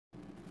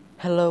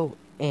Hello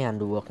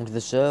and welcome to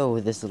the show.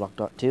 This is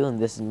Lock.2 and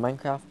this is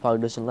Minecraft Pocket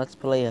Edition Let's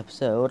Play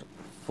episode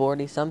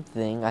 40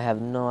 something. I have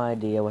no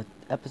idea what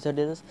episode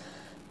it is,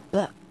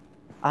 but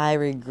I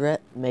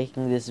regret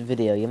making this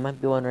video. You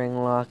might be wondering,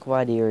 Locke,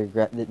 why do you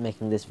regret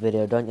making this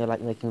video? Don't you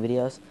like making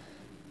videos?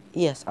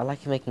 Yes, I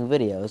like making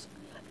videos,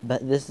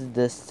 but this is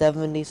the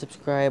 70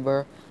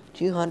 subscriber,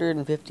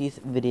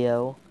 250th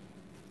video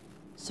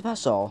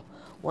special.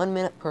 1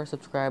 minute per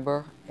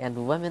subscriber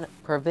and 1 minute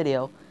per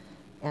video,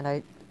 and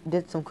I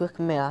did some quick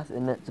math,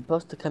 and it's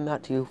supposed to come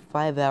out to you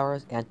 5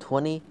 hours and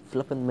 20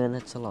 flippin'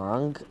 minutes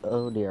long.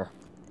 Oh dear.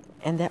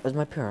 And that was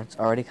my parents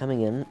already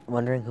coming in,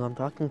 wondering who I'm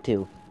talking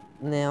to.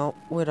 Now,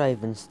 where do I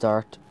even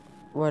start?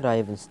 Where do I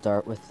even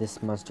start with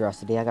this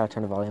monstrosity? I gotta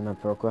turn the volume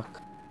up real quick.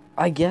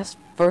 I guess,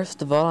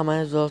 first of all, I might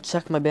as well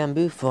check my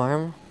bamboo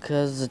farm,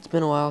 because it's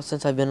been a while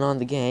since I've been on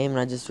the game, and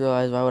I just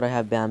realized, why would I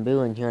have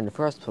bamboo in here in the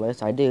first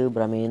place? I do,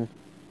 but I mean,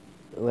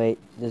 wait,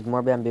 there's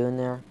more bamboo in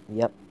there?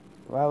 Yep.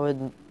 Why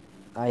would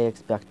I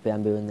expect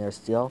bamboo in there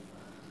still?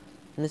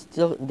 And it's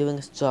still doing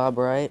its job,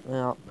 right?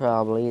 Well,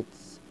 probably.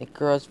 It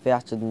grows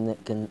faster than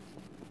it can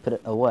put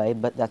it away,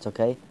 but that's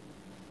okay.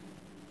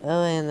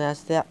 Oh, and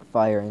that's that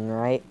firing,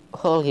 right?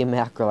 Holy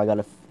mackerel, I got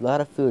a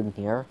lot of food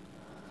in here.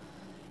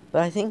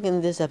 But I think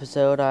in this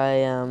episode,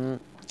 I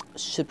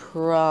should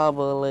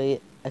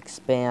probably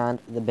expand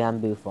the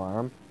bamboo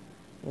farm.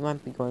 You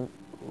might be going,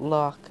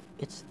 Look,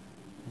 it's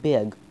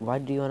big. Why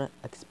do you want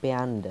to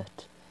expand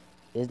it?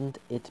 Isn't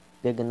it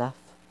big enough?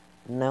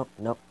 No,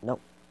 no, no.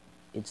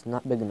 It's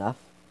not big enough.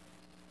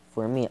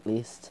 For me, at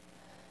least.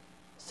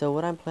 So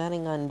what I'm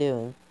planning on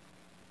doing...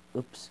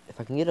 Oops,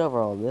 if I can get over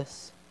all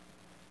this...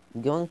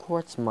 Going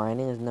quartz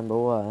mining is number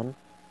 1.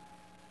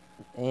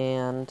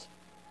 And...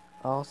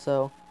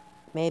 also...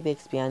 maybe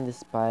expand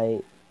this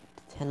by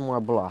 10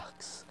 more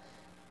blocks.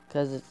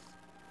 Because it's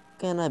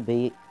gonna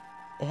be...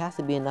 it has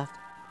to be enough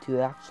to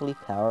actually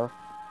power...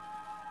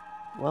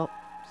 well,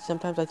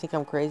 sometimes I think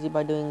I'm crazy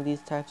by doing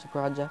these types of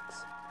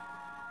projects.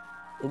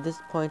 At this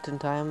point in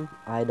time,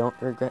 I don't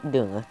regret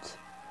doing it.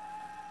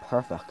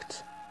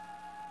 Perfect.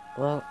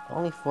 Well,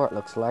 only 4 it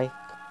looks like.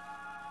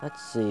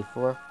 Let's see,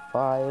 4,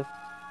 5,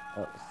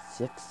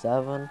 6,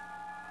 7.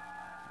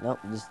 Nope,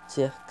 just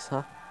 6,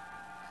 huh?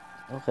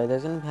 Okay,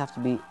 there's gonna have to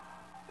be...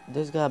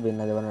 there's gotta be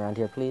another one around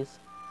here, please.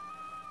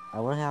 I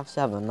wanna have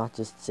 7, not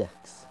just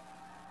 6.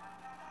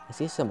 I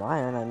see some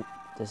iron,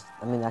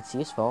 I mean, that's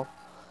useful.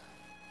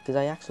 Because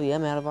I actually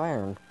am out of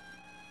iron.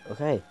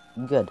 Okay,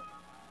 good.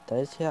 Did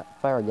I just hit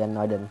fire again?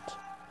 No, I didn't.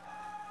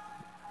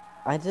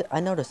 I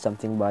noticed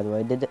something, by the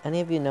way. Did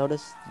any of you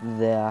notice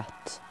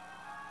that...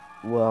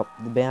 well,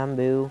 the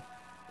bamboo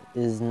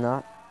is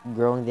not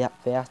growing that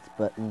fast,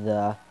 but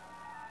the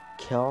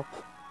kelp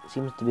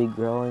seems to be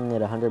growing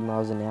at 100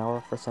 miles an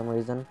hour for some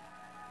reason.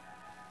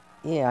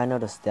 Yeah, I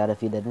noticed that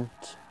if you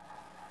didn't.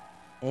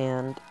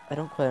 And I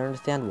don't quite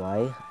understand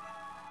why.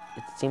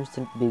 It seems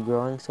to be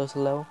growing so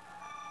slow.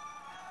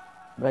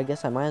 But I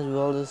guess I might as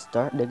well just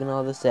start digging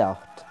all this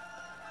out.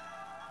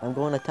 I'm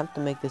going to attempt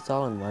to make this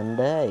all in 1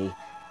 day.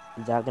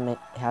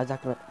 How's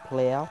that gonna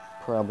play out?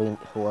 Probably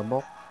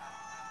horrible.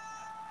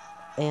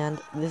 And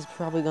this is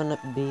probably gonna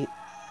be,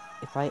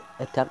 if I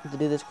attempt to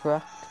do this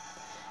correct,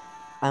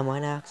 I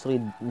might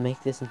actually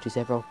make this into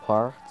several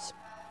parts.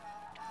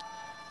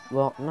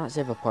 Well, not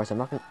several parts. I'm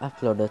not going to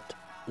upload it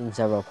in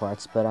several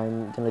parts, but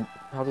I'm going to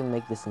probably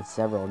make this in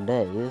several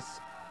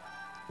days.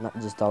 Not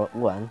just all at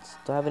once.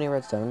 Do I have any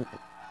redstone?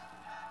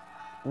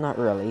 Not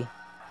really.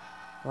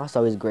 Well, that's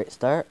always a great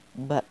start,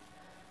 but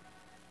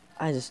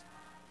I just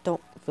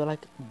don't feel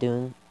like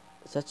doing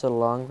such a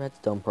long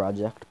redstone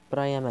project, but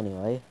I am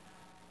anyway.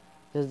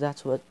 Because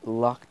that's what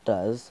Locke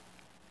does.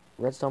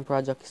 Redstone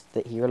projects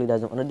that he really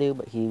doesn't want to do,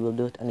 but he will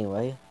do it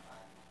anyway.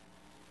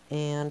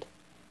 And...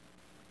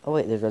 oh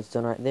wait, there's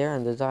redstone right there,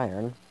 and there's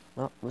iron.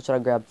 Well, what should I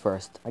grab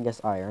first? I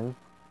guess iron.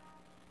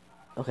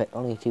 Okay,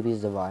 only 2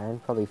 pieces of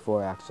iron. Probably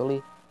 4,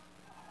 actually.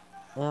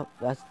 Well,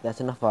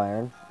 that's enough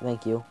iron.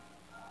 Thank you.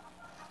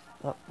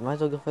 Well, might as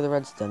well go for the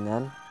redstone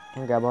then.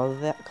 And grab all of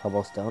that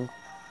cobblestone.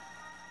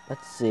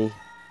 Let's see.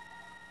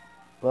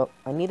 Well,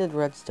 I needed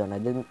redstone. I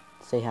didn't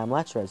say how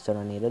much redstone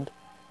I needed.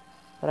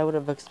 But I would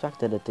have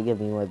expected it to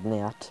give me more than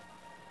that.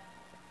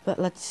 But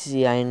let's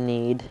see, I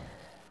need...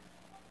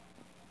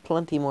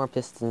 plenty more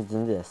pistons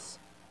than this.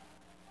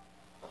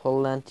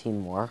 Plenty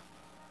more.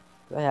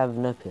 I have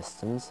no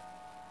pistons.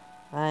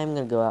 I'm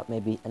gonna go out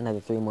maybe another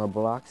 3 more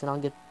blocks, and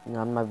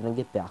I'm not gonna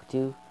get back to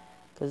you,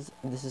 because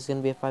this is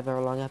gonna be a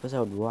 5-hour long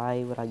episode.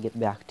 Why would I get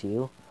back to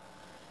you?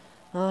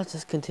 Well, let's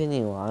just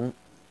continue on.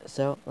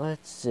 So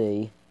let's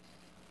see.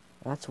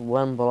 That's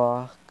 1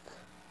 block,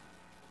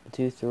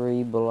 2,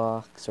 3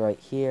 blocks right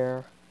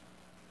here.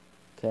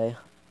 Okay,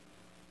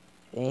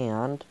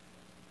 and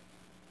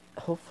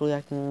hopefully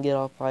I can get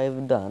all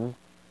 5 done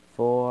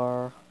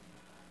for...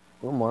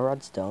 ooh, more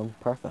redstone.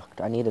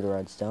 Perfect. I needed a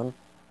redstone.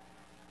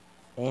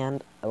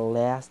 And a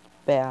last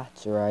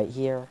batch right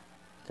here.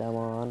 Come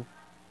on.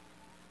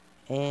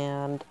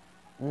 And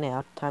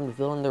now, time to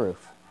fill in the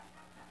roof.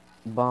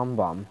 Bomb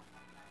bomb.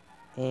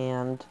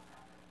 And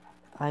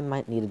I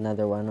might need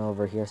another one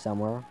over here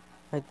somewhere.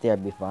 Right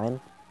there'd be fine.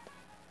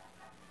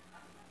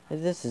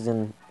 This is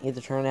in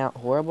either turn out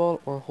horrible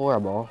or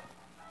horrible.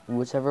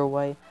 Whichever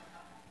way,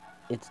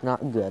 it's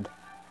not good.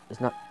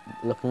 It's not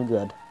looking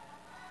good.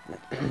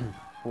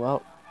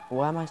 Well,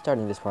 why am I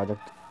starting this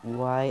project?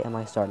 Why am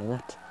I starting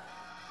it?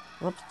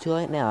 Well, it's too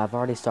late now. I've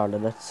already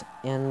started it,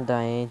 and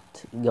I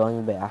ain't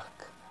going back.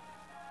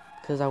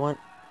 Because I want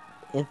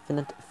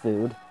infinite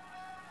food.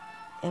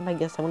 And I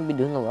guess I'm going to be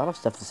doing a lot of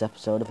stuff this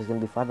episode if it's going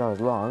to be 5 hours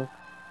long.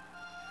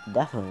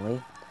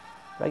 Definitely.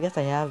 But I guess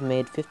I have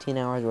made 15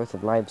 hours worth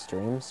of live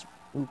streams.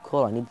 Ooh,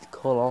 coal. I need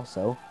coal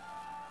also.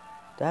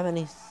 Do I have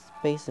any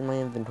space in my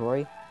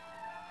inventory?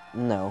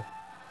 No.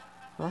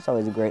 Well, that's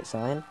always a great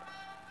sign.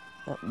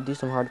 Do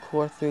some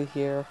hardcore through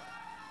here.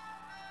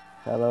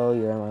 Hello,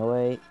 you're in my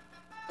way.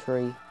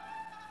 Tree.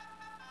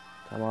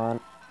 Come on.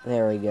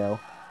 There we go.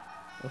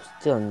 I'm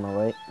still in my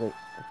way. Wait,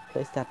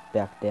 place that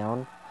back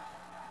down.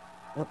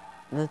 Oh,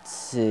 let's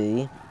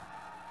see.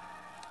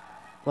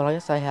 Well, I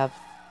guess I have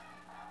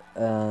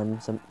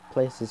some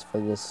places for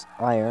this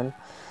iron.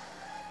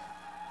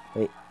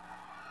 Wait.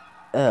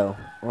 Oh,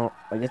 well,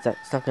 I guess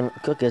that's not gonna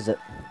cook, is it?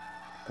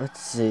 Let's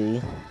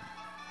see.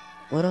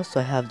 What else do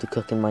I have to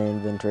cook in my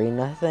inventory?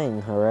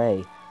 Nothing.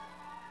 Hooray.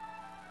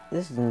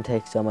 This didn't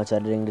take so much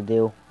editing to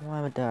do.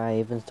 Why would I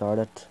even start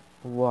it?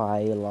 Why,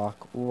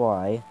 Locke?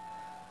 Why?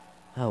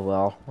 Oh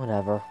well,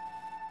 whatever.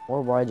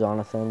 Or why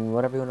Jonathan,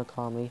 whatever you want to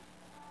call me.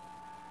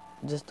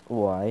 Just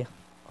why.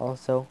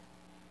 Also,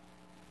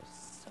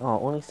 oh,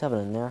 only 7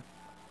 in there.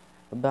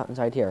 What about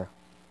inside here?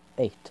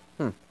 8.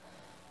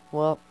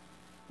 Well,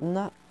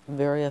 not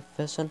very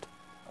efficient.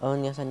 Oh,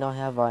 and yes, I know I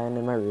have iron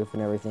in my roof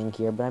and everything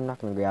here, but I'm not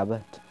going to grab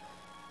it.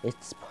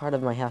 It's part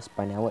of my house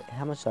by now. Wait,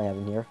 how much do I have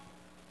in here?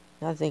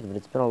 Now I think of it,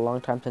 it's been a long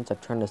time since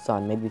I've turned this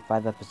on. Maybe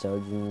 5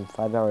 episodes and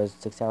 5 hours,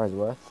 6 hours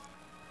worth.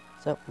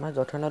 So, might as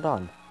well turn it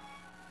on.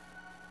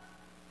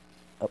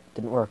 Oh,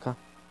 didn't work, huh?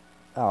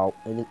 Oh,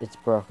 it's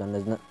broken,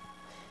 isn't it?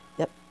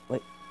 Yep,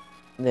 wait.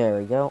 There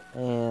we go,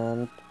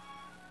 and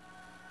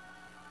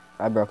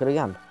I broke it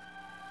again.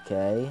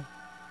 Okay.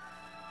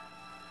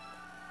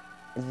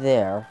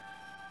 There.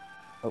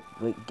 Oh,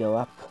 wait, go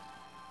up.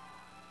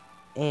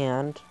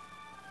 And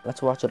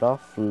let's watch it all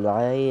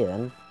fly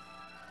in.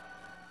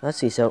 Let's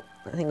see, so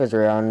I think it was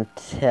around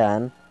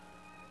 10.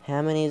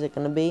 How many is it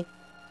going to be?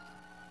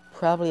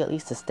 Probably at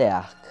least a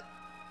stack.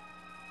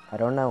 I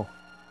don't know.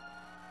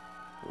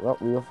 Well,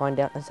 we will find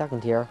out in a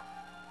second here.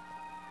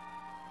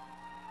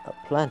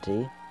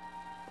 Plenty.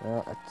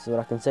 That's what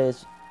I can say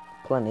is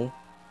plenty.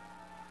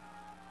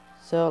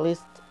 So at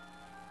least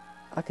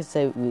I could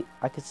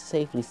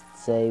safely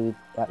say we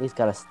at least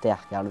got a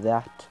stack out of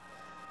that.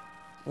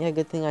 Yeah,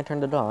 good thing I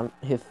turned it on.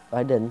 If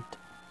I didn't,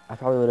 I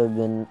probably would have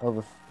been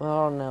over.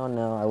 Well,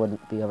 no, I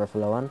wouldn't be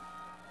overflowing.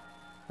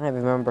 I don't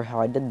remember how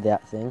I did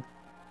that thing,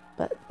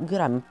 but good.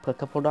 I put a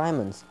couple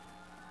diamonds.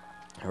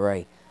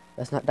 Hooray!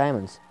 That's not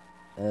diamonds.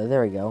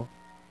 There we go.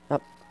 Oh,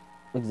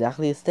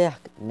 exactly a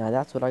stack. Now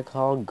that's what I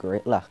call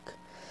great luck.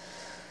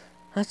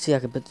 Let's see. I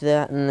could put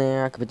that in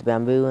there. I could put the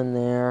bamboo in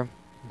there.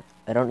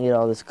 I don't need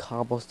all this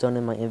cobblestone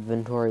in my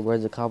inventory.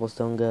 Where's the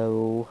cobblestone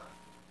go?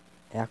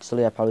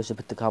 Actually, I probably should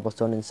put the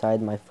cobblestone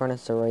inside my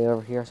furnace array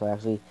over here, so I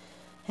actually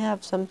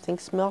have something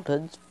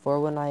smelted for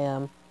when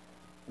I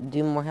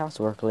do more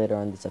housework later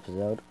on this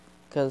episode.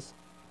 Because,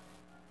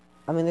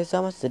 I mean, there's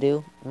so much to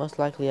do. Most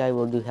likely I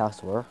will do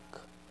housework.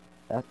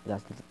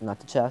 That's not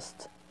the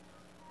chest.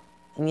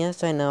 And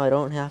yes, I know I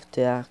don't have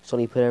to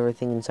actually put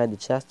everything inside the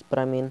chest, but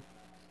I mean,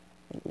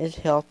 it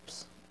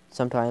helps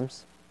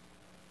sometimes.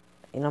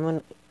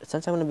 And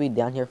since I'm gonna be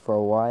down here for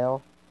a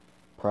while,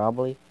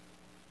 probably,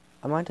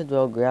 I might as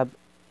well grab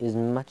as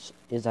much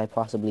as I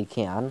possibly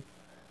can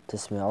to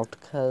smelt,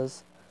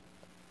 cause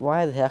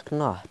why the heck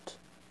not?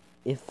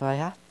 If I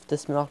have to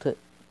smelt it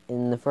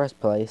in the first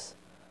place,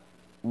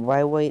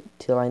 why wait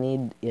till I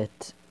need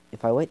it?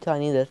 If I wait till I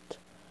need it,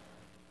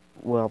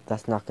 well,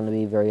 that's not gonna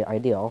be very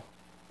ideal.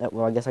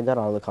 Well, I guess I got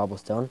all the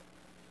cobblestone.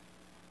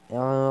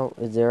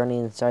 Is there any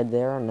inside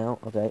there? No?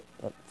 Okay,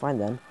 fine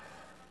then.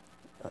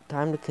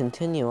 Time to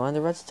continue on the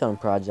redstone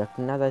project.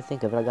 Now that I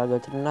think of it, I gotta go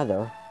to the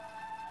nether.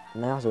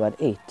 And I also got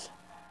 8.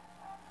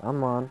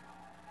 Come on.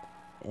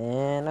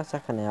 And a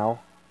second now.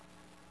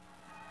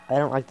 I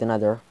don't like the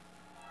nether.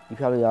 You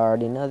probably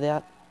already know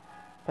that.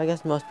 But I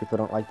guess most people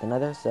don't like the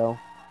nether, so...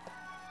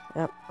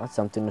 Yep, that's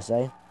something to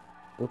say.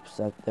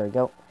 Oops, there we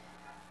go.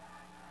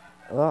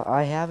 Well,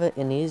 I have it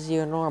in easy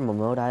or normal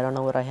mode. I don't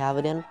know what I have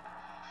it in.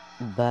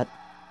 But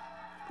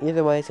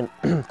either way, it's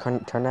gonna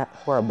turn out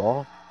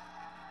horrible.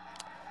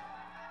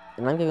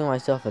 And I'm giving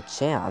myself a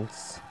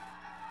chance.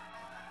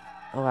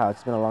 Oh wow,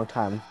 it's been a long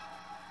time.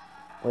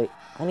 Wait,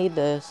 I need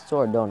the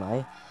sword, don't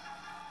I?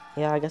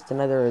 Yeah, I guess the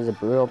nether is a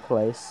brutal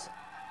place.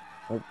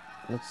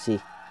 Let's see.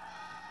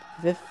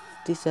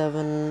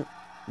 57...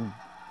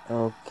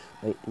 Okay,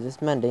 wait, is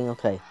this mending?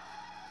 Okay.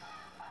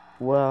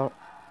 Well...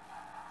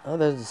 Oh,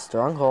 there's a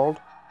stronghold.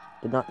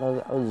 Did not know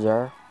that was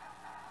there.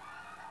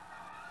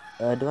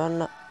 Do I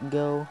not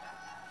go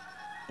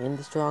in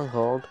the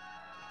stronghold?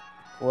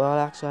 Well,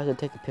 actually, I should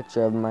take a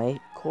picture of my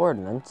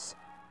coordinates.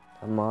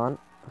 Come on.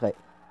 Okay.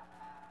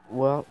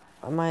 Well,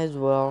 I might as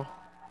well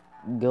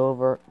go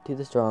over to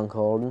the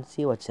stronghold and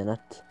see what's in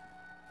it.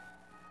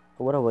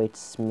 What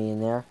awaits me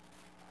in there.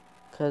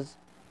 Because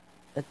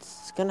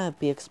it's gonna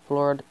be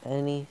explored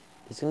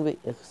it's gonna be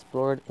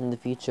explored in the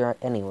future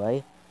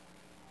anyway.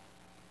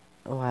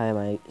 Why am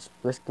I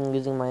risking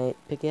losing my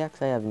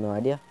pickaxe? I have no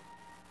idea.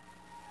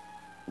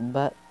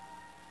 But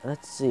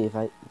let's see if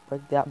I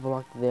break that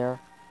block there.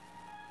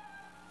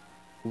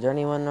 Is there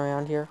anyone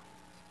around here?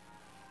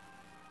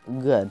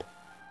 Good.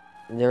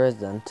 There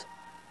isn't.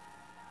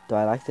 Do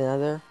I like the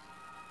nether?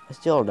 I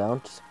still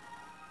don't.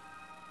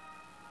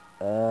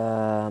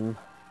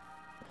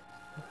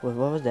 What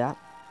was that?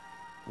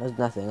 There's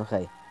nothing.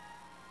 Okay.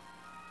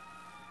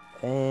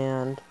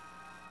 And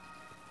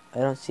I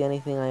don't see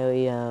anything I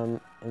am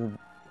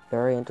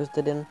very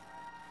interested in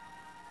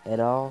at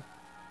all.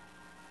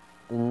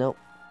 Nope.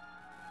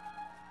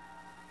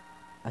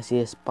 I see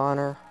a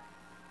spawner.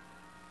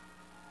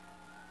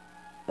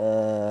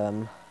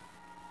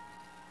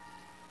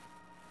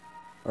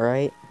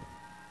 Right.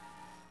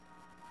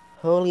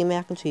 Holy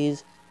mac and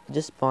cheese.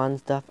 Just spawned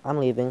stuff. I'm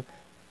leaving.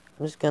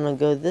 I'm just gonna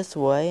go this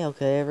way.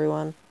 Okay,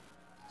 everyone.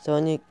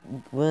 So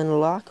when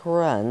Locke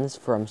runs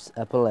from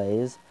a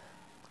blaze,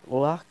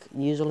 Locke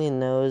usually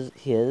knows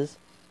his.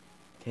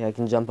 Okay, I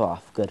can jump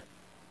off. Good.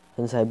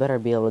 Since I better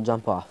be able to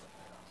jump off.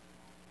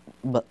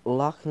 But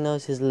Locke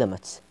knows his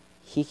limits.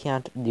 He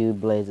can't do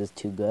blazes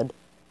too good,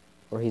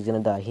 or he's gonna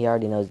die. He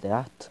already knows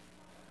that.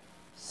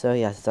 So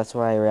yes, that's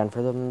why I ran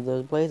for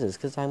those blazes,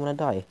 because I'm gonna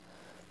die.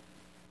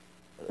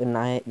 And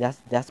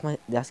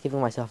that's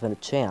giving myself a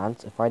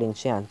chance, a fighting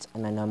chance,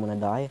 and I know I'm gonna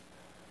die.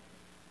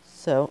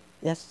 So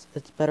yes,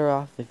 it's better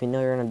off if you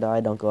know you're gonna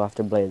die, don't go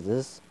after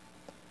blazes.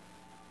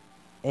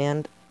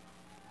 And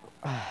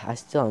I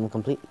still am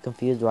completely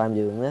confused why I'm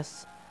doing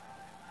this.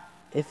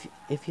 If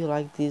you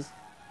like these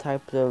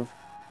types of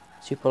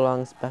super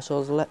long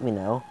specials, let me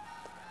know.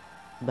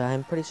 But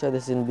I'm pretty sure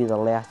this is gonna be the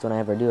last one I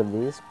ever do of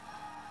these.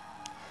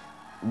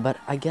 But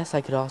I guess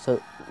I could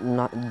also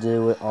not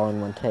do it all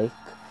in one take.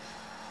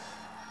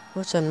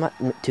 Which I'm not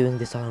doing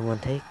this all in one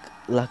take,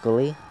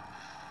 luckily.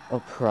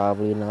 Or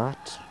probably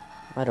not.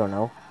 I don't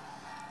know.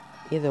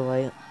 Either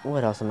way,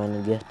 what else am I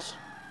gonna get?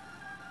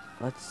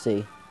 Let's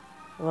see.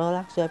 Well,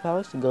 actually, I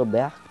probably should go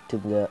back to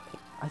the...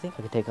 I think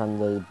I could take on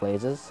those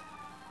blazes.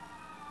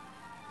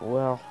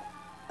 Well,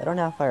 I don't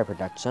have fire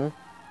protection.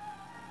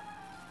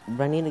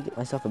 But I need to get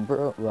myself a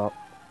well...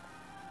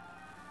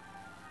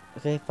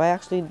 Okay, if I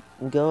actually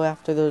go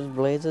after those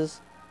blazes,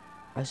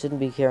 I shouldn't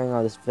be carrying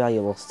all this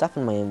valuable stuff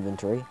in my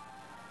inventory.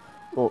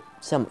 Well,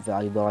 somewhat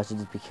valuable. I should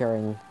just be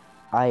carrying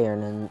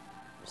iron and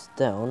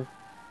stone.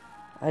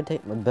 I'd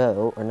take my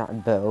bow, or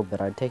not bow,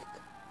 but I'd take...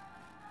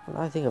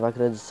 Well, I think if I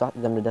could have just shot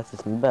them to death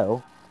with my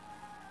bow.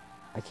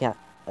 I can't...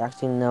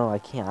 Actually, no, I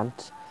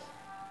can't.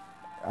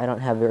 I don't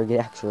have very good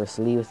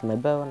accuracy with my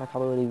bow, and I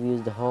probably would have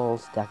used a whole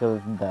stack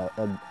of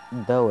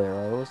bow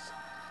arrows.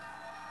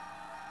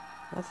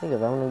 I think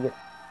if I'm gonna get...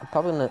 I'm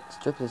probably gonna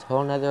strip this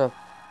whole nether of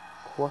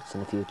quartz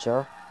in the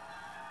future.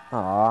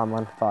 Aw, I'm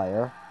on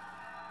fire.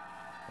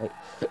 Wait,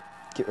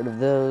 get rid of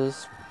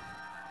those.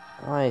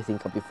 I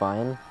think I'll be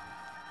fine.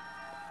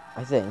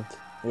 I think.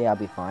 Yeah, I'll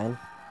be fine.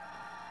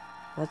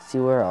 Let's see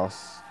where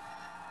else.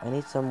 I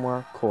need some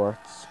more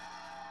quartz.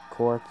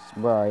 Quartz,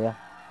 where are ya?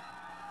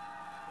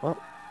 Well,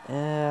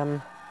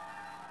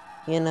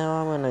 you know,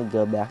 I'm gonna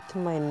go back to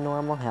my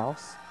normal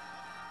house.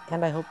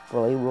 And I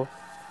hopefully will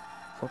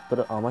put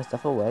all my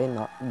stuff away and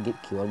not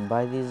get killed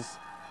by these...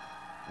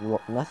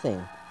 Well,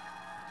 nothing.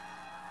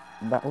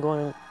 But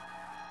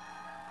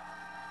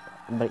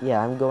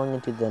yeah, I'm going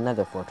into the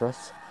nether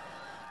fortress.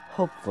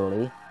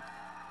 Hopefully.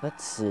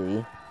 Let's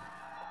see.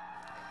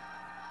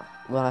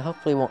 Well, I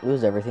hopefully won't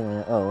lose everything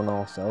I own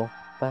also,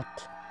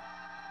 but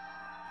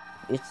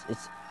it's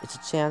a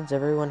chance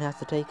everyone has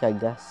to take, I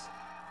guess.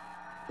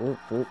 Oop,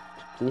 oop,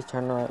 please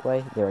turn the right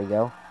way. There we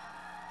go.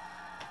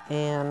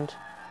 And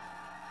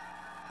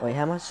wait,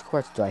 how much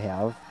quartz do I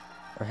have?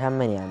 Or how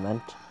many I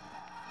meant.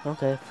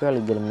 Okay,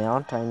 fairly good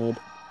amount. I need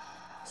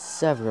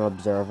several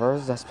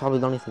observers. That's probably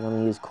the only thing I'm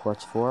gonna use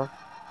quartz for.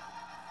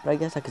 But I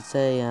guess I could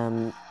say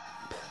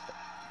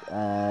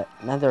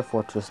nether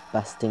fortress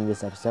busting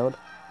this episode.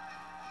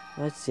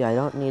 Let's see, I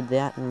don't need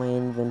that in my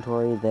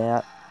inventory,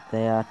 that,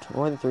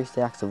 or the 3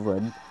 stacks of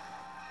wood.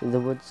 The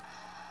wood's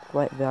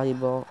quite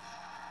valuable.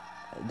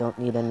 I don't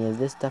need any of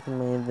this stuff in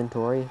my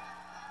inventory.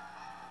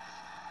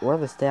 Or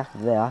the stack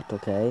of that,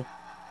 okay.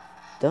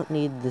 Don't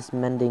need this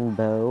mending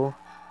bow.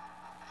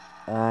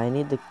 I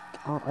need the...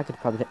 Oh, I could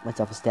probably get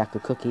myself a stack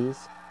of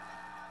cookies.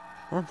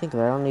 I don't think of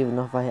it. I don't even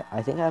know if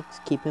I think I have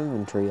to keep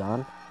inventory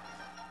on.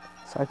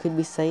 So I could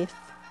be safe.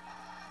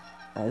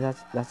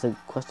 That's a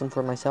question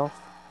for myself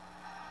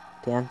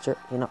to answer.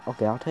 You know,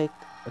 okay, I'll take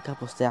a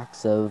couple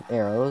stacks of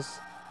arrows.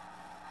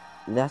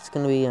 That's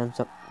gonna be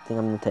something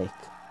I'm gonna take.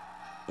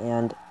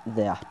 And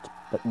that.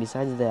 But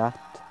besides that...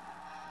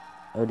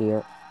 Oh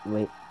dear.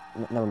 Wait.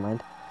 Never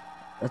mind.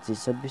 Let's see.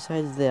 So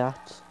besides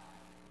that...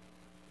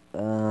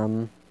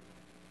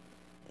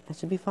 That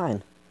should be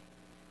fine.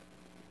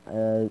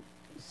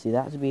 See,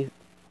 that should be...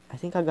 I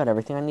think I got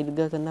everything I need to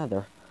go to the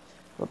nether.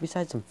 Well,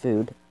 besides some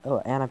food...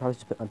 Oh, and I probably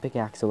should put my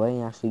pickaxe away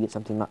and actually get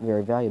something not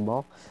very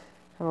valuable.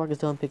 Kind of like a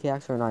stone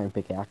pickaxe or an iron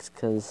pickaxe,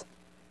 because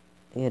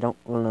you don't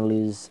want to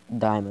lose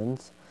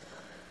diamonds.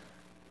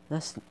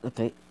 That's...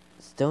 Okay.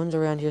 Stones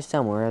around here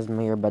somewhere as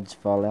my earbuds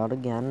fall out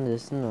again.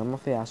 Just in normal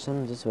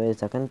fashion. Just wait a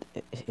second.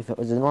 If it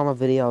was a normal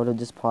video, I would have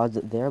just paused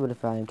it there. But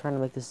if I'm trying to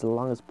make this as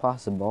long as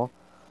possible,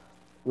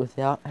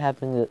 without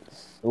having to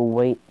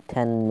wait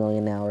 10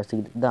 million hours to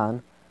get it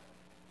done,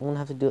 I'm going to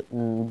have to do it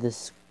in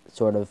this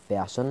sort of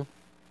fashion.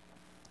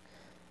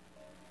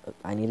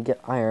 I need to get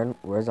iron.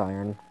 Where's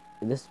iron?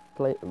 This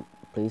plate,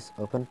 please,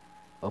 open.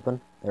 Open.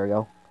 There we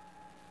go.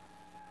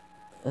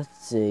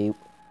 Let's see.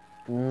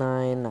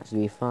 9, that should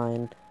be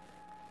fine.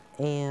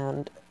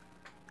 And,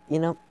 you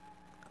know,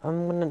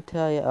 I'm going to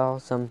tell you all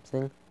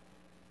something.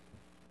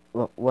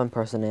 Well, one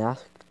person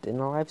asked in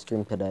a live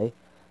stream today,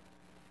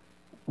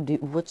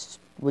 which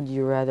would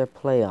you rather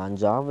play on,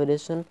 Java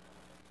Edition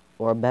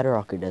or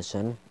Bedrock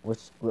Edition?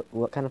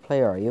 What kind of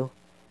player are you?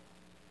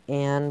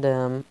 And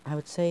I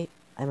would say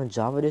I'm a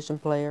Java Edition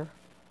player,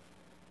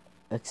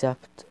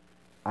 except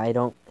I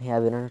don't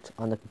have internet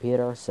on the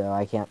computer, so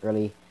I can't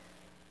really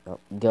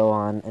go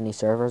on any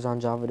servers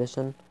on Java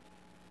Edition.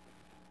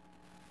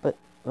 But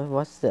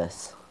what's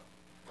this?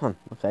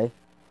 Okay.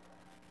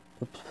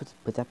 Oops,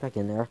 put that back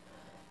in there.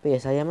 But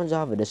yes, I am a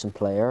Java Edition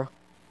player.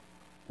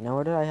 Now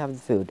where did I have the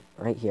food?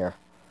 Right here.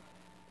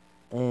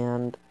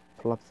 And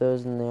plop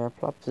those in there.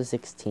 Plop the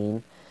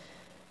 16.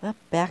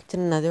 Back to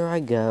the nether I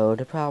go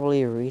to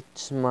probably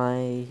reach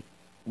my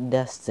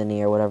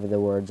destiny or whatever the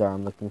words are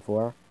I'm looking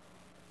for.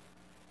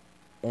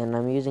 And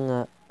I'm using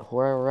a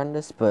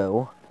horrendous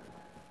bow.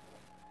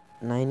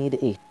 And I need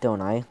to eat,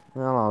 don't I?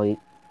 Well, I'll eat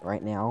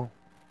right now.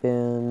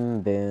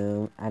 Boom,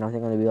 boom. I don't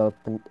think I'm going to be able to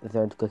put the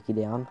third cookie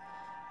down.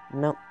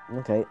 Nope,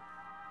 okay.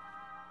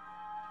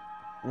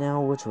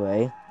 Now, which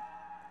way?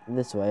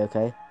 This way,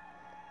 okay.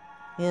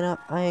 You know,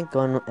 I ain't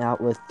going out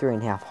with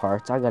 3.5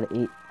 hearts. I gotta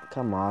eat.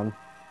 Come on.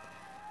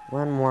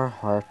 One more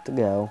heart to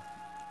go.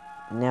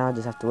 Now I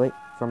just have to wait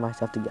for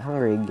myself to get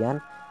hungry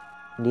again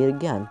and eat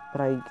again.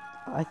 But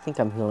I think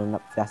I'm healing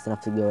up fast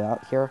enough to go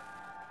out here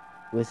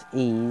with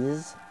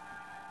ease.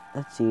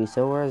 Let's see,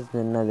 so where's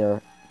the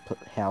nether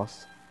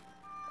house?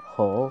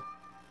 Hole?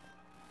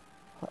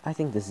 I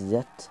think this is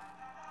it.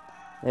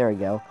 There we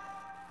go.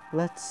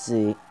 Let's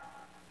see.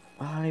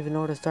 I don't even know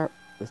where to start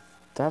with.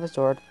 Do I have a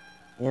sword?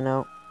 You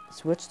know,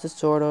 switch the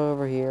sword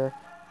over here.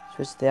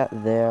 Switch that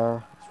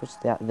there. Switch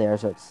that there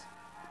so it's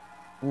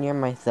near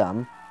my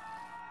thumb.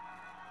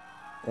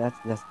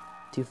 That's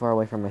too far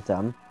away from my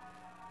thumb.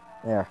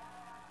 There.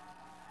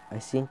 I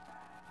see.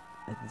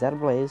 Is that a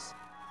blaze?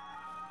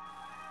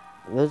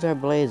 Those are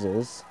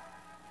blazes.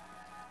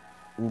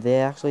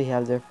 They actually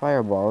have their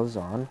fireballs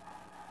on.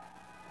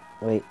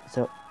 Wait,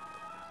 so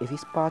if he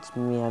spots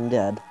me, I'm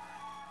dead.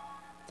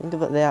 Think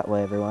of it that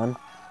way, everyone.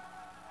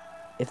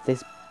 If they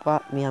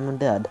spot me, I'm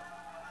dead.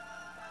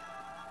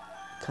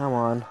 Come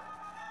on.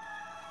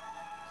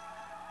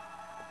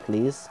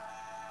 Please?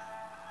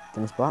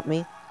 Can you spot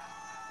me?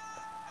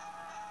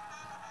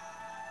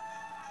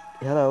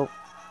 Hello?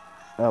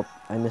 Oh,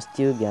 I missed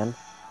you again.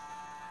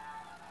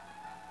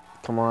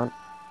 Come on.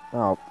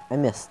 Oh, I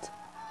missed.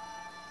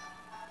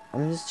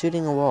 I'm just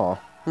shooting a wall.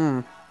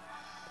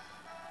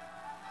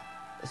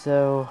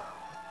 So,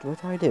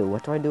 what do I do?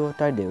 What do I do? What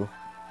do I do?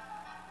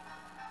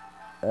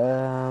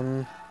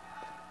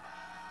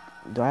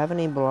 Do I have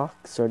any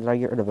blocks, or did I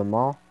get rid of them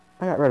all?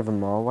 I got rid of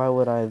them all. Why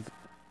would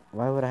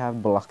I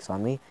have blocks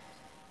on me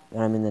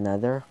when I'm in the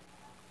nether?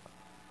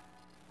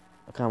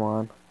 Come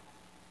on.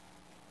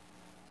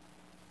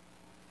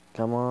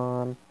 Come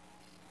on.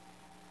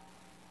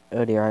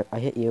 Oh dear, I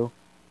hit you.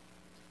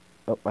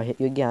 Oh, I hit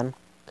you again.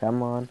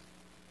 Come on.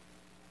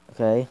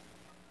 Okay.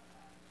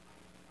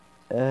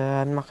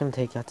 I'm not gonna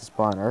take out the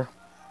spawner.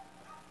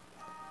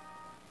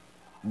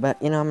 But,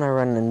 you know, I'm gonna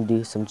run and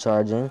do some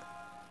charging.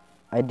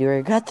 I do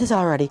regret this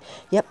already.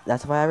 Yep,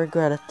 that's why I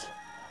regret it.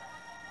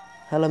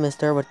 Hello,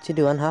 mister, what you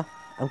doing, huh?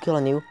 I'm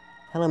killing you.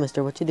 Hello,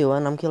 mister, what you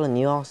doing? I'm killing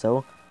you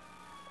also.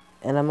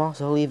 And I'm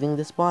also leaving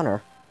the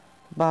spawner.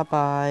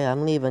 Bye-bye,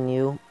 I'm leaving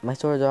you. My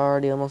sword's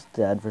already almost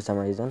dead for some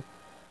reason.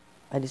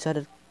 I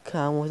decided to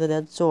come with a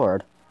dead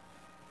sword.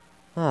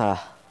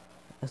 That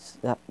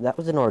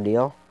was an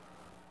ordeal.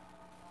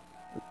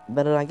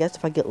 But I guess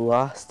if I get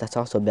lost, that's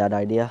also a bad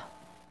idea.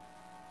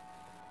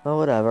 Well,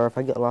 whatever. If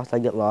I get lost, I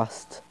get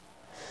lost.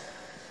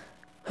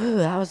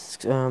 That was,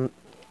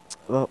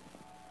 well,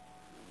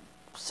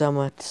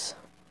 somewhat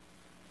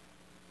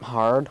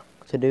hard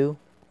to do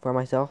for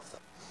myself.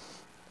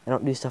 I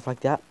don't do stuff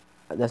like that.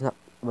 That's not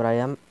what I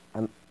am.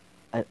 I'm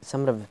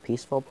somewhat of a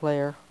peaceful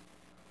player.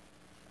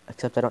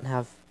 Except I don't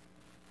have...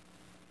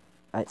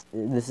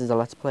 this is a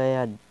Let's Play.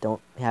 I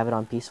don't have it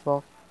on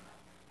peaceful.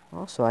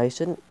 Also, I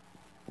shouldn't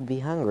be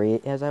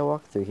hungry as I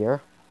walk through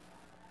here.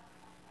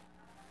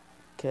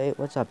 Okay,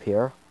 what's up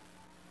here?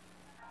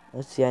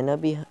 Let's see, I know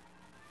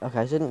Okay,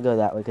 I shouldn't go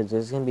that way because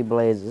there's going to be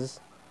blazes.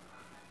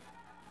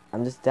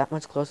 I'm just that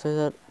much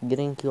closer to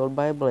getting killed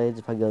by a blaze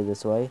if I go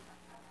this way.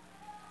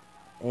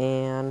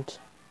 And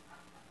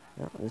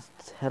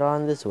let's head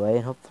on this way,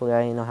 and hopefully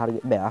I know how to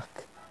get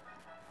back.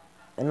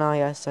 And now,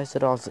 yes, I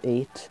should also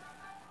eat.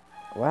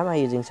 Why am I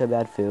using so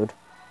bad food?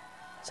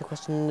 It's a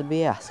question to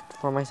be asked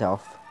for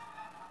myself.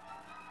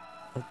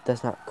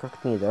 That's not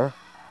correct neither.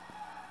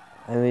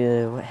 I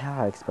mean, how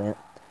do I explain it?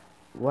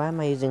 Why am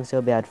I using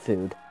so bad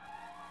food?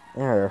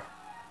 There.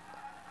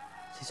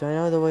 See, so I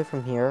know the way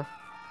from here.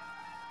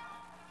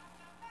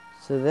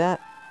 So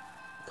that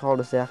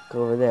cul-de-sac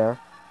over there.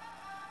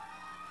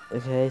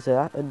 Okay, so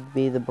that would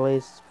be the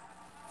Blaze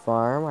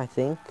farm, I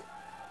think.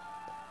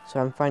 So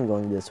I'm fine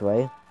going this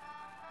way.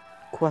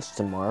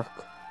 Question mark.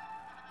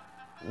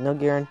 No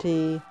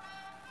guarantee.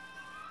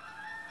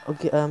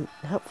 Okay,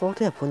 helpful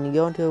tip. When you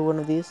go into one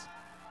of these,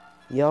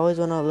 you always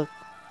want to look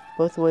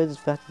both ways as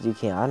fast as you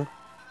can.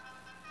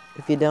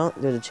 If you don't,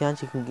 there's a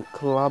chance you can get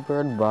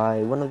clobbered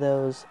by one of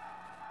those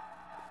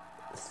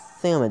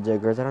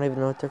thingamajiggers. I don't even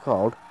know what they're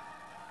called.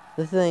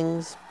 The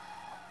things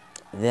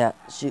that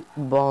shoot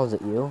balls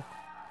at you,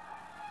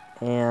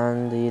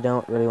 and you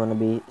don't really want to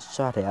be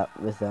shot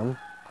at with them.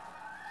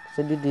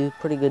 So they do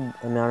pretty good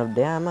amount of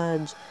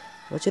damage.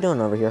 What you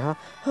doing over here, huh?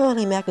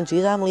 Holy mac and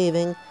cheese, I'm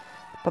leaving.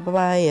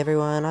 Bye-bye,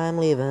 everyone, I'm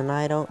leaving.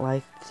 I don't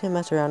like to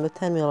mess around with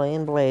 10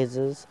 million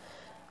blazes.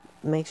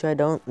 Make sure I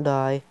don't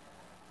die.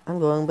 I'm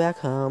going back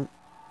home.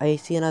 I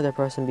see another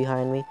person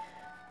behind me.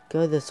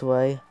 Go this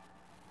way.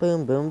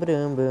 Boom, boom,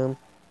 ba-doom, boom.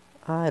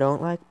 I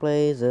don't like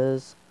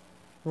blazes.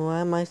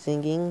 Why am I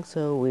singing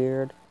so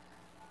weird?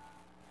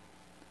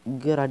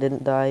 Good, I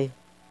didn't die.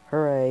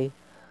 Hooray.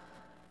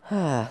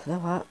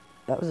 that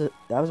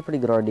was a pretty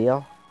good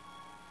ordeal.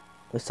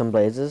 With some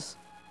blazes.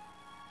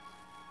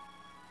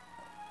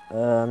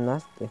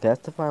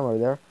 That's the farm over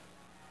there.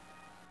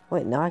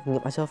 Wait, now I can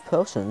get myself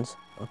potions.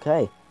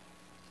 Okay.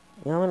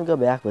 You know, I'm gonna go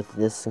back with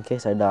this in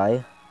case I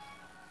die.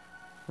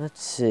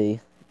 Let's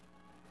see.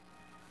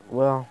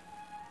 Well,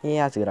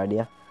 yeah, that's a good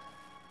idea.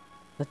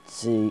 Let's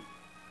see.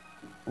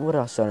 What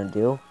else should I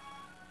do?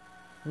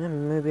 Yeah,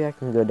 maybe I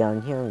can go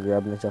down here and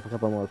grab myself a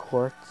couple more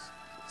quartz,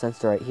 since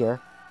they're right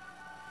here.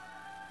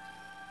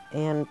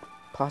 And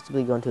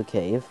possibly go into a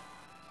cave.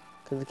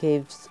 Because the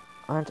caves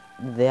aren't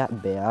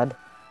that bad.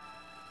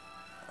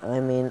 I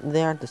mean,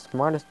 they aren't the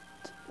smartest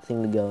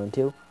thing to go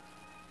into.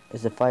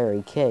 It's a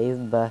fiery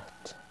cave,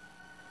 but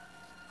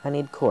I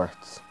need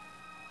quartz.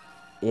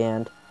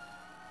 And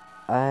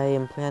I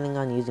am planning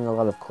on using a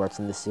lot of quartz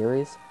in this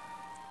series.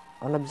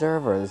 On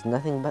observers,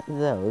 nothing but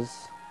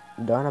those.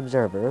 Darn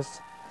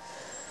observers.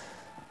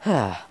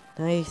 I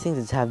think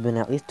this have been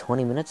at least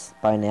 20 minutes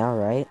by now,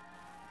 right?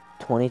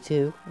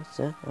 22. That's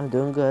it. I'm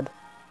doing good.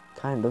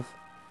 Kind of.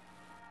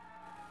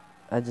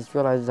 I just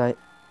realized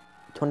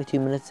 22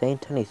 minutes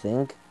ain't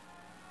anything.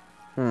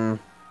 I've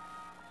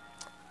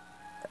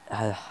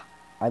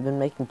been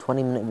making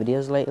 20-minute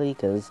videos lately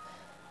because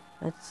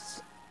I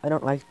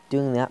don't like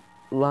doing that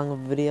long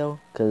of a video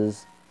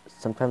because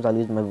sometimes I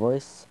lose my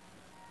voice.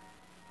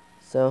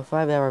 So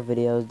 5-hour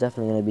video is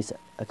definitely going to be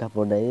a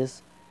couple of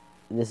days.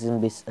 This is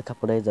going to be a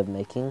couple of days of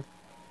making.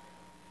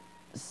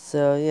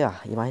 So yeah,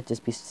 you might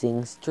just be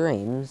seeing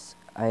streams.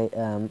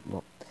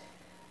 Well,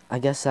 I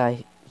guess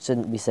I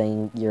shouldn't be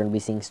saying you're going to be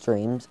seeing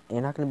streams.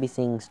 You're not going to be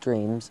seeing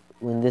streams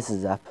when this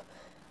is up.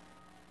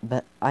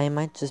 But I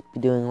might just be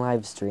doing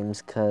live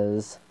streams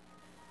because,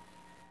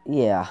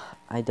 yeah,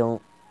 I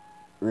don't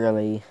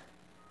really,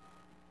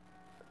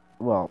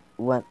 well,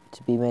 want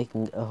to be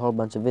making a whole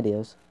bunch of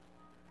videos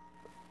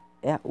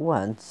at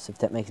once, if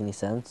that makes any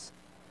sense.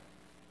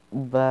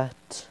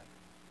 But,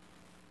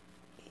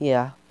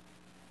 yeah,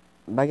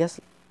 I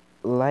guess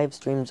live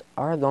streams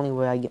are the only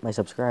way I get my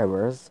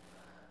subscribers.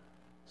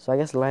 So I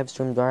guess live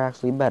streams are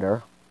actually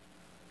better.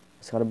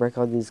 Just gotta break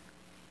all these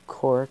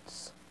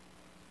quartz.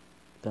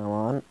 Come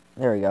on.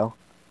 There we go.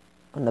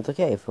 Another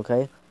cave,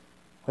 okay.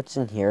 What's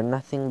in here?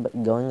 Nothing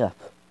but going up.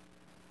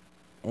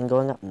 And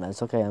going up.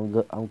 That's okay.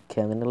 I'm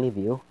gonna leave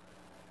you.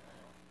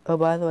 Oh,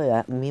 by the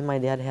way, me and my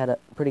dad had a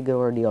pretty good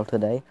ordeal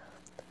today.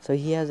 So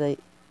he has a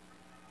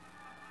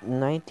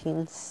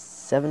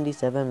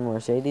 1977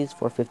 Mercedes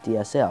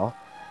 450 SL.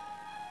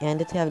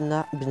 And it have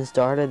not been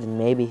started in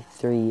maybe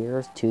 3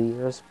 years, 2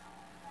 years.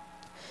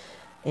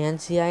 And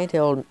see, I ain't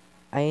old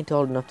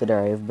enough to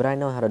drive, but I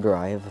know how to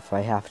drive if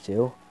I have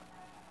to.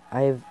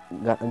 I've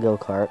got a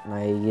go-kart, and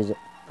I use it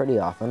pretty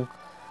often.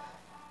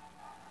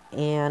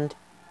 And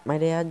my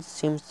dad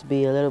seems to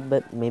be a little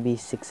bit, maybe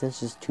 6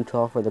 inches too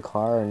tall for the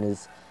car, and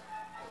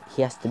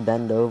he has to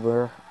bend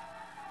over.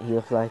 He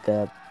looks like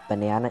a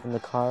banana in the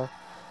car.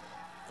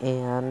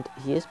 And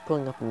he is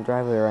pulling up in the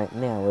driveway right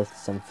now with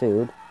some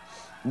food.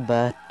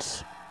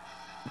 But,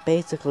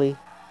 basically,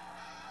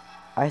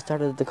 I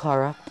started the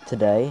car up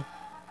today.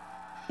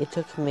 It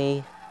took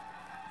me,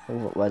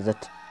 what was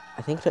it?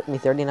 I think it took me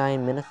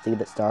 39 minutes to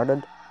get it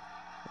started.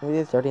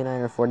 Maybe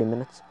 39 or 40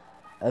 minutes.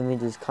 I mean,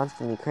 just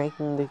constantly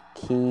cranking the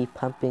key,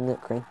 pumping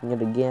it, cranking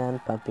it again,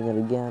 pumping it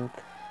again.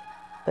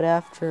 But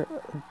after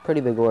a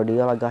pretty big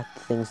ordeal, I got the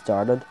thing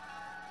started.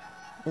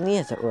 And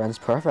yes, it runs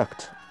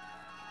perfect.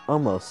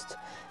 Almost.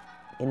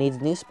 It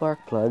needs new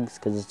spark plugs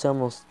because it's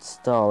almost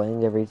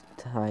stalling every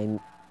time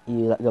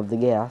you let go of the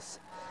gas.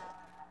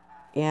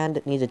 And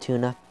it needs a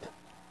tune-up.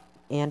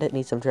 And it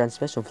needs some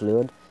transmission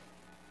fluid.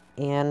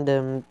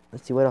 And,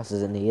 let's see, what else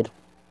does it need?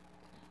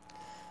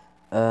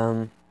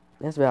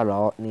 That's about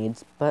all it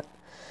needs, but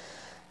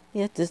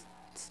yeah, it's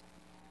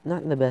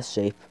not in the best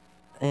shape.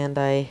 And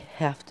I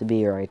have to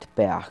be right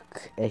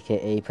back,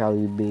 aka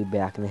probably be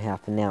back in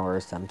half an hour or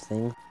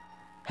something.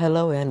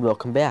 Hello and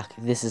welcome back.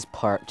 This is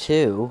part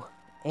 2,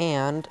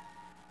 and,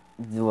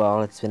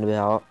 well, it's been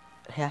about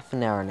half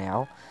an hour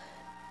now.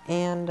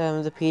 And,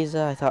 the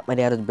pizza I thought my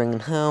dad was bringing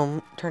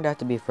home turned out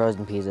to be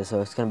frozen pizza,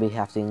 so it's gonna be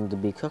having to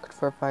be cooked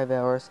for 5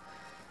 hours.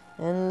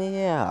 And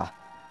yeah.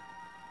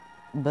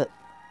 But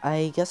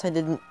I guess I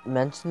didn't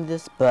mention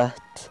this,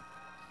 but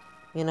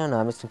you know, no,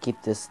 I'm just gonna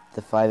keep this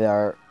the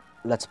 5-hour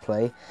let's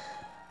play.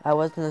 I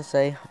was gonna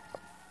say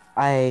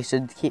I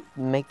should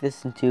make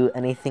this into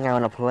anything I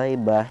wanna play,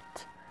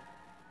 but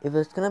if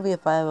it's gonna be a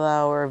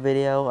 5-hour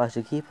video, I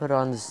should keep it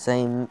on the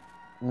same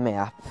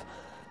map.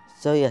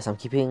 So yes, I'm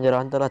keeping it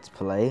on the let's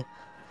play.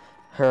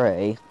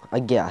 Hooray, I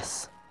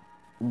guess.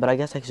 But I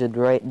guess I should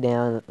write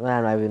down, well,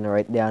 I'm not even gonna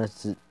write down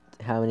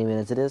how many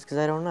minutes it is, because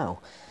I don't know.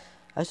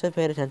 I should have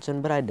paid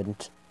attention, but I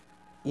didn't.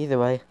 Either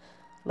way,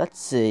 let's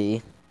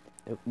see.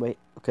 Wait,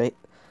 okay.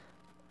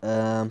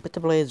 Put the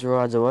blaze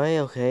rods away.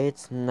 Okay,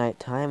 it's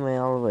nighttime.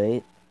 I'll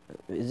wait.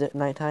 Is it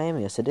nighttime?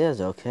 Yes, it is.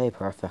 Okay,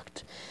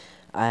 perfect.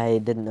 I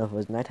didn't know if it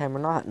was nighttime or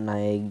not, and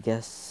I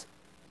guess,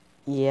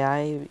 yeah,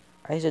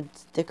 I should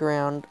stick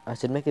around. I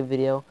should make a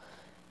video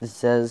that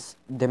says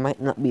there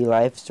might not be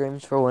live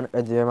streams for one,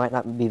 or there might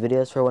not be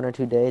videos for 1 or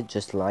 2 days,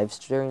 just live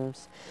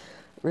streams.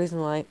 Reason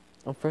why.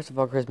 Well, first of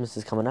all, Christmas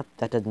is coming up.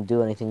 That doesn't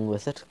do anything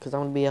with it, because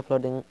I'm gonna be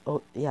uploading.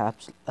 Oh yeah,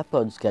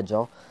 upload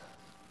schedule.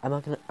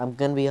 I'm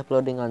gonna be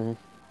uploading on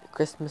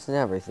Christmas and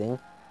everything.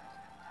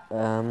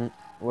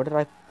 Where did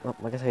I? Oh,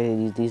 I guess I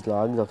use these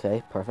logs.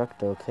 Okay,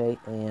 perfect. Okay,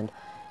 and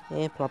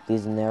plop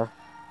these in there.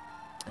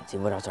 Let's see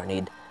what else I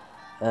need.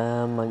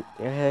 I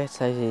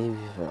guess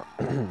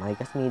I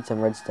guess I need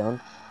some redstone.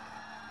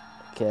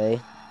 Okay.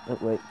 Oh,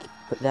 wait,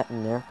 put that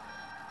in there.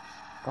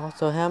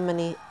 Also, how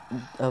many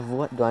of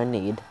what do I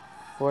need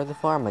for the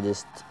farm I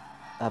just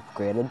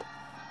upgraded?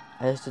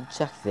 I just should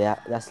check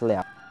that. That's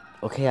loud.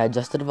 Okay, I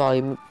adjusted the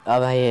volume.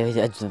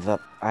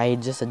 I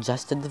just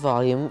adjusted the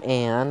volume,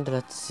 and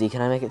let's see.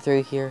 Can I make it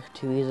through here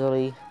too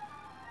easily?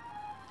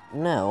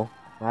 No.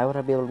 Why would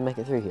I be able to make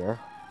it through here?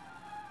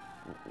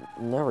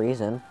 No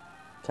reason.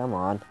 Come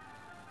on.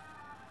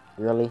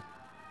 Really?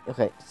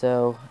 Okay,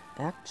 so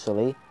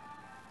actually,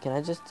 can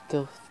I just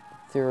go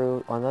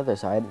through on the other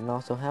side? And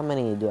also, how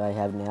many do I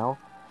have now?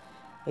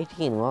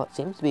 18. Well, it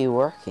seems to be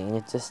working.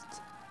 It just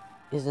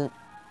isn't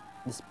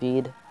the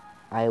speed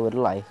I would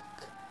like.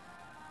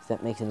 If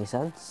that makes any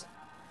sense.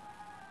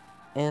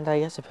 And I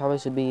guess I probably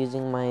should be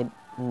using my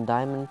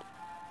diamond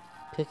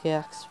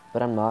pickaxe,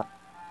 but I'm not.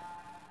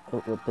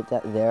 We'll put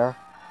that there.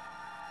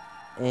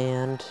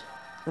 And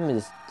let me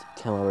just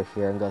come over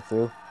here and go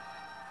through.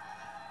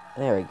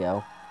 There we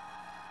go.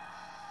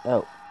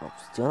 Oh,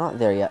 still not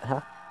there yet,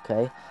 huh?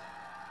 Okay.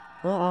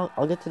 Well,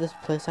 I'll get to this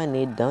place I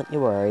need, don't you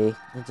worry.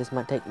 It just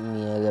might take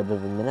me a little bit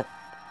of a minute,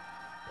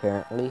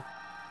 apparently.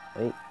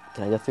 Wait,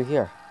 can I go through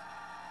here?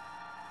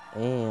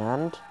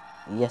 And,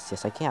 yes,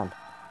 I can.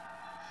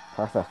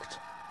 Perfect.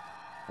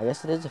 I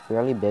guess it is a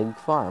fairly big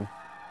farm.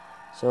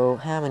 So,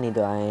 how many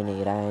do I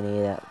need? I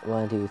need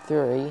 1, 2,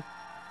 3,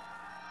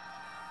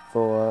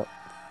 4,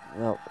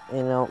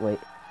 no, wait.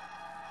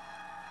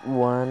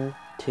 1,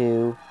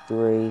 2,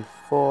 3,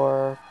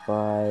 4,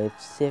 5,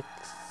 6,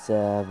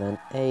 7,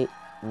 8,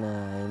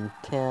 9,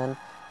 10.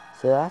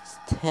 So that's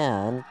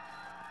 10,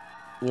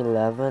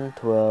 11,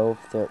 12,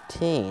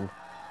 13.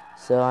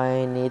 So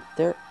I need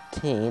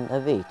 13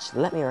 of each.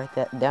 Let me write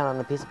that down on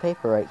a piece of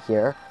paper right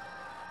here.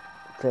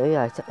 Okay,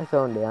 I set my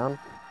phone down.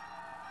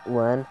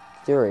 1,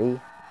 3,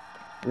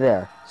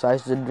 there. So I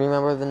should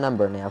remember the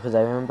number now, because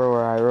I remember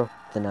where I wrote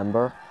the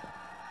number.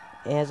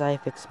 As I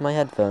fix my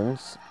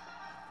headphones,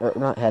 or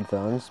not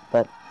headphones,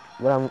 but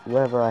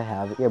whatever I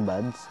have,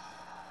 earbuds.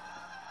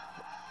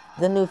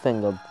 The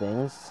newfangled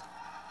things.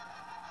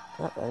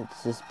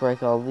 Let's just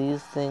break all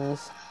these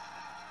things.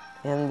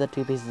 And the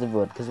 2 pieces of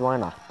wood, because why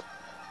not?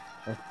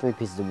 Or 3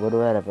 pieces of wood,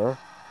 or whatever.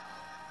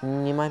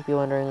 You might be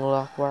wondering,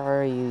 look, why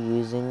are you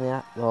using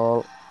that?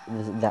 Well,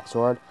 that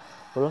sword.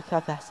 Well, look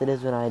how fast it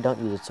is when I don't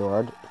use a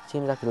sword. It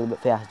seems like a little bit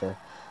faster.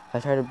 If I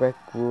try to break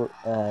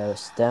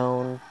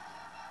stone,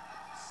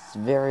 it's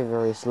very,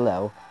 very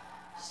slow.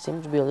 It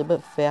seems to be a little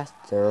bit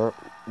faster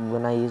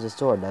when I use a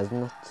sword,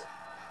 doesn't it?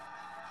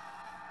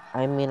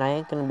 I mean, I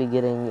ain't gonna be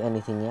getting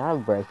anything out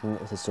of breaking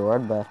it with a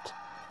sword, but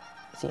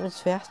it seems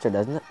faster,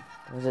 doesn't it?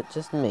 Or is it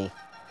just me?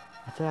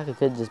 I feel like it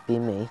could just be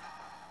me.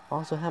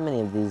 Also, how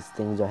many of these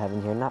things do I have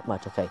in here? Not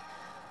much, okay.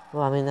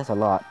 Well, I mean, that's a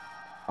lot.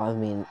 I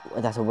mean,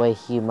 that's a way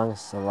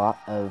humongous a lot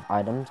of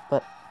items,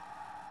 but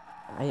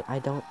I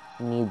don't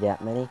need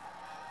that many.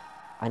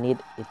 I need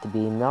it to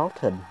be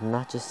melted,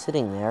 not just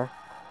sitting there.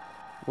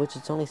 which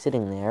it's only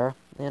sitting there.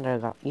 And I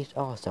got eat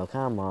also.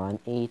 Come on,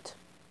 eat.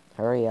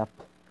 Hurry up.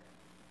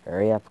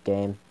 Hurry up,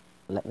 game.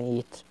 Let me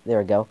eat. There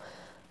we go.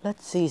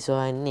 Let's see, so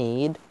I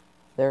need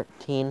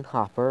 13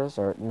 hoppers,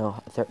 or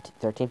no,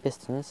 13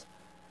 pistons.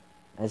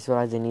 I just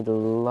realized I need a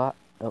lot,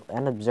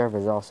 and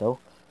observers also.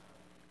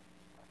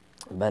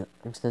 But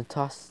I'm just going to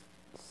toss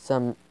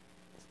some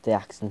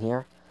stacks in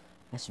here.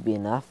 That should be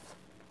enough.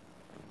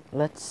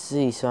 Let's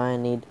see, so I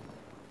need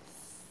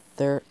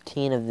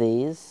 13 of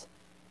these.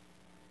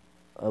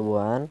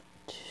 1,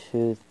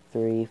 2,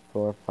 3,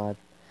 4, 5.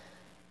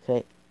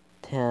 Okay,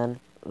 10,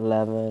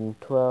 11,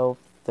 12,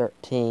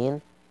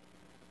 13.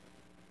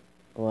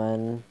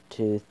 1,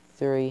 2,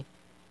 3.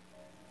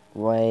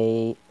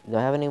 Wait, do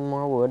I have any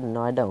more wood?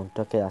 No, I don't.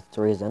 Okay, that's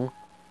the reason.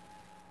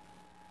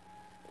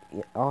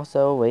 Yeah,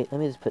 also, wait,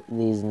 let me just put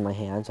these in my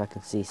hand so I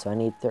can see. So I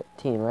need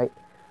 13, right?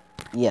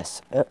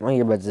 Yes. Oh, my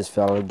earbuds just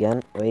fell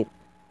again. Wait.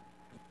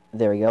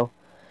 There we go.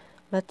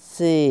 Let's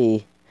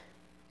see.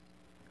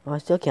 Oh, I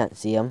still can't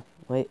see them.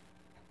 Wait.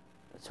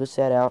 Switch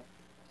that out.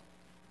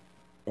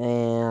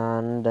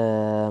 And,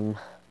 4,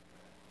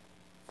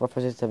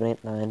 5, 6, 7,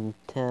 8, 9,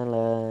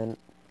 10,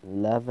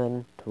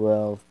 11,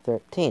 12,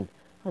 13.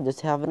 I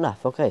just have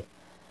enough. Okay.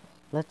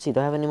 Let's see. Do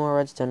I have any more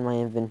redstone in my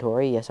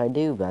inventory? Yes, I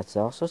do. That's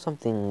also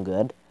something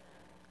good.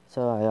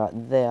 So I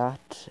got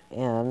that,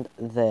 and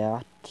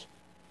that,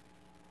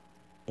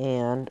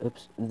 and,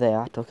 oops,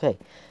 that. Okay.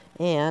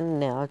 And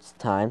now it's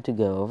time to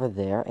go over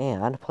there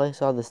and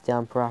place all this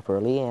down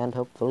properly, and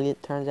hopefully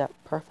it turns out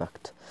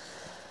perfect.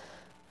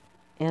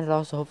 And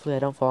also, hopefully I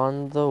don't fall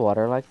in the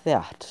water like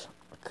that,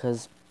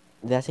 because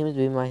that seems to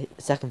be my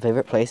second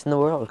favorite place in the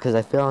world, because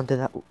I fell into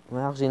that.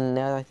 Well, actually,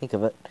 now that I think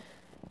of it,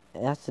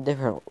 that's a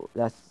different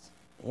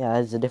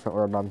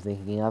world I'm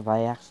thinking of.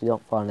 I actually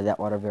don't fall into that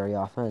water very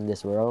often in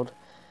this world.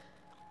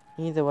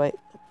 Either way,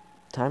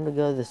 time to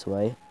go this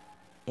way,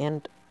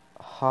 and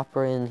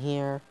hopper in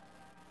here,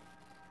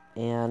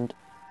 and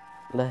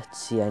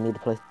let's see, I need to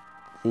place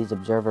these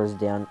observers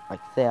down like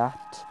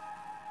that.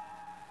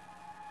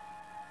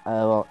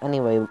 Well,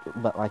 anyway,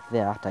 but like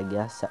that, I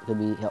guess. That could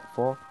be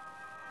helpful.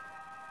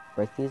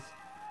 Break these.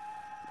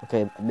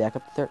 Okay, back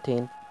up to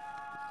 13.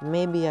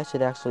 Maybe I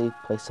should actually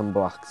place some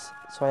blocks,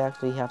 so I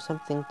actually have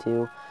something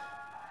to,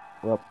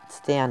 well,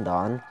 stand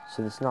on,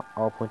 so it's not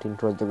all pointing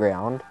towards the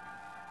ground.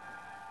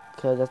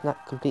 Because that's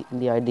not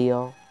completely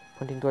ideal,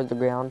 pointing towards the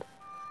ground.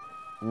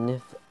 And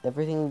if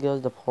everything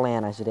goes to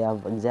plan, I should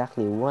have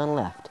exactly one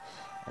left.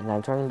 And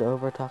I'm trying to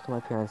overtalk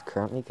my parents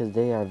currently because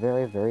they are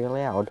very, very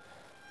loud.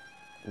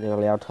 They're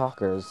loud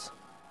talkers.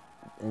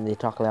 And they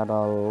talk loud a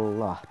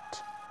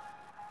lot.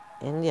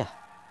 And yeah.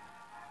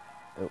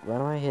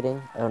 What am I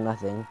hitting? Oh,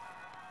 nothing.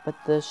 But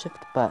the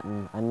shift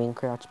button. I mean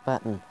crouch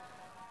button.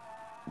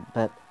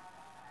 But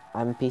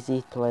I'm a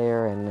PC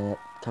player and it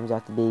comes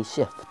out to be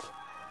shift,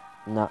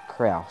 not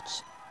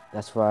crouch.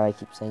 That's why I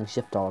keep saying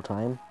shift all the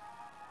time.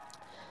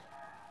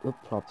 We'll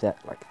plop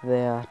that like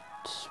that.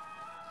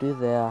 Do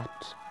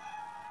that.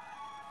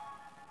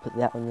 Put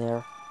that one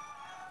there.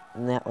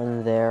 And that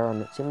one there.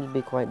 And it seems to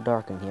be quite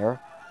dark in here.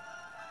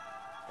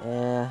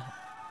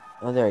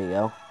 Oh, there you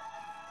go.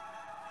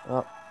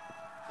 Well,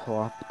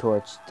 plop the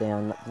torch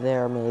down up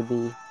there,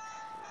 maybe.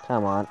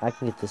 Come on, I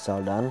can get this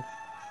all done.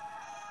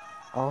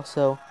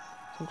 Also,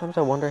 sometimes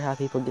I wonder how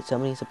people get so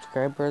many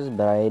subscribers,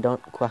 but I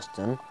don't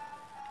question.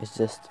 It's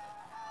just,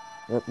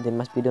 they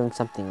must be doing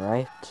something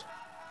right.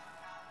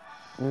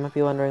 You might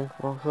be wondering,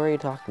 well, who are you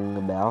talking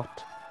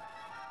about?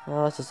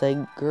 Well, let's just say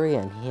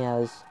Gurian. He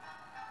has,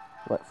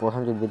 what,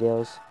 400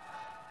 videos?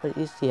 But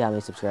you see how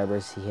many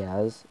subscribers he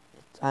has.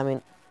 I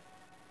mean,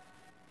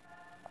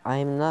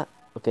 I'm not,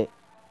 okay,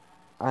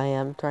 I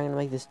am trying to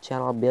make this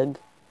channel big,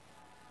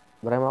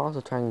 but I'm also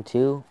trying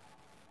to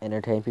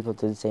entertain people at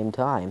the same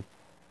time.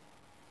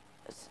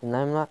 And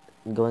I'm not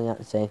going out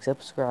and saying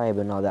subscribe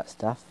and all that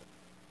stuff,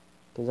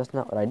 because that's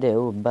not what I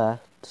do,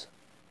 but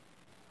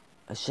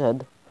I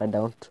should, but I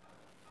don't,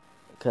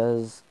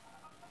 because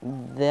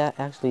that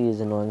actually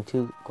is annoying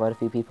to quite a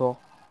few people.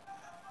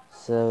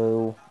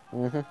 So,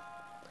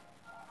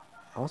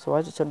 Also, why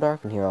is it so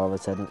dark in here all of a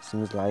sudden, it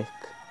seems like?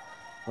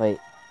 Wait,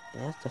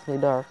 yeah, it's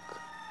definitely dark.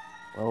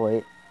 Oh,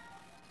 wait.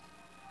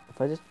 If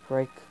I just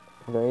break,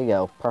 there you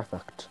go,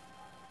 perfect.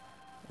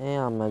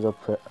 And I might as well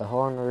put a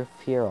hole in the roof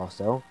here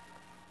also.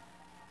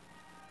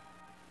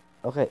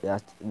 Okay,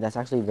 that's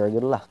actually very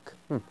good luck.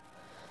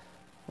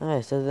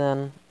 Alright, so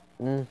then,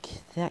 in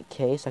that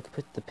case, I could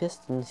put the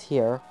pistons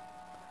here,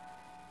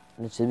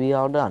 and it should be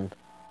all done.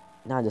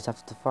 Now I just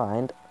have to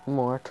find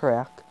more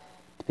track,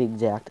 to be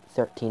exact,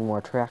 13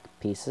 more track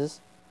pieces,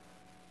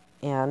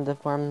 and the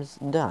farm's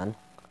done.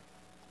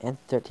 And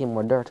 13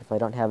 more dirt if I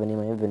don't have any in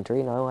my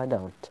inventory. No, I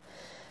don't.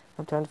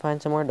 I'm trying to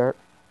find some more dirt,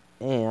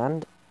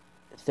 and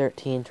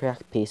 13 track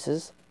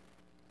pieces.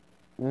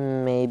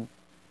 Maybe,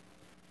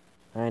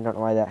 I don't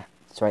know why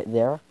that's right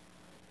there.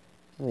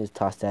 Let me just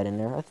toss that in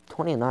there. That's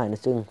 29.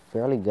 It's doing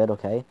fairly good,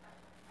 okay.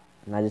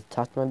 And I just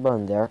tossed my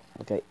bone there.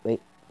 Okay,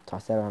 wait.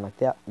 Toss that around like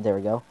that. There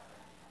we go.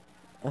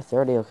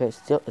 30, okay.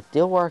 It's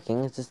still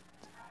working. It's just,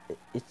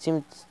 it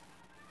seems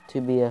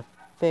to be a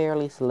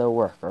fairly slow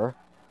worker.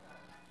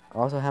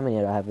 Also, how many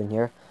do I have in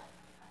here?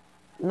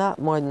 Not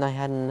more than I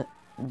had in the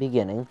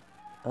beginning.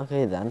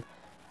 Okay then,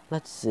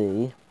 let's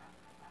see.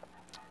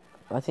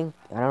 I don't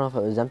know if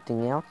it was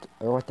emptying out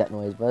or what that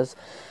noise was.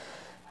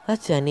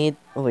 Let's see, I need,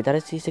 oh wait, did I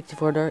see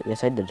 64 dirt?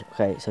 Yes, I did.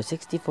 Okay, so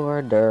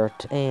 64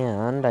 dirt,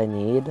 and I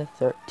need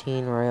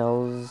 13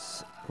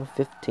 rails,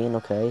 15,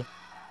 okay.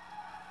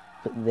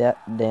 Put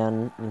that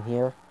down in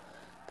here,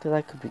 because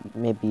I could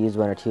maybe use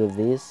one or two of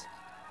these.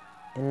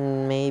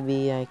 And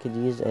maybe I could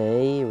use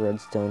a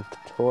redstone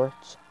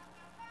torch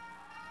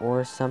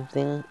or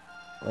something.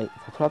 Wait,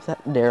 if I put up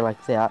that there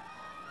like that,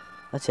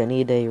 let's see, I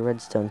need a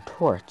redstone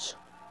torch.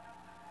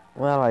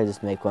 Well, I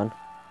just make one.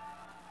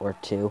 Or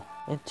two.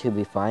 And two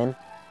be fine.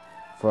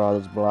 For all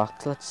those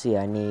blocks. Let's see,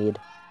 I need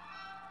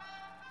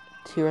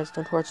 2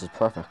 redstone torches.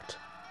 Perfect.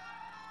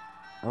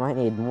 I might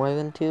need more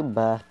than 2,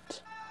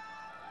 but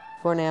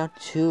for now,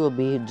 2 will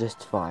be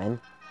just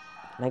fine.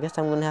 And I guess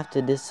I'm going to have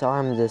to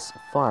disarm this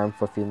farm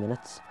for a few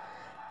minutes.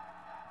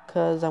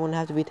 Because I'm going to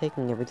have to be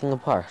taking everything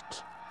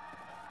apart.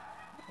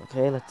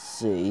 Okay, let's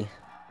see.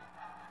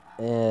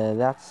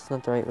 That's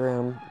not the right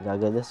room. Gotta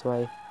go this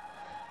way.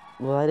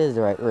 Well, that is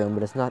the right room,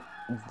 but it's not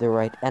the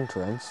right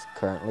entrance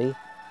currently.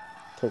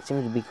 So it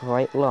seems to be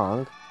quite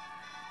long.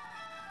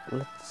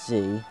 Let's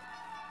see.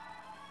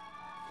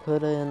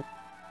 Put in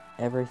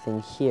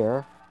everything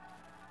here.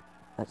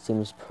 That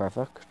seems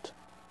perfect.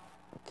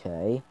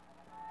 Okay.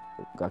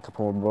 Got a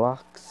couple more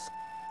blocks.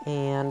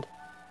 And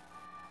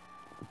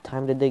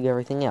time to dig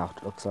everything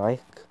out, looks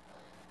like.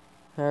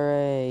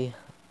 Hooray.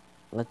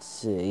 Let's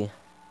see.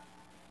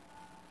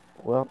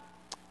 Well,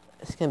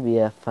 it's gonna be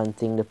a fun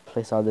thing to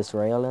place all this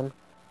rail in.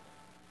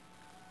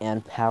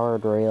 And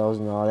powered rails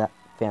and all that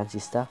fancy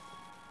stuff.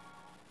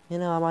 You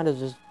know, I might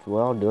as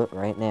well do it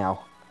right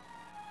now.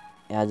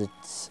 As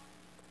it's...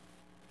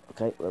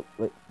 Okay,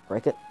 wait,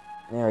 break it.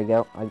 There we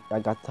go. I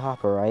got the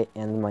hopper right,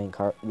 and the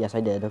minecart. Yes,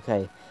 I did.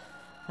 Okay.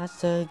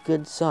 That's a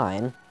good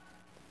sign.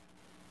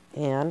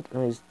 And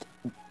let me just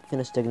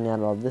finish digging out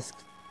all this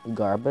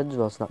garbage.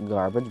 Well, it's not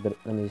garbage, but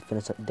let me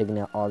finish up digging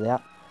out all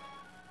that.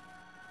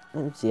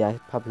 Let me see, I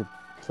probably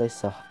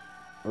place a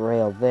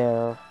rail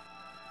there.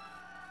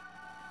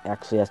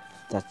 Actually,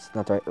 that's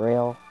not the right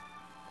rail.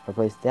 I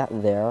place that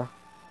there.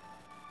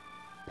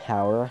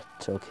 Power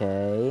it,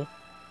 okay.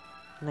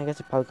 And I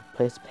guess I probably could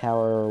place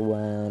power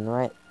one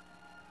right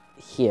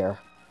here.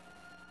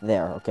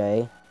 There,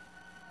 okay.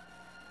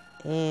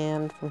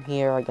 And from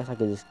here, I guess I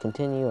could just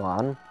continue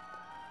on.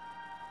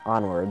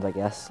 Onwards, I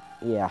guess.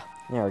 Yeah,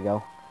 there we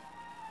go.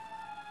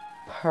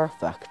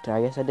 Perfect.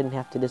 I guess I didn't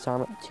have to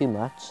disarm it too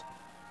much.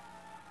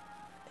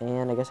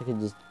 And I guess I could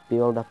just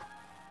build up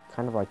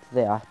kind of like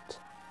that.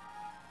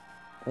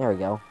 There we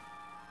go.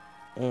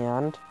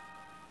 And...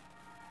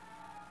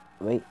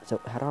 wait, so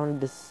how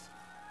do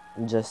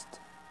I just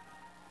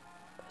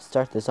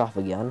start this off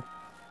again?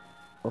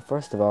 Well,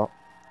 first of all,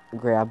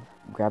 grab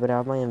it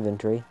out of my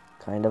inventory.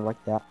 Kind of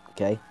like that,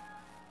 okay.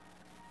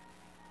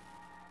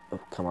 Oh,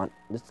 come on,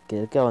 let's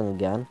get it going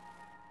again.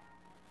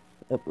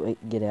 Oh,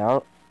 wait, get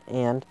out,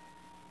 and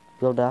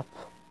build up.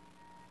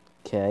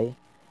 Okay.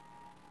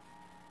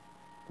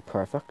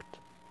 Perfect.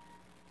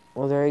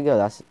 Well, there you go,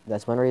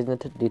 that's one reason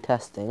to do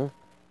testing.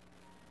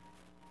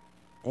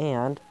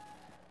 And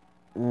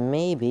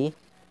maybe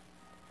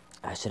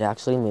I should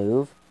actually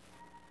move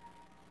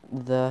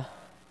the...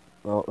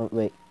 well,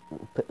 wait,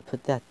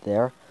 put that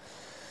there.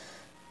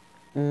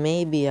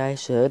 Maybe I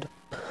should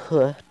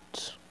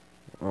put,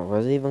 what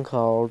was it even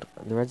called,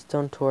 the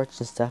redstone torch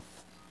and stuff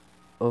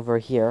over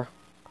here.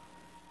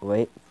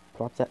 Wait,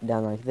 plop that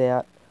down like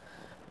that.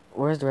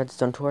 Where's the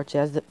redstone torch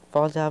as it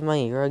falls out of my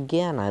ear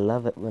again? I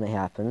love it when it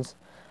happens.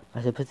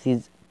 I should put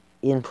these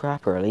in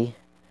properly.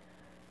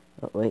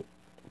 Oh, wait,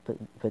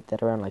 put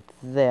that around like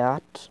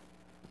that.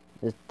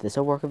 This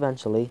will work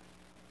eventually.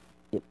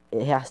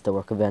 It has to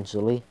work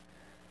eventually.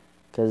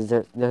 Because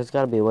there's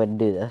got to be a way to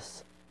do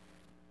this.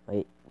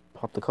 Wait,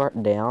 pop the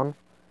cart down.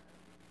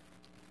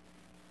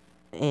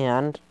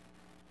 And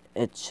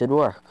it should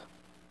work.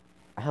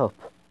 I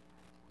hope.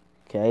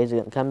 Okay, is it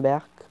going to come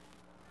back?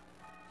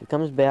 If it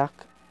comes back,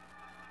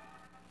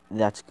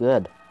 that's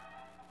good.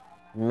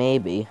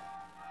 Maybe.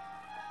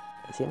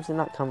 It seems to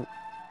not come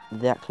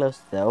that close,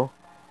 though.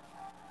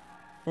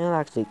 And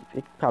actually,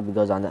 it probably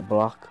goes on that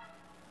block.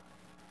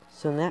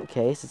 So in that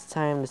case, it's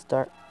time to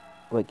start...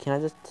 wait, can I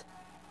just...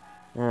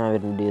 no, I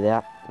wouldn't do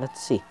that.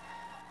 Let's see.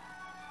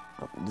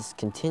 I'll just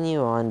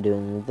continue on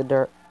doing the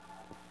dirt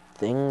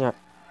thing.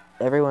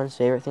 Everyone's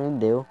favorite thing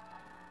to do.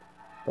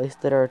 Place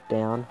the dirt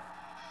down.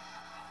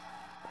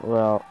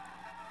 Well,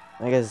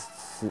 I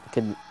guess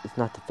it's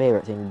not the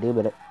favorite thing to do,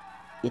 but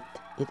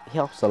it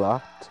helps a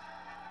lot.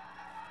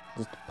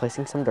 Just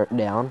placing some dirt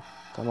down.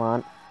 Come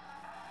on.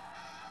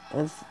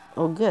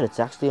 Oh good, it's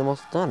actually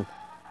almost done.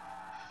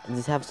 I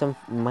just have some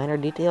minor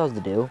details to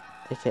do,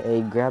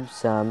 aka grab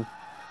some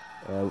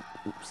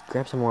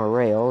more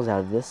rails out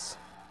of this.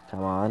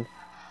 Come on.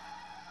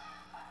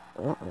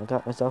 Well, I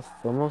got myself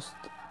almost.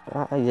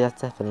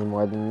 That's definitely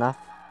more than enough.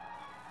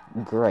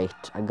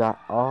 Great, I got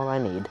all I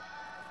need.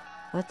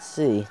 Let's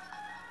see.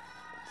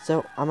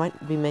 So, I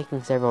might be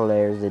making several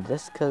layers of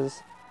this,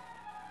 because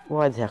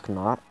why the heck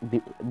not?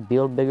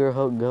 Build bigger,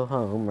 go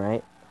home,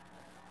 right?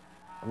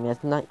 I mean,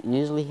 that's not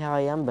usually how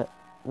I am, but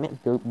man,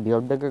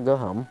 build bigger, go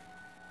home.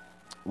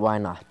 Why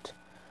not?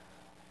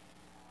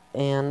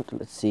 And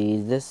let's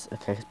see, this,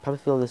 okay, probably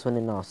fill this one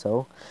in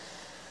also.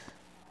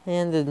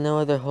 And there's no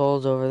other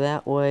holes over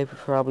that way,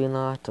 probably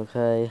not,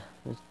 okay.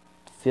 Just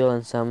fill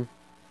in some,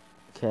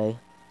 okay.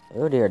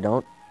 Oh dear,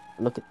 don't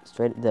look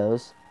straight at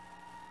those.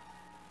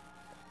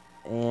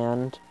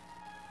 And,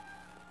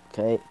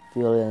 okay,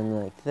 fill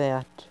in like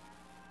that.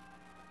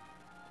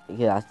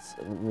 Yeah, that's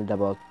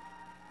double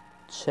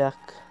check.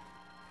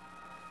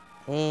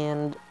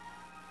 And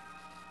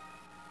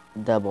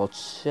double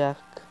check.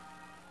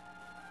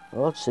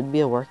 Well, it should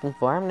be a working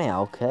farm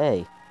now,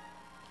 okay.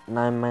 And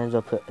I might as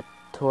well put a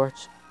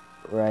torch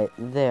right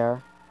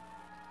there.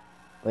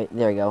 Wait,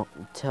 there we go.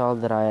 Tell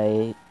that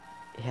I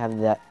have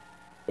that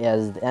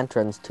as the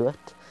entrance to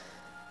it.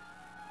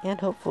 And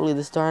hopefully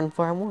the darn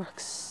farm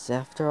works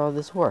after all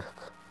this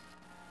work.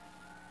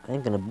 I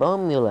ain't gonna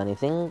bone meal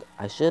anything.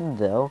 I should,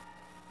 though.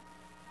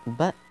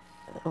 But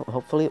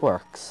hopefully it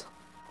works.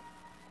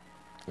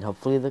 And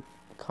hopefully the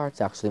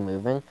cart's actually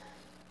moving.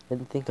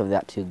 Didn't think of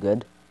that too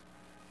good.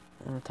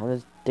 Time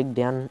to dig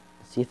down and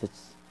see if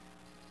it's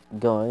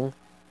going.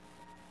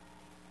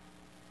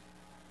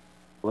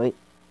 Wait,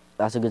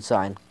 that's a good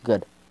sign.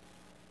 Good.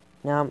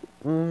 Now,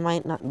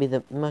 might not be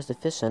the most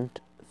efficient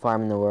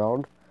farm in the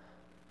world.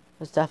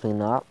 It's definitely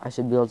not. I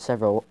should build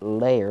several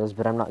layers,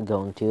 but I'm not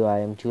going to. I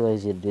am too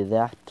lazy to do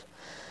that.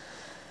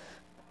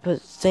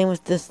 But same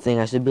with this thing.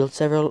 I should build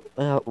several...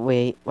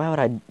 wait, why would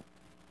I...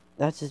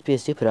 That'd just be a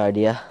stupid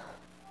idea.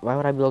 Why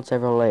would I build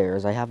several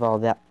layers? I have all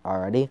that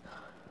already.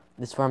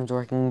 This farm's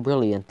working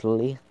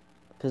brilliantly.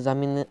 Because, I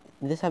mean,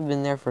 this have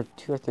been there for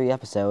 2 or 3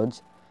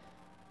 episodes.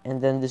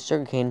 And then this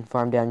sugarcane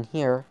farm down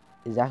here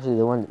is actually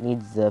the one that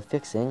needs the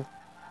fixing.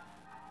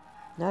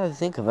 Now that I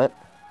think of it,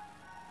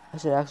 I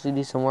should actually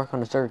do some work on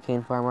the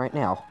sugarcane farm right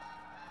now.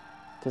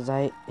 Because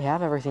I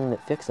have everything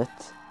that fixes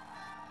it.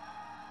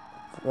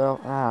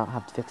 Well, I don't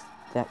have to fix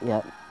that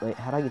yet. Wait,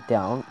 how do I get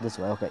down? This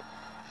way, okay.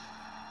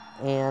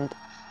 And,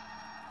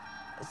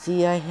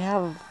 see, I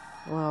have,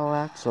 well,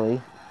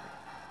 actually,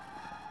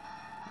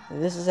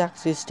 this is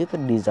actually a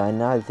stupid design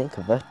now that I think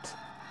of it.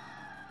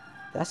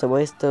 That's a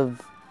waste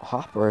of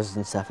hoppers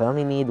and stuff. I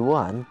only need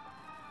one.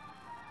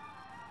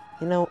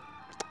 You know,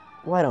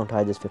 why don't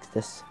I just fix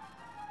this?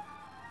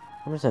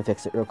 I'm just gonna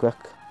fix it real quick.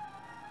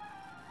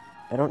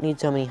 I don't need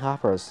so many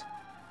hoppers.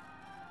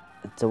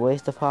 It's a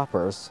waste of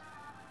hoppers.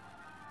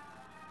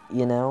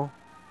 You know?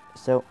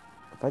 So,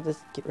 if I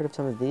just get rid of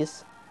some of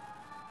these...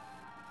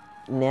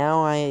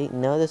 Now I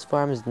know this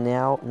farm is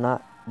now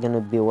not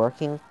gonna be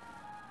working.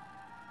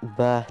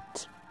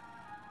 But...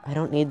 I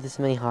don't need this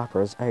many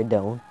hoppers. I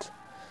don't.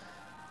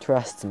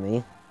 Trust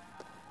me.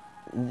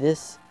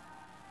 This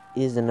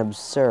is an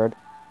absurd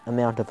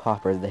amount of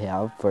hoppers they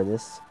have for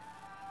this.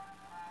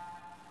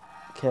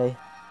 Okay.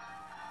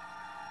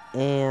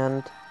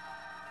 And...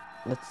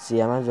 let's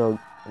see, I might as well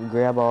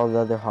grab all the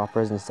other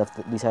hoppers and stuff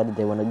that decided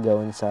they want to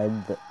go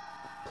inside the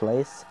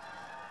place.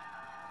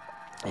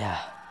 Yeah.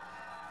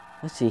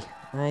 Let's see.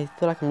 I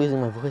feel like I'm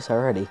losing my voice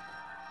already.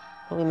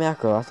 Holy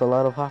mackerel, that's a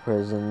lot of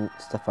hoppers and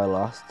stuff I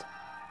lost.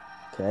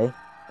 Okay.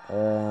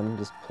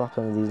 Just plop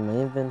some of these in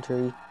my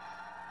inventory.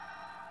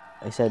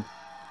 I said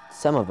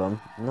some of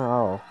them, not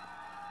all.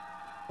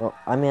 Well,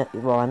 I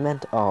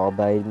meant all,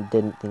 but I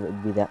didn't think it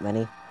would be that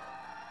many.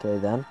 Okay,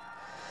 then.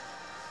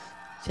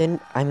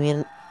 I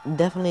mean,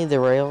 definitely the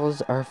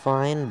rails are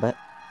fine, but,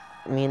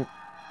 I mean,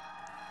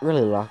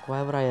 really, Locke,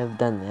 why would I have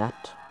done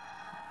that?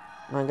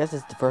 Well, I guess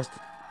it's the first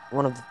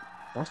one of the...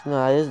 Actually,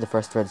 no, it is the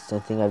first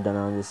redstone thing I've done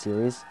on this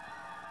series.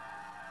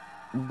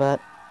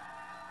 But,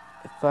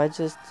 if I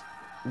just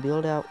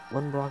build out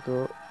one block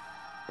of...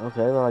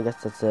 Okay, well, I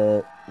guess that's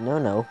a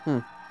no-no.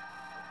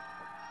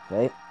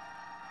 Okay.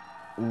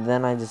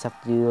 Then I just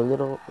have to do a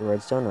little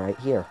redstone right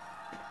here.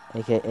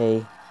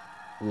 AKA,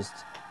 just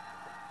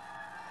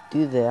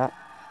do that.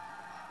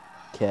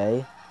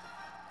 Okay.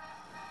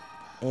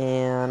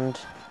 And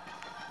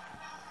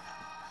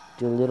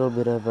do a little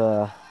bit of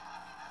a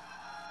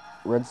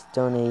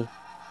redstone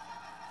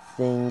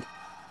thing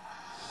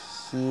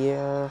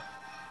here.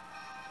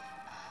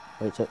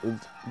 Wait, so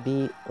it's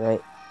be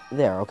right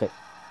there, okay.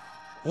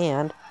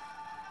 And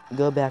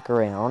go back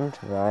around,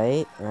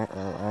 right,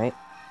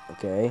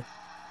 okay.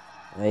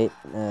 Wait,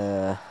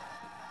 go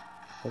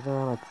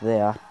around like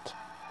that.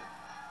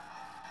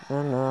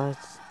 No,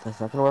 that's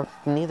not gonna work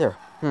neither.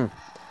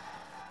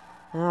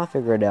 I'll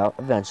figure it out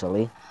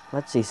eventually.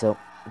 Let's see, so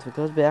if it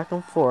goes back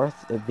and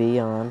forth, it'd be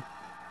on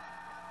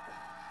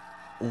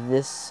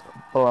this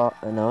block.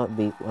 No, it'd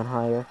be one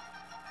higher.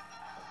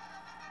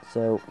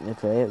 So,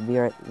 okay, it'd be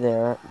right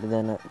there, but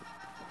then,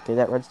 okay,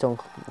 that redstone,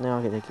 no,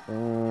 okay,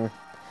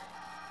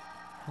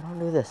 how do I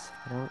do this?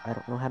 I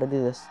don't know how to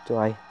do this, do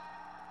I?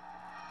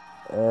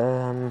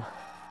 Oh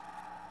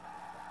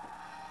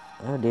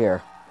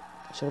dear.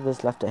 Should have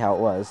just left it how it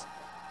was.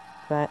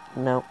 But,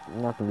 no,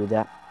 I'm not gonna do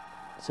that.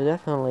 So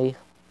definitely,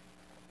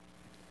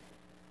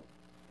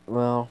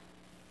 well,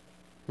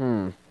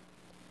 and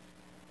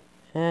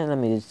let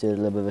me just do a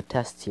little bit of a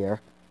test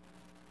here.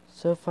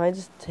 So if I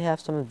just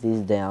have some of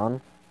these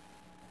down,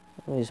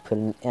 let me just put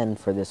an N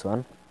for this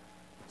one.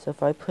 So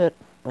if I put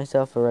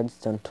myself a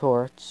redstone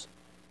torch,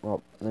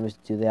 well, let me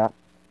just do that.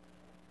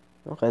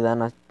 Okay,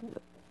 then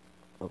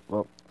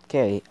well,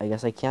 okay, I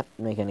guess I can't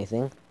make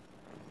anything.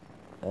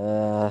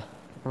 Let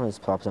me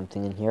just plop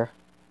something in here.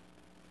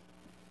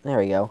 There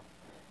we go.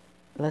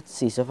 Let's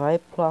see, so if I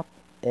plop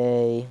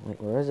wait,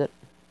 where is it?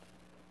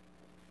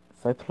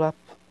 If I plop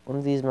one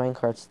of these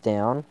minecarts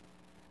down,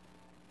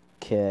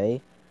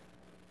 okay.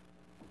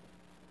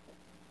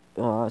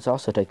 It's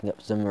also taking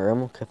up some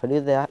room. Okay, if I do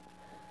that,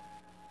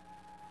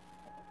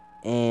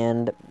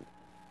 and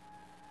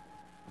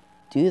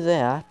do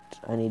that,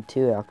 I need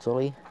two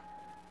actually.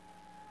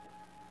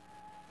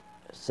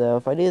 So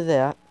if I do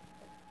that,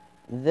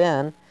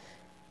 then,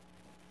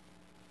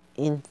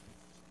 in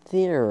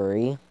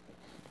theory,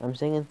 I'm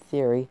saying in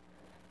theory,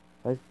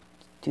 if I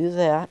do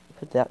that,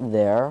 put that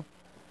there,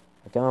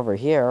 I come over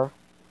here,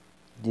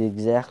 do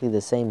exactly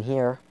the same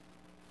here,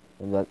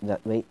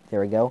 wait,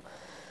 there we go.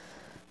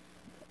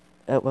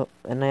 Well,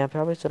 and I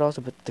probably should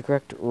also put the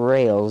correct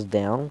rails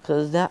down,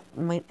 because that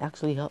might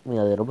actually help me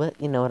a little bit,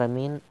 you know what I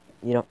mean?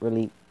 You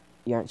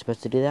aren't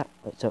supposed to do that.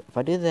 So if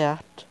I do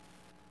that,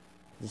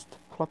 just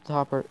plop the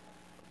hopper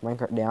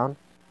minecart down,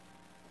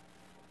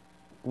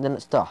 and then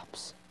it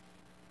stops.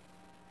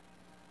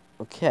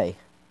 Okay,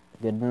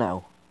 good to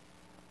know.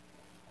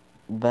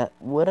 But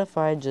what if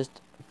I just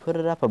put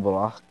it up a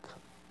block?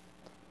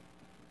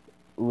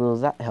 Will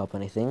that help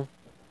anything?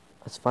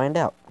 Let's find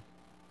out.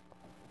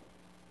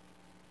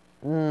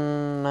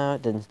 No,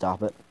 it didn't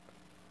stop it.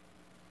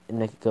 And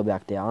make it go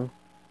back down.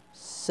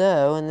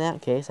 So, in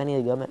that case, I need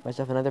to go make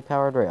myself another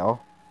powered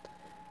rail.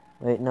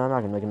 Wait, no, I'm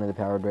not going to make another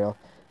powered rail.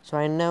 So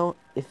I know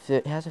if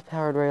it has a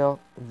powered rail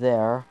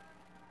there,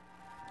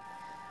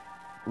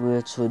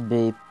 which would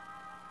be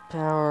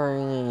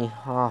powering a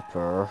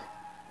hopper,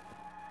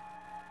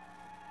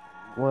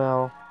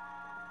 well,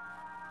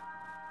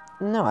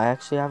 no, I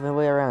actually have a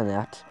way around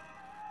that.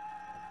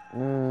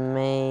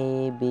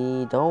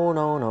 Maybe,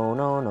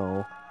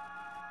 no.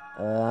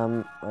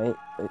 Wait,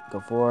 go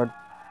forward,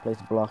 place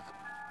a block.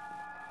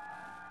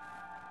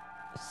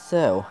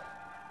 So,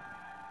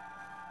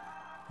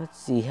 let's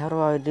see, how do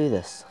I do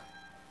this?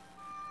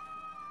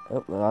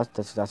 Oh, well,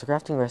 that's a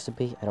crafting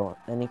recipe. I don't want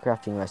any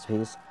crafting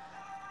recipes.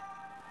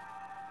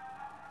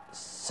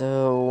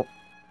 So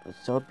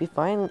it'd be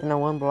fine in a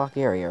one block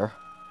area.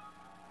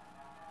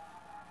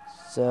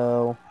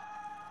 So,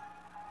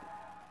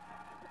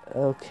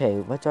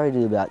 okay, what do I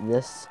do about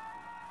this?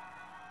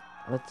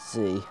 Let's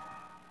see.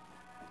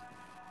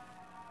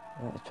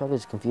 It's probably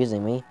just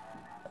confusing me.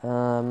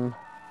 For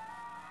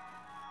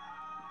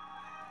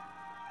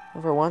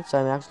once,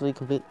 I'm actually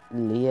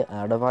completely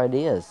out of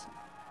ideas.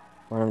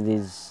 One of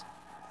these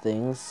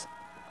things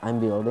I'm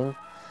building.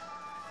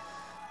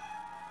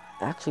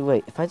 Actually,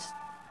 wait, if I just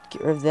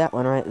get rid of that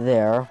one right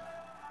there,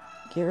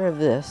 get rid of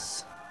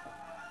this,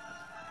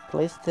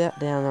 place that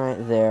down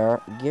right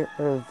there, get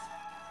rid of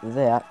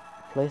that,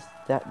 place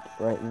that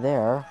right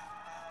there.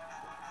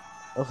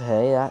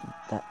 Okay,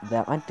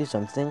 that might do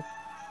something.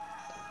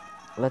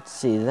 Let's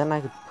see, then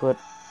I could put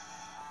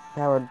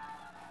powered,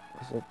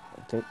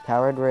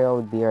 powered rail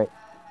would be right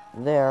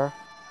there,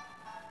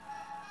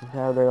 and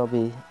powered rail would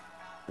be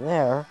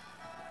there,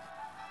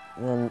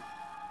 and then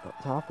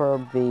hopper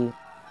would be,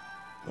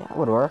 yeah, it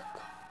would work.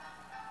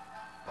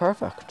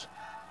 Perfect.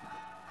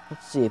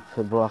 Let's see,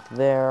 put a block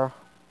there.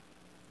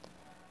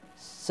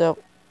 So,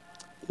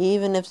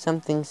 even if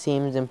something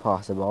seems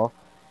impossible,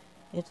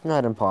 it's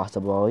not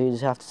impossible. You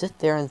just have to sit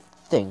there and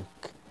think.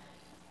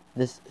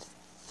 Just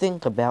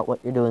think about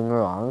what you're doing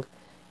wrong.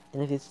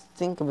 And if you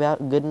think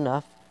about it good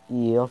enough,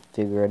 you'll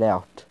figure it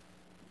out.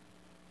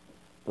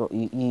 Well,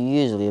 you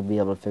usually will be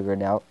able to figure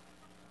it out.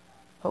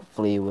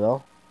 Hopefully you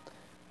will.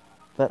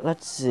 But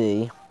let's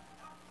see.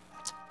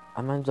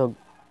 I might as well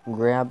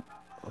grab...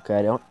 Okay,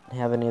 I don't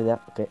have any of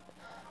that. Okay.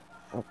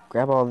 I'll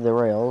grab all of the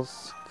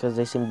rails, because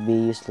they seem to be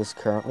useless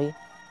currently.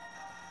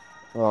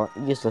 Well,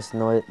 useless,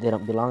 no, they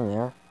don't belong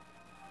there.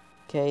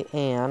 Okay,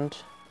 and...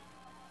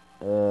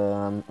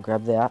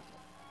 grab that.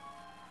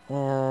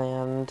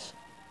 And...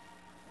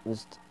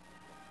 just...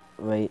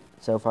 wait,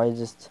 so if I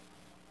just...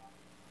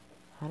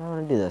 how do I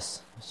want to do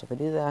this? So if I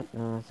do that...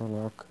 no, that's not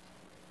gonna work.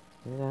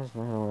 That's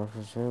not gonna work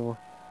for sure.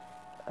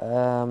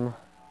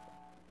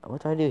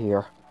 What do I do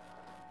here?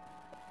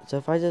 So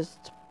if I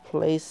just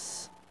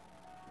place...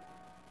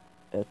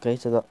 okay,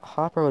 so the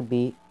hopper would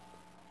be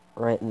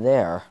right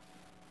there.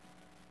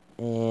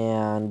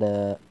 And,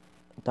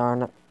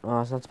 darn it,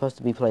 it's not supposed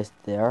to be placed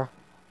there.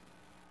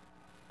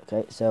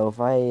 Okay, so if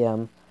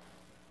I,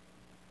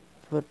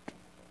 put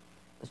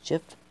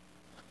shift...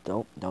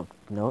 no,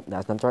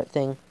 that's not the right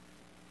thing.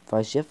 If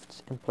I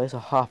shift and place a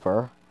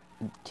hopper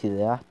to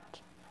that,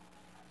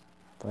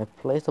 if I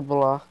place a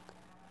block,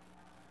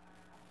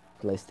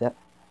 place that,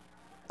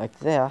 like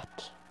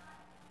that.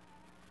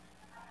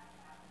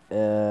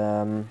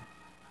 And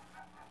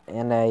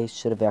I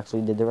should have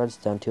actually did the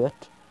redstone to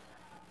it.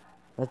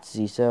 Let's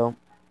see, so,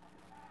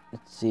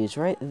 let's see, it's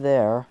right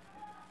there.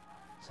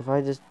 So if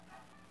I just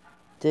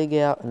dig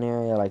out an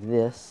area like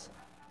this.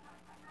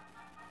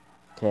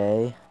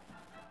 Okay.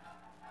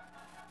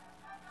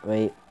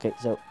 Wait, okay,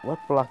 so what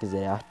block is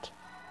it at?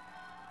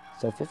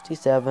 So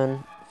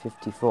 57,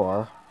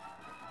 54.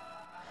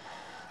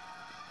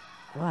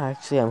 Well,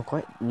 actually, I'm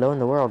quite low in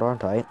the world,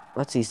 aren't I?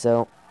 Let's see,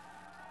 so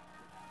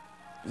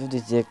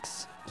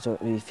 56, so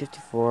it would be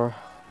 54.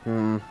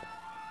 You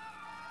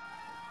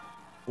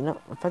know,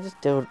 if I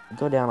just go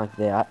down like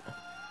that,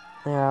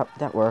 yeah,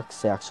 that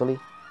works, actually.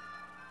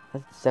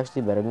 That's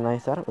actually better than I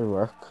thought it would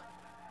work.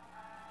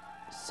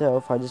 So,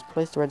 if I just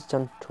place the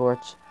redstone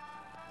torch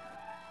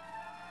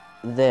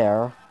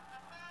there,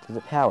 does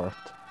it power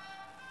it?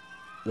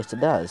 Yes, it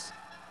does.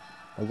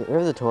 I get rid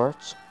of the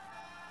torch.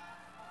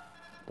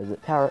 Does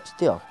it power it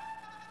still?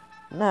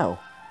 No.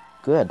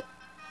 Good.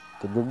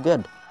 Good, good,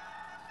 good.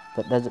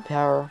 But does it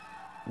power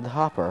the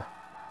hopper?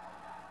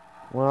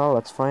 Well,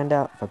 let's find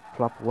out if I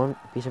plop one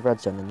piece of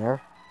redstone in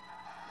there.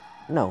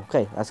 No.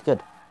 Okay, that's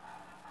good.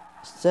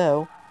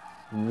 So,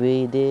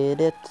 we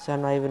did it.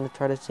 I'm not even going to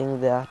try to sing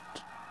that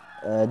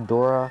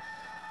Dora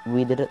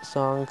We Did It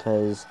song,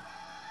 because,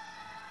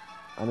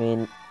 I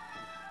mean,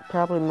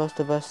 probably most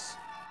of us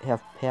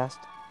have passed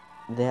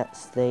that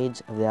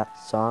stage of that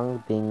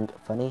song being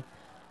funny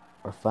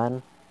or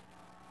fun.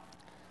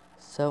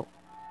 So,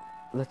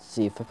 let's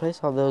see, if I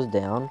place all those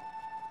down,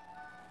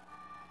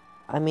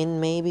 I mean,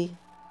 maybe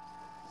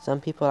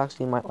some people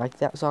actually might like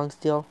that song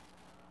still.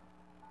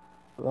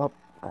 Well,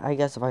 I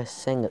guess if I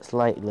sing it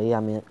slightly,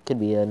 I mean, it could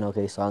be an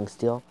okay song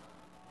still.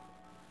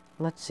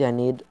 Let's see, I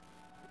need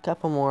a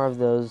couple more of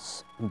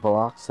those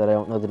blocks that I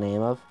don't know the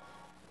name of.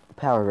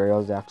 Power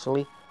rails,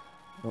 actually.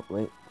 Oh,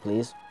 wait,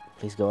 please.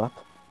 Please go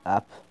up.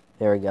 Up.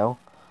 There we go.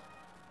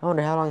 I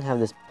wonder how long have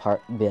this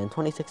part been?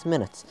 26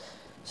 minutes.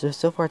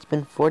 So far it's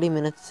been 40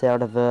 minutes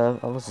out of,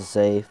 let's just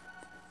say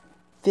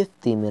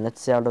 50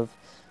 minutes out of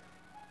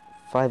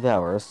 5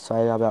 hours. So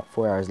I got about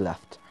 4 hours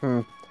left.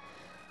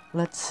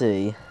 Let's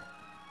see.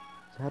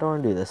 How do I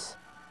want to do this?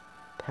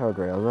 Powered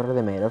rails, what are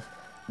they made of?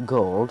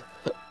 Gold.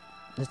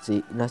 Let's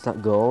see. No, it's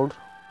not gold.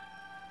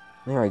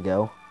 There we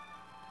go.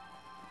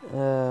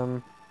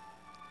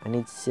 I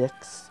need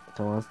 6.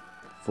 Come on.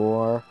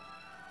 4.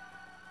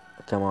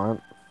 Come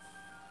on.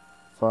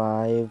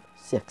 5,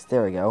 6.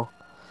 There we go.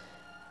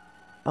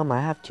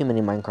 I have too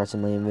many minecarts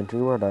in my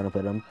inventory. Where do I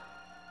put them?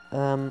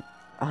 I'm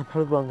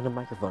probably blowing into the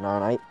microphone,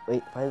 aren't I?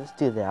 Wait, if I just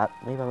do that,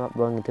 maybe I'm not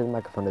blowing into the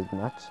microphone as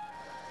much.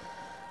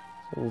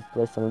 So let's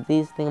place some of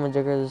these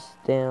thingamajiggers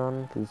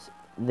down, because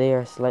they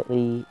are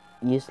slightly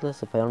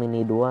useless if I only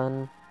need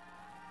one.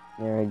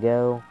 There we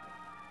go.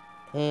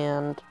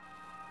 And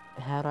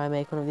how do I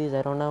make one of these?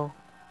 I don't know,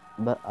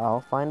 but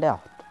I'll find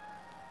out.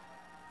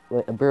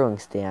 Wait, a brewing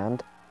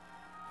stand.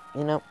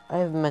 You know,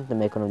 I've meant to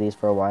make one of these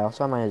for a while,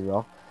 so I might as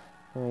well.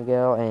 There we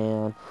go,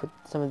 and put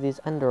some of these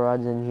ender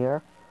rods in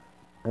here.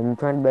 I'm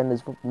trying to bend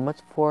as much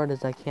forward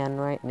as I can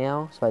right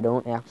now, so I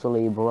don't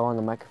actually blow on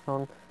the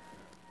microphone.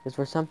 Because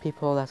for some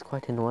people, that's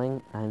quite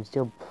annoying. I'm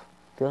still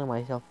feeling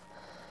myself.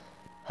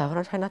 When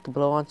I try not to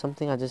blow on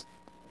something, I just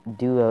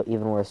do an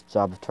even worse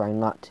job of trying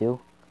not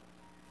to.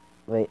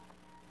 Wait,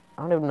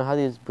 I don't even know how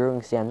these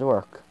brewing stands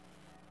work.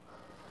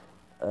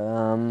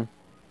 What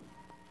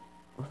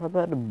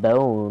about a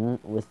bone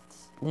with...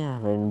 Yeah,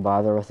 I didn't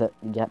bother with it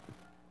yet.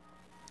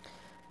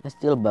 It's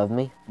still above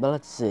me, but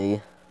let's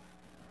see.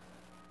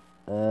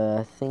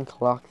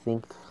 Think, lock,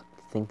 think.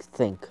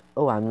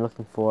 Oh, I'm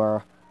looking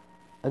for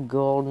a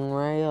golden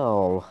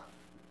rail.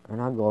 Or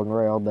not golden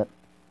rail, but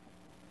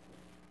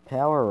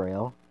power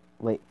rail.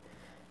 Wait,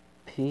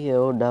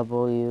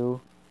 P-O-W-E-R,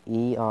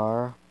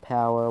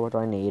 power, what do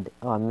I need?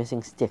 Oh, I'm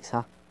missing sticks,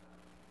 huh?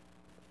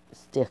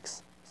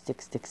 Sticks.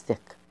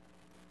 Stick.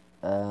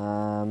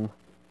 I'll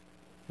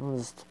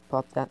just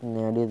pop that in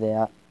there, do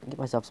that. Get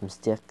myself some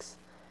sticks.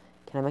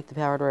 Can I make the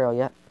powered rail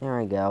yet? There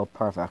we go,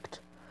 perfect.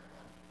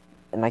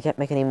 And I can't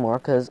make any more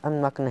because I'm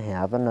not going to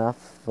have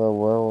enough for,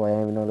 well, I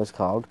don't even know what it's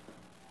called.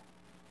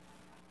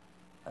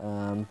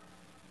 I'm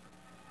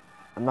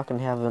not going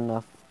to have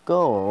enough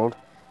gold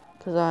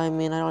because, I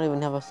mean, I don't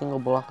even have a single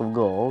block of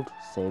gold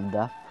saved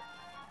up.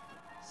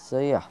 So,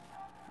 yeah.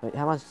 Wait,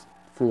 how much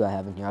food do I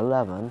have in here?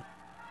 11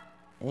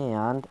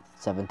 and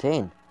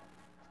 17.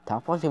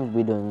 Top one seems to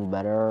be doing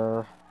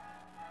better.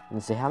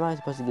 Let's see, how am I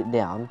supposed to get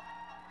down?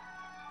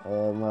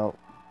 Well,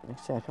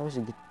 actually, I probably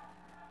should get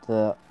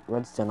the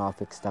redstone all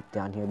fixed up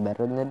down here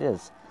better than it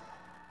is.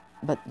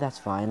 But that's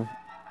fine.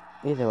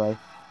 Either way,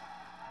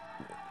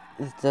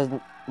 this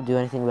doesn't do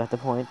anything about the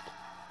point.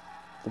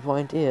 The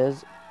point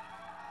is,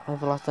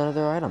 I've lost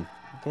another item.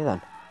 Okay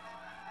then.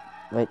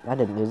 Wait, I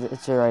didn't lose it.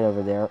 It's right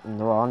over there in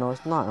the wall. No,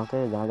 it's not.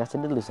 Okay, then I guess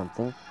I did lose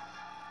something.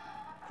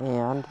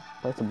 And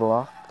place a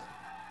block.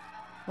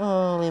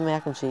 Holy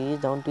mac and cheese!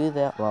 Don't do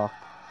that, block.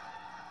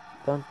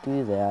 Don't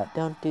do that.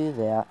 Don't do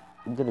that.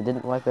 Good, it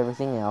didn't wipe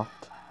everything out.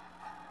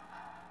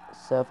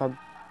 So if I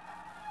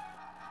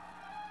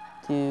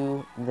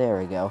to... There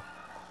we go.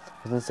 I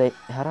was gonna say,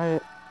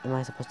 am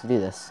I supposed to do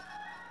this?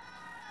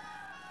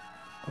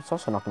 It's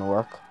also not gonna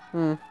work.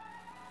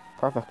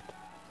 Perfect.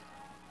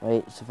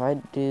 Wait, so if I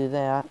do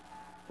that,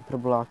 put a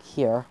block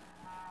here.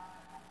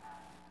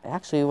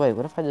 Actually, wait,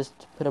 what if I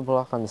just put a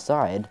block on the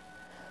side?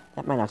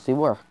 That might actually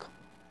work.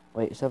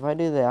 Wait, so if I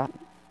do that...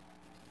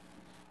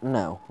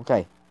 No,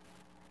 okay.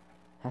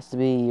 Has to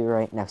be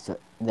right next to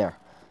it. There.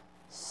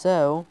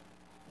 So,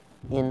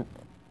 in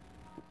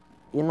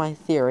my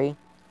theory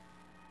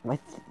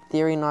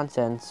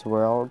nonsense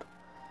world,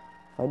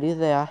 if I do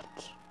that,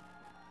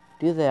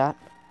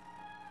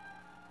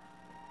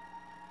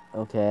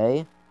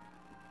 okay,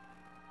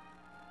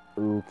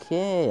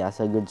 that's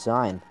a good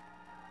sign.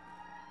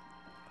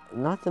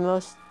 Not the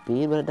most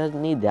speed, but it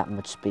doesn't need that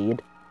much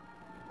speed.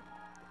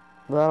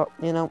 Well,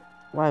 you know,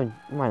 might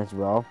as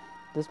well.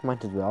 This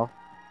might as well.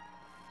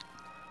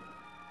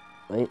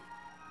 Wait.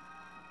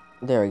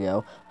 There we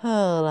go.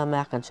 Oh, la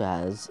mac and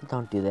cheese.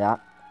 Don't do that.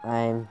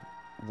 That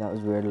was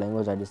weird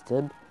language I just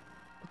did.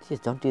 Please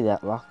don't do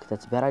that, Locke.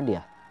 That's a bad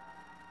idea.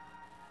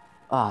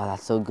 Oh,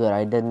 that's so good.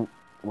 I didn't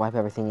wipe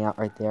everything out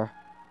right there.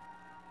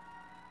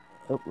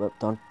 Oh,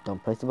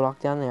 don't place the block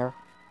down there.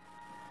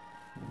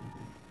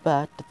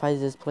 But if I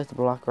just place the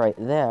block right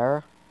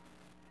there,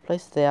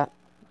 place that.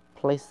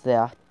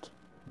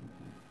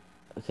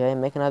 Okay,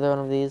 make another one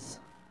of these.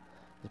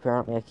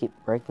 Apparently I keep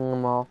breaking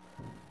them all.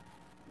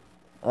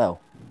 Oh,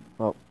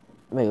 well,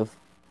 move.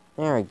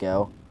 There we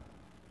go.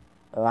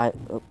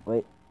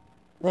 Wait.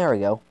 There we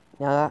go.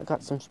 Now that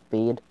got some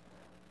speed.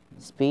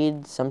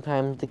 Speed,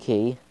 sometimes the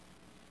key.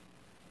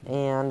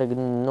 And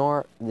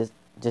ignore this.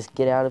 Just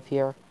get out of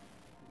here.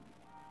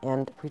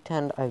 And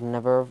pretend I've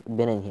never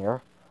been in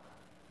here.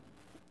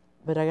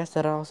 But I guess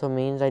that also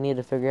means I need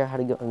to figure out how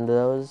to get into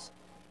those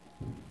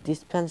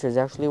dispensers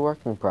actually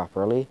working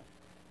properly.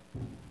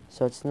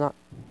 So it's not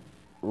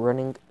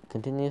running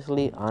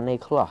continuously on a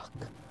clock.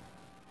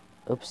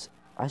 Oops.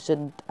 I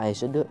should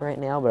do it right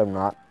now, but I'm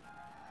not.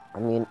 I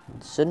mean,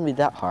 it shouldn't be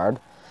that hard.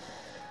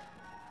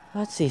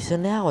 Let's see, so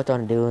now what do I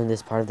do in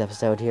this part of the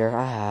episode here?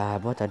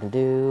 What do I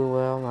do?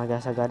 Well, I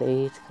guess I gotta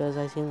eat, because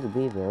I seem to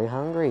be very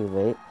hungry.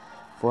 Wait,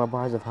 4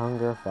 bars of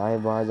hunger,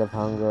 5 bars of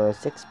hunger,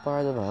 6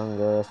 bars of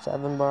hunger,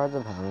 7 bars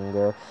of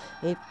hunger,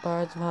 8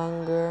 bars of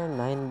hunger,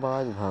 9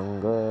 bars of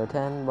hunger,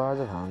 10 bars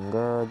of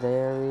hunger.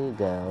 There we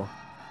go.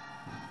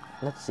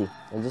 Let's see,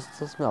 is this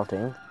still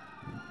smelting?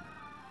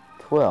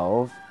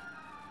 12.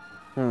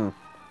 Well,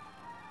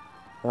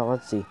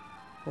 let's see.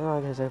 Well,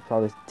 I guess I'll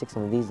probably stick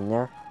some of these in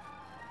there.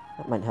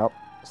 That might help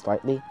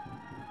slightly.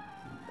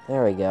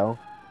 There we go.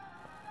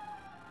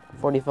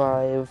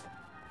 45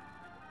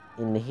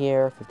 in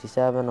here,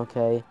 57,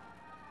 okay.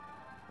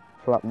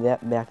 Plop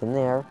that back in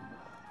there.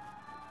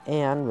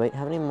 And wait,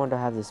 how many more do I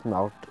have this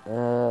melt?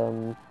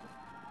 Smelt,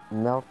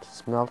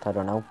 I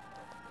don't know.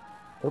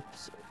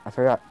 Oops, I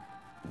forgot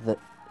the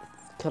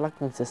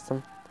collecting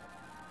system.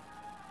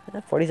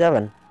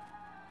 47.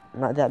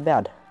 Not that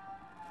bad.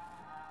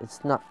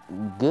 It's not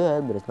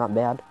good, but it's not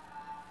bad.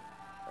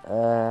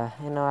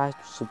 You know, I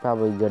should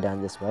probably go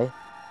down this way.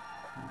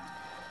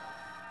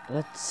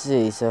 Let's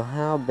see, so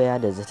how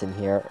bad is it in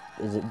here?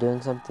 Is it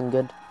doing something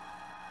good?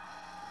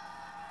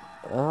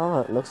 Oh,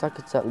 it looks like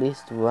it's at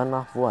least run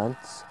off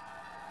once.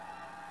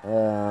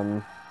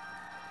 Okay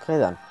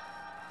then.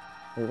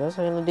 What was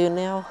I gonna do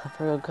now? I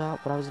forgot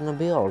what I was gonna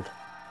build.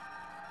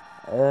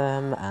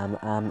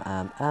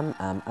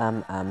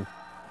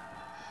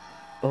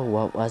 Oh,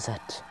 what was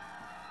it?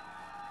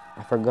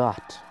 I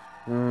forgot.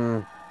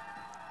 Oh,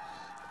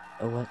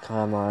 what?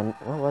 Come on.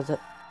 What was it?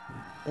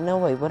 You know,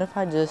 wait, what if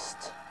I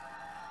just...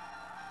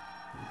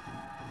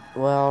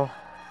 Well...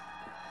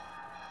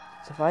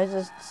 So if I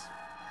just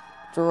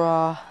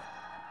draw...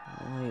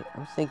 Wait,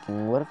 I'm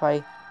thinking, what if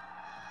I...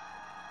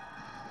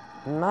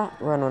 not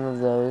run one of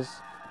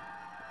those?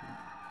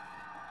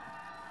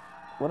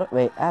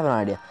 Wait, I have an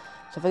idea.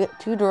 So if I get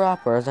 2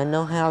 droppers, I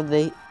know how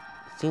they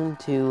seem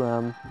to,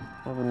 I don't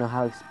even know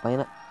how to explain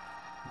it.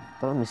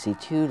 But let me see,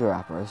 2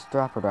 droppers.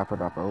 Dropper.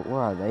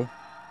 Where are they?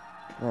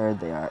 There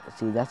they are.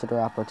 See, that's a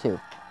dropper too.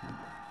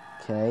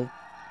 Okay.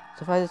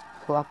 So if I just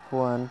plop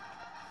one...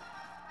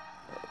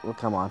 Well,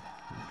 come on.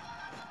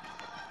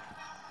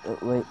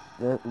 Wait,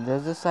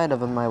 there's this side of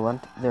them I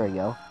want. There we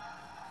go.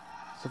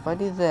 So if I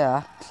do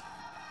that...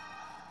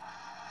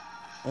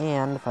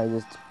 And if I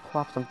just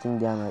plop something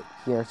down right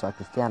here so I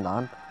can stand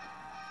on.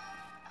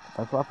 If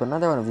I plop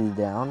another one of these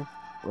down...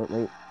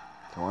 Wait.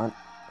 Come on.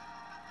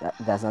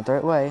 That's not the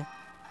right way.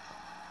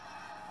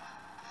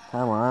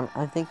 Come on.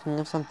 I'm thinking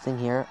of something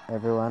here,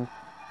 everyone.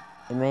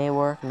 It may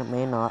work and it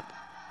may not.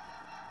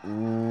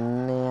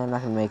 Nah, I'm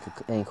not gonna make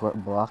any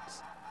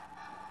blocks.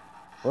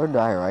 Or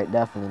diorite.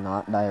 Definitely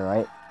not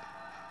diorite.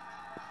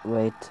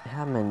 Wait,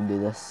 how am I gonna do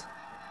this?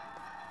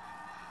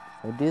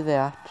 If I do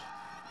that...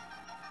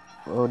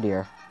 Oh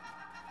dear.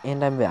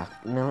 And I'm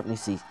back. Now let me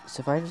see.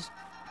 So if I just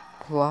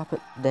plop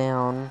it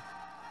down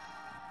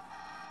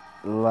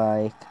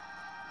like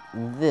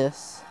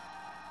this.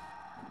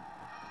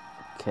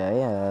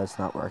 Okay, it's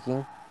not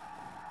working.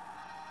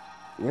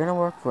 You're gonna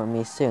work for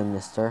me soon,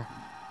 mister.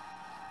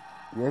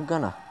 You're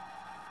gonna.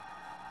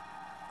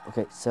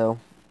 Okay, so,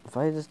 if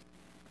I just...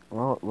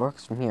 Well, it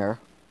works from here.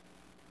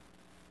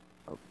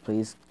 Oh,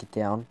 please, get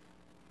down.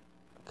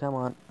 Come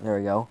on. There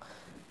we go.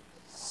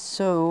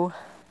 So...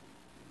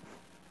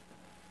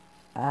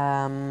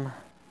 Yeah,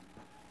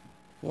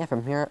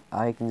 from here,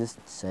 I can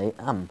just say,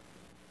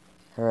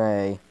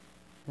 Hooray.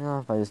 Now,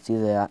 if I just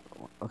do that...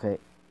 Okay,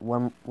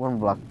 one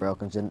block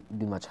broken shouldn't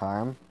do much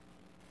harm.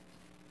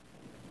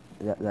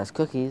 That's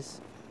cookies.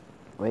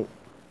 Wait,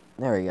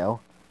 there we go.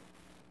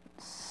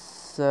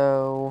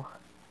 So...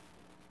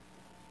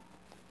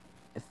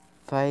 If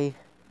I...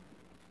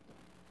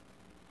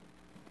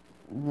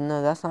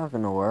 No, that's not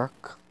gonna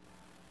work.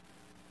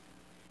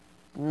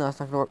 No, that's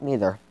not gonna work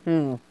neither.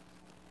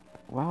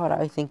 Why would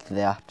I think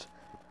that?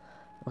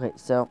 Okay,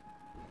 so...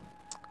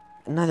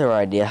 Another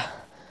idea.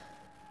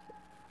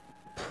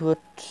 Well,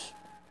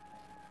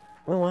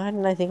 why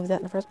didn't I think of that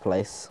in the first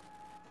place?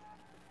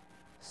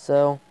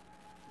 So...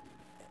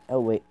 Oh,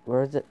 wait,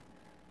 where is it?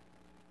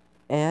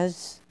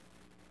 As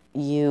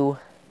you...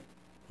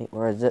 Wait,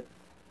 where is it?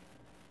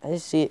 As you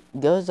see, it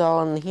goes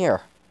all in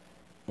here.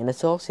 And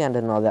it's all sand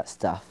and all that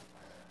stuff.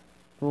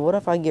 But what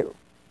if I get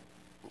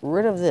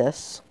rid of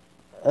this?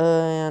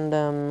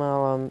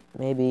 And,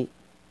 maybe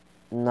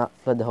not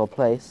flood the whole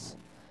place.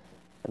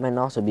 It might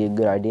also be a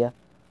good idea.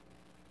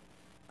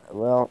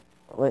 Well,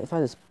 wait, if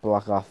I just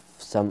block off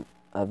some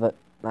of it,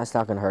 that's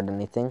not gonna hurt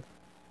anything.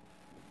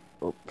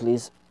 Oh,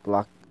 please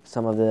block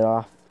some of it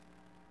off.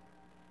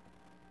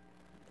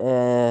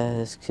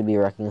 This could be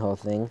wrecking the whole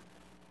thing.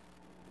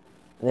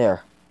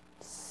 There.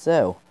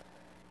 So,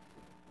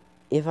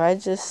 if I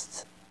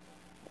just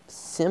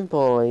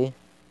simply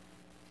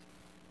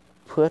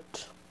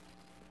put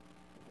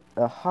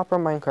a hopper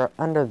minecart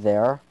under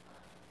there,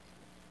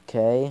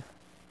 okay,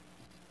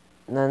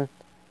 and then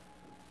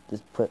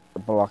just put a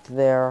block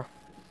there,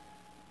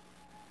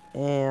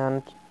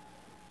 and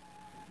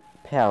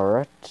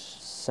power it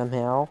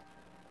somehow.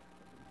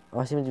 Oh,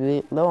 I seem to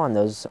be low on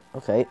those.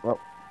 Okay, well,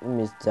 let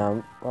me just,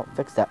 well,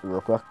 fix that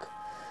real quick.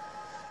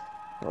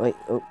 Wait,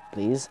 oh,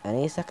 please.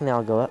 Any second now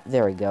I'll go up.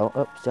 There we go.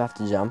 Oh, still have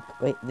to jump.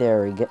 Wait,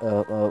 there we go.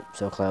 Oh,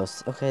 so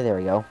close. Okay, there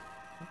we go.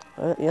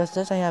 Yeah,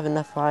 since I have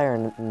enough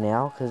iron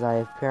now, because I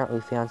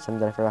apparently found some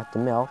that I forgot to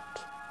melt.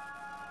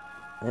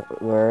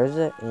 Where is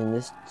it? In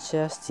this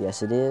chest?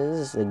 Yes, it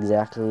is.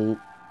 Exactly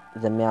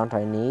the amount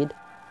I need.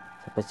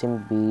 I seem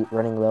to be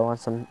running low on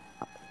some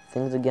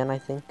things again, I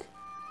think.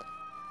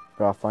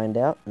 But I'll find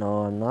out.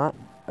 No, I'm not.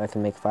 I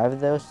can make 5 of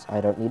those.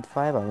 I don't need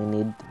 5. I only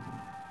need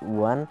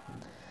 1.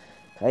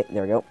 Okay,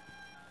 there we go.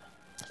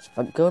 So if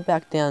I go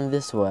back down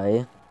this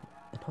way,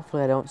 and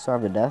hopefully I don't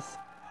starve to death.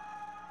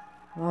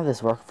 Will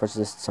this work for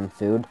just some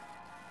food?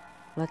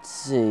 Let's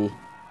see.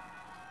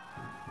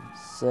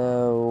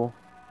 So,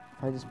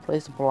 if I just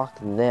place a block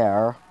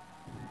there,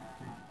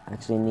 I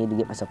actually need to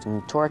get myself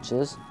some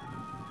torches.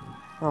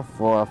 Oh,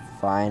 4,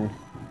 fine.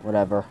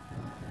 Whatever.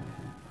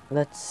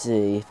 Let's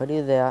see. If I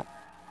do that,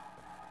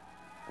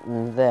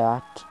 and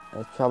that,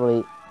 it's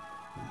probably...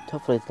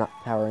 Hopefully it's not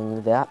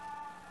powering that.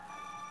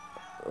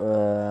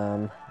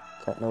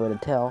 Got no way to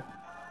tell.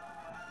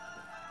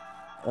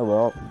 Oh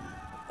well.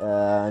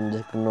 And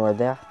just ignore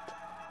that.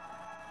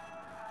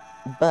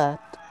 But,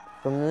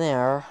 from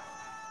there...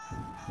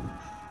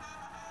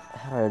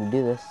 How do I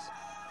do this?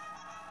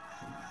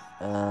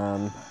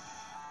 How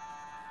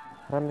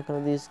do I make one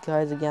of these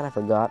guys again? I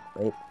forgot.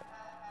 Wait.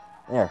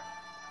 There.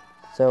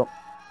 So,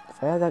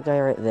 if I have that guy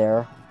right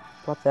there,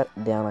 plop that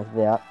down like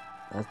that.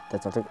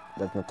 That's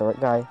not the right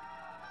guy.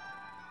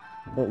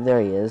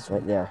 There he is,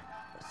 right there.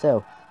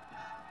 So,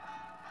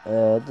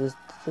 just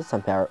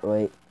some power.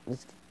 Wait,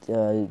 let's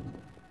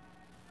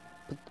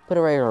put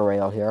a regular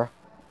rail here.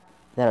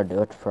 That'll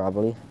do it,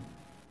 probably.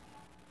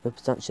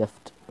 Oops, don't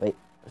shift. Wait,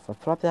 if I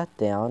plop that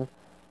down,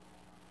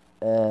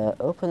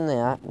 open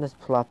that, let's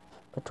plop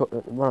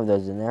one of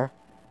those in there.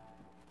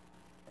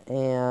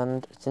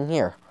 And it's in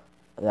here.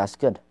 That's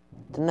good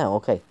to know,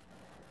 okay.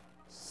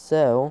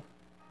 So,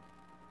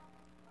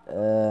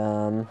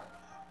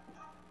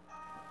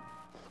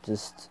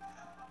 just,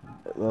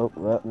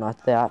 well,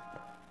 not that.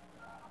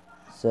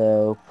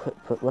 So,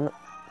 put one,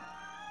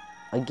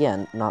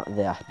 again, not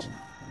that.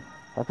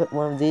 I put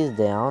one of these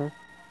down,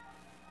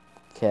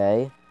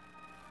 okay,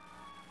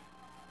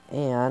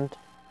 and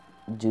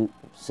do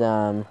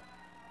some,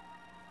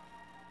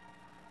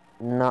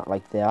 not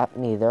like that,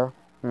 neither,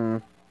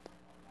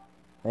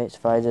 Right, so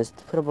if I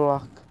just put a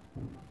block,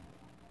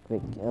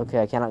 wait,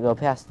 okay, I cannot go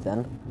past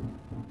then,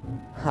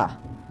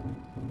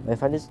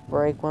 if I just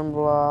break one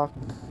block,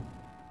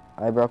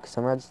 I broke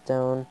some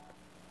redstone,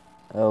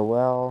 oh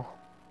well.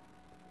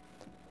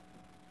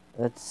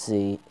 Let's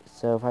see.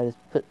 So if I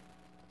just put...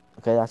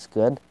 Okay, that's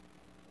good.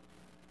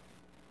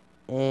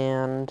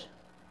 And...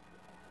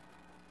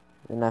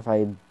 then if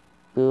I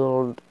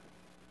build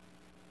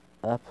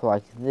up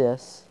like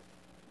this...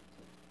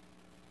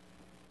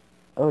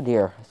 Oh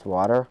dear, it's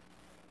water.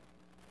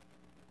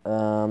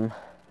 I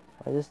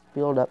just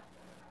build up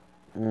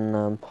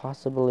and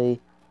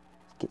possibly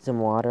get some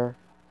water.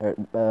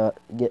 or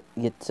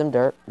get some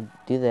dirt,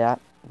 do that.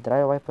 Did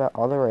I wipe out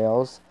all the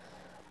rails?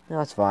 No,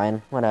 that's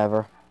fine,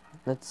 whatever.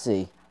 Let's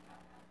see.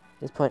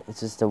 At this point,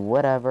 it's just a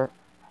whatever.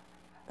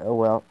 Oh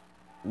well.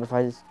 If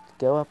I just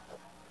go up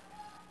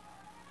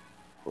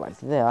like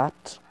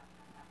that,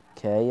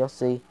 okay, you'll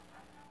see.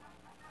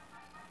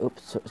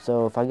 Oops,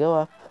 so if I go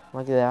up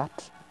like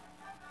that,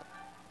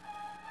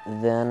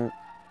 then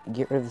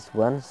get rid of this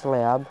one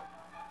slab.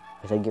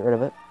 I said get rid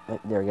of it. Right,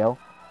 there we go.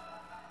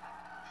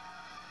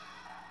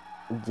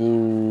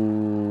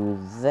 Do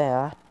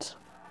that.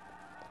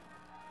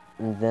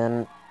 And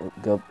then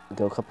go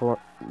a couple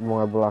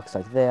more blocks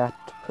like that.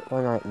 Put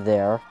one right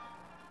there.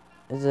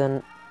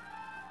 And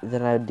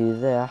then I would do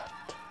that.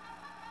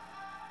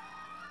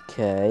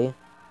 Okay.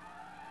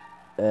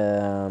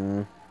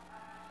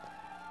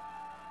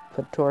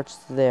 Put torch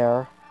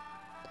there.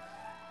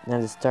 And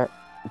then just start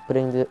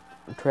putting the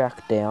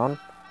track down.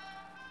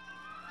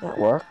 That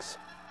works.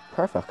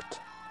 Perfect.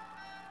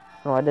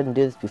 Oh, I didn't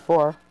do this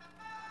before.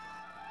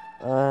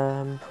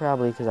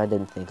 Probably because I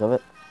didn't think of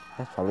it.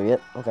 That's probably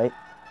it. Okay.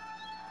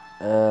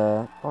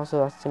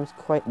 Also, that seems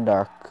quite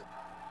dark.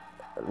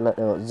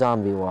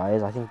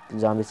 Zombie-wise, I think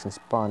zombies can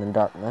spawn in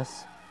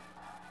darkness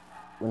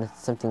when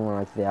it's something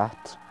like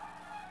that.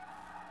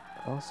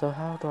 Also,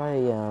 how do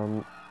I,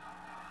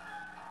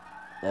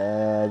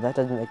 that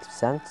doesn't make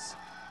sense.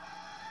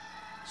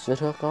 Should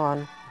hook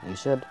on. You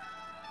should.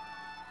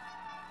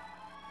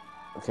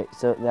 Okay,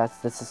 so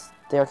that's a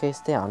staircase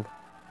down.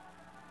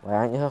 Why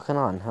aren't you hooking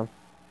on, huh?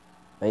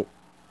 Wait.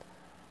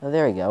 Oh,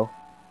 there we go.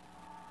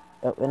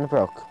 Oh, and it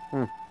broke.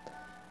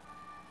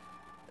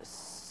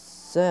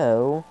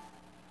 So...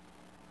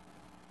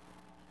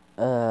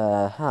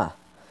 Okay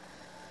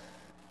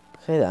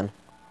then.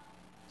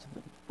 So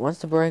once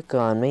the break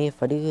on me,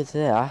 if I do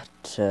that,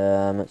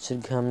 it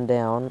should come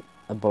down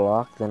a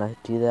block, then I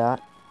do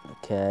that.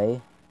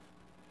 Okay.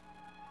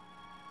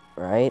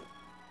 Right.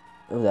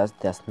 Oh,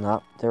 that's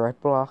not the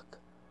right block.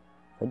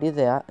 If I do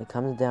that, it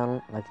comes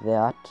down like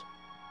that.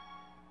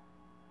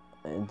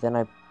 And then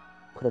I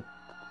put a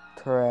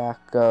track.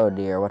 Oh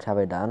dear, what have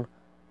I done?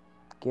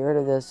 Get rid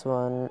of this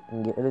one,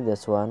 and get rid of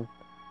this one.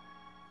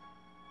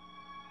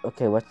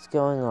 Okay, what's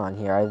going on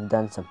here? I've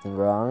done something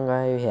wrong.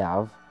 I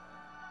have.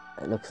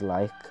 It looks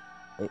like.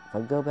 Wait, if I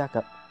go back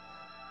up.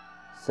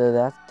 So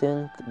that's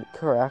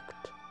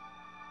incorrect.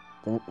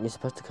 Then you're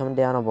supposed to come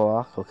down a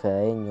block,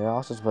 okay? And you're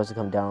also supposed to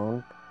come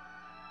down.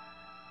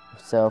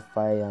 So if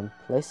I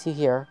place you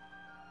here.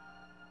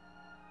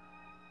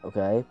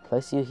 Okay,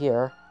 place you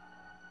here.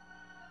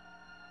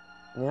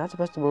 You're not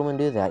supposed to bloom and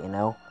do that, you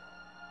know.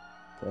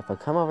 Okay, if I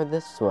come over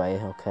this way,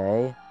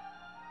 okay.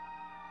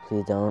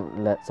 Please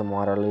don't let some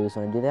water loose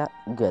when I do that.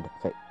 Good,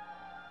 okay.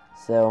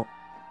 So,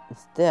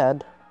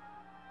 instead,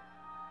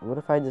 what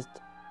if I just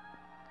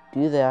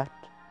do that?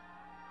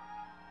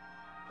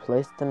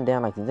 Place them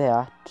down like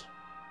that.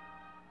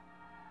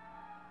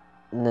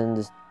 And then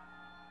just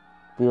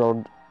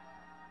build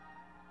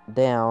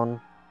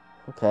down.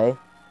 Okay.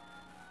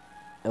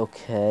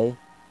 Okay.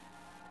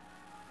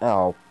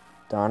 Oh,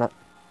 darn it.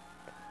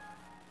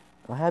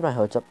 I had my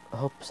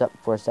hopes up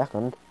for a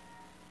second.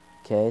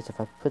 Okay, so if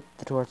I put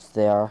the torch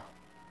there,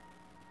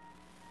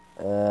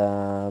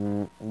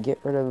 get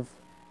rid of.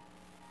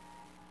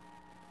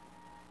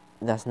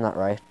 That's not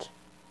right.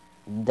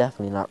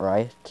 Definitely not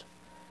right.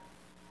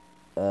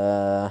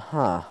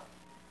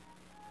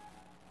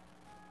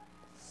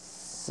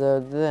 So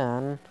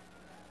then,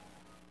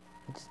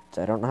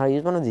 I don't know how to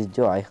use one of these,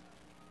 do I?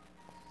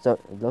 So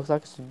it looks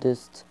like I should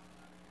just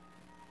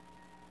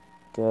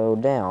go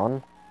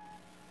down.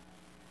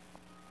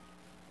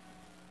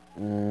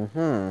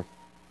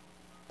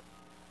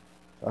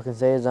 All I can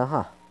say is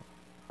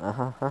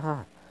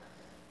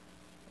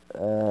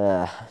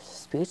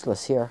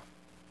speechless here.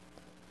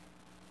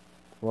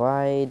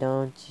 Why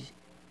don't you...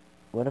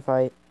 What if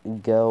I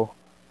go...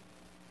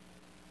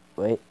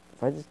 Wait,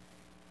 if I just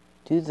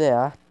do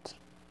that...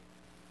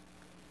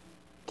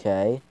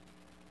 Okay.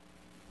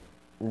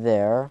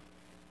 There.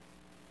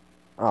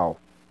 Oh.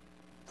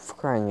 For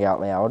crying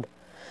out loud.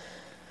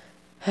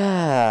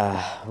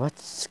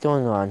 What's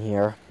going on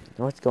here?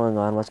 What's going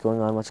on? What's going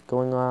on? What's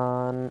going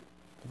on?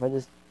 If I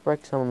just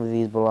break some of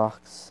these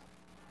blocks.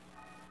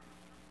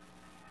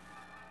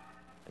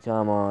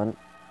 Come on.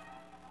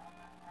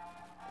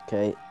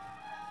 Okay.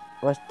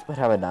 What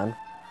have I done?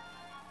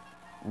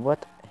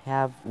 What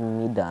have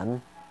me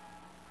done?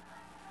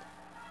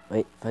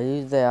 Wait, if I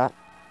use that,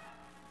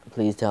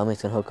 please tell me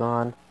it's gonna hook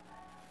on.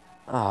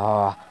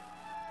 Ah,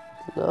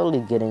 slowly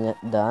getting it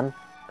done.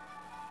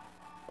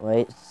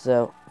 Wait,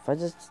 so if I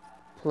just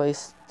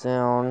place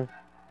down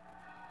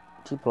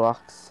 2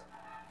 blocks,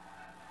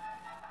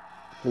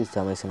 please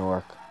tell me it's gonna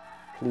work.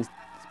 Please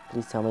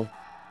tell me.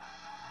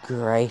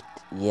 Great,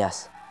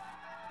 yes.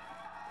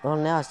 Well,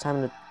 now it's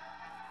time to.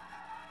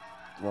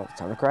 Well, it's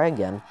time to cry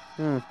again.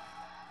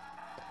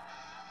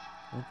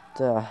 What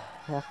the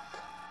heck?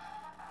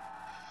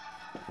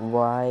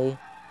 Why?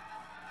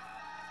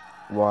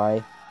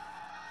 What?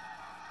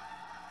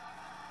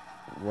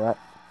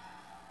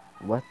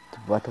 What?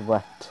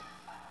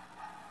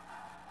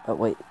 Oh,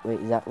 wait,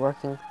 is that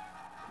working?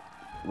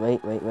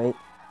 Wait.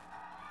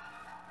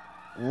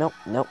 Nope.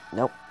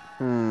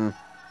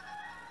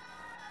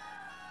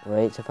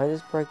 Wait, so if I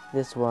just break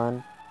this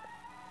one,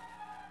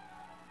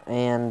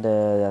 and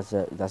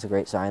that's a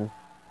great sign.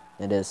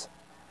 It is.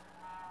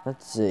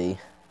 Let's see.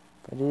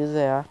 If I do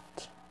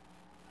that,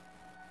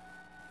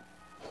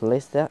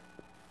 place that.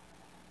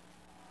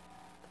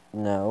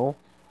 No.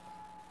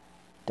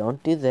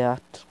 Don't do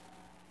that.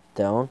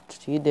 Don't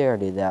you dare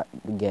do that,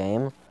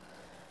 game.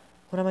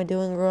 What am I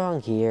doing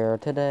wrong here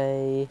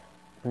today?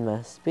 I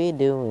must be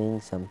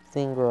doing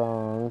something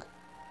wrong.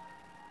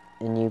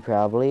 And you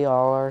probably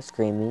all are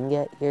screaming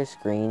at your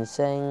screen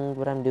saying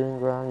what I'm doing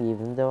wrong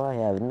even though I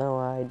have no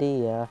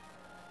idea.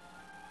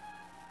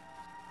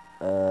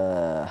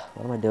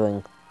 What am I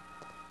doing?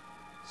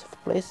 So if I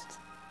place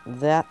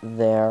that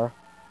there.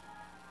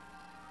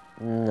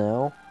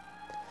 No.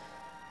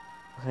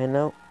 Okay,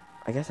 no.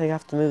 I guess I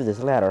have to move this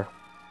ladder.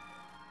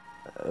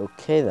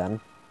 Okay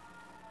then.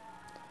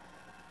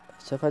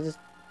 So if I just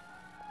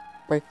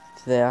break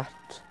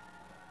that,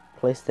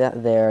 place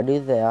that there, do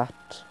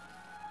that.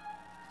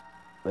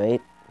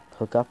 Wait,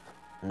 hook up.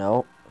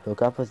 No,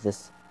 hook up with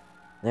this.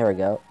 There we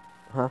go.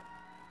 Huh?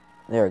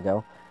 There we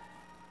go.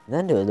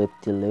 Then do a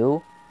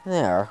loop-de-loo.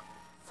 There.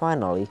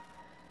 Finally.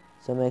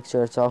 So make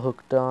sure it's all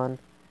hooked on.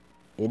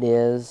 It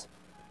is.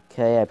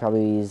 Okay, I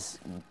probably is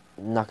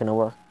not gonna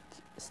work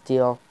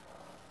still.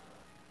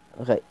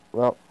 Okay,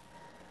 well,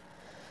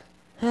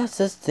 let's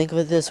just think of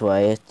it this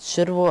way. It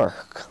should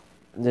work.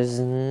 There's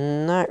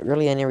not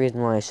really any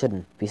reason why it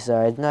shouldn't.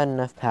 Besides, not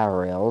enough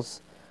power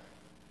rails.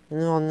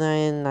 Well,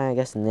 then I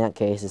guess in that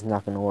case it's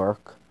not gonna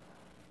work.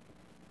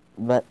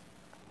 But,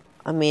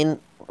 I mean,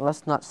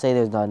 let's not say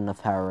there's not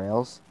enough power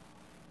rails.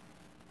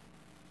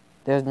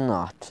 There's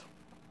not.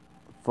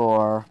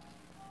 4,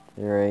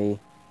 3.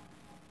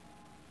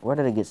 Where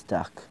did it get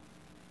stuck?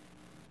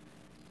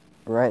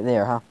 Right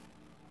there, huh?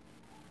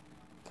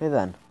 Okay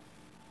then.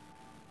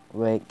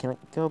 Wait, can it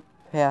go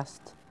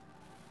past?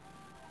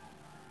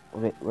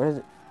 Wait, where is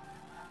it?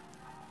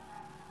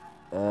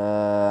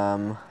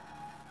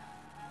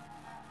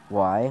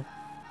 Why?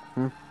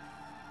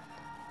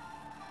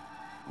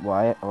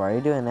 Why are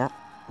you doing that?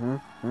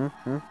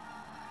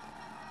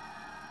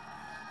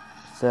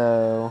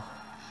 So...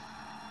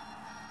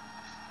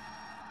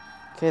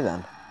 Okay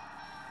then.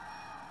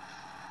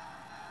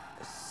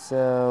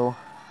 So...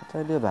 What do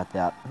I do about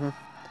that? So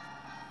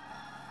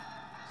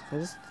if I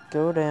just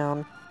go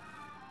down...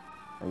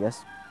 I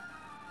guess...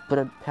 Put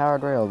a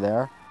powered rail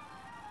there.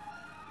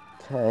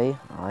 Okay,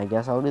 I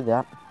guess I'll do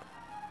that.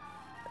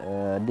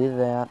 Do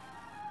that.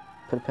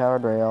 Put a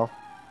powered rail.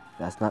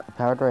 That's not a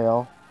powered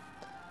rail.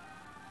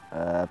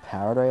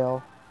 Powered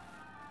rail.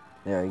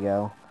 There we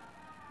go.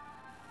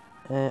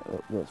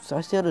 So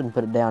I still didn't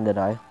put it down, did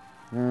I?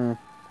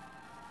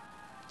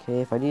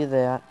 Okay, if I do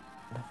that.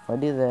 If I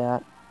do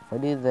that. If I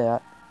do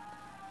that.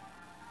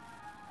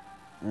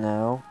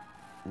 No.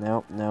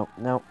 No.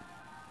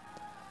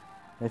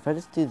 If I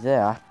just do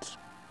that.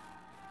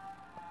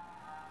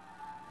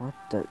 What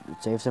the?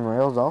 Save some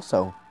rails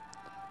also.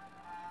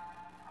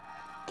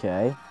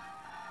 Okay.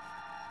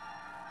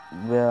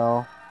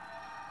 Well.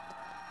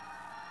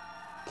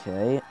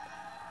 Okay.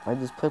 If I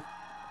just put...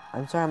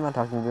 I'm sorry I'm not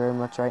talking very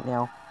much right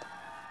now.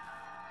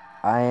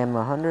 I am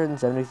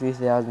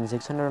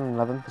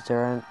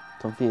 173,611%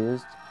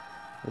 confused.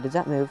 Wait, does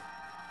that move?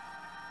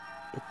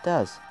 It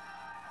does.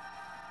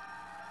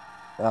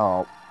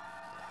 Oh.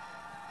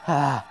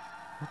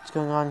 What's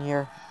going on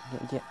here?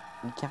 You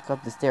can't go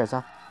up the stairs,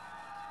 huh?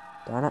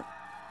 Darn it.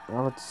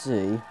 Well, let's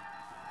see.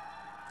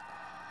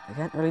 I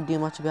can't really do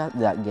much about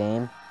that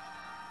game.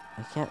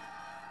 I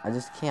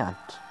just can't.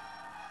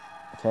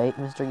 Okay,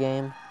 Mr.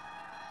 Game.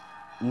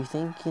 You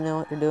think you know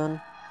what you're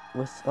doing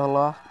with a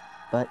lock,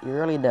 but you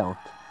really don't.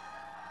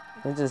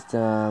 You're just,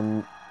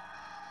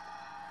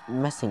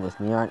 messing with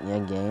me, aren't you,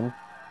 game?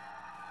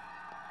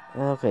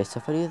 Okay, so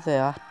if I do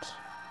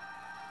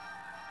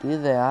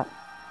that,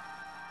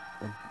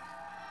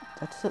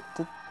 that's it.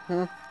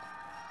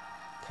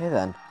 Okay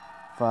then,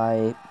 if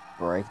I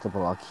break the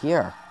block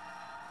here,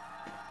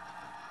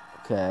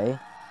 okay,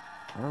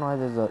 I don't know why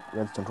there's a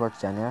redstone torch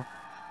down here.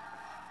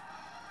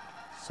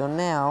 So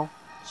now,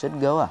 should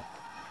go up.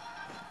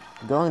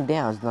 Going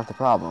down is not the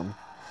problem.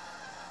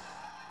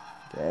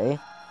 Okay,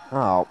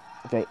 oh,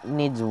 okay,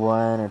 needs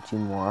 1 or 2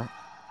 more.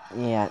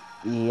 Yeah,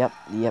 yep.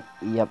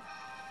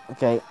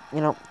 Okay,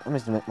 you know, I'm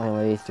just gonna make my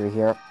way through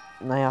here.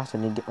 And I also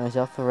need to get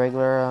myself a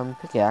regular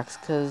pickaxe,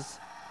 because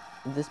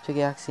this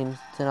pickaxe seems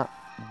to not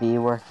be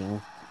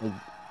working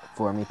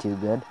for me too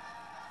good.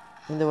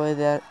 In the way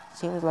that it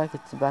seems like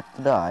it's about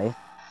to die.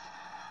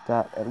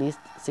 Got at least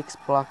 6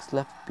 blocks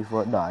left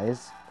before it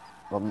dies.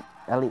 Well,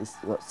 at least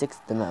 6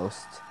 at the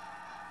most.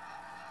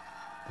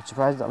 I'm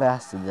surprised it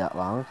lasted that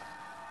long.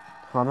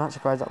 Well, I'm not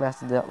surprised it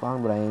lasted that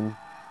long, but I am...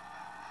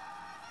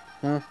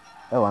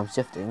 Oh, I'm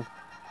shifting.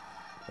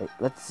 Wait,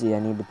 let's see, I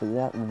need to put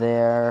that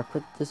there.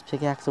 Put this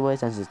pickaxe away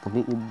since it's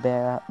completely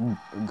bare,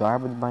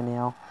 garbage by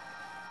now.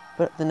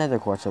 Put the nether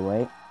quartz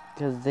away,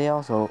 because they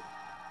also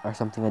or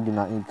something I do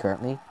not need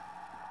currently.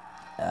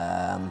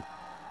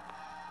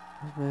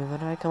 What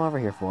did I come over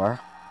here for?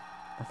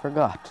 I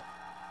forgot.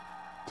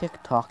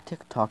 Tick tock,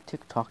 tick tock,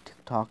 tick tock,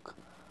 tick tock.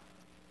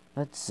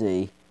 Let's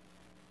see.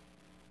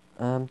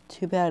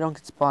 Too bad I don't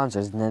get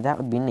sponsors. Now that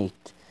would be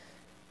neat.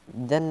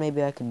 Then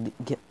maybe I could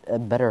get a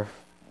better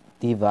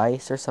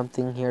device or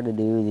something here to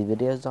do the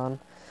videos on.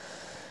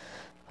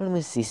 But let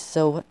me see.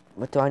 So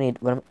what do I need?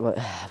 What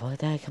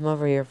did I come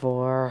over here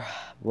for?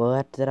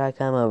 What did I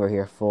come over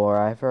here for?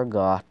 I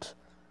forgot.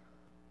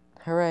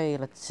 Hooray!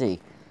 Let's see.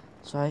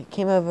 So I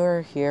came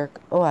over here.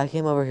 Oh, I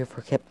came over here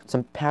for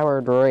some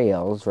powered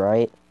rails,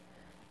 right?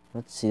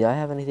 Let's see. Do I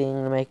have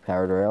anything to make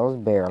powered rails?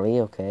 Barely.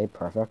 Okay,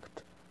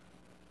 perfect.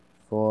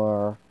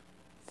 4,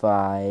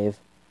 5,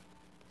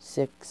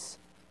 6.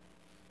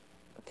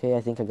 Okay,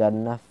 I think I got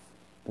enough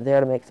there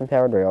to make some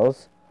powered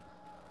rails.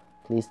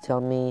 Please tell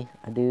me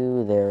I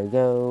do. There we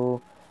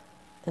go.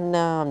 And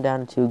now I'm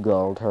down to 2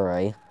 gold.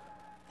 Hooray.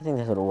 I think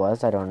that's what it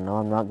was. I don't know.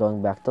 I'm not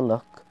going back to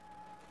look.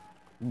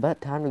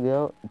 But time to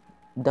go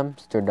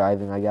dumpster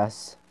diving, I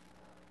guess.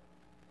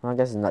 Well, I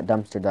guess it's not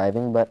dumpster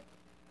diving, but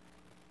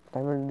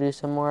I'm going to do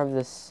some more of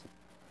this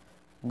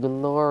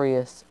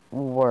glorious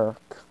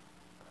work.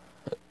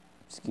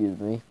 Excuse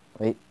me.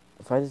 Wait,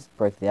 if I just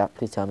break that,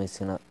 please tell me it's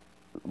gonna...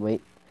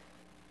 Wait.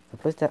 If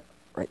I place that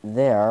right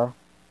there,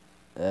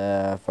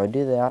 if I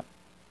do that,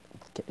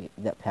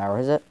 that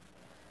powers it.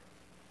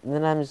 And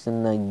then I'm just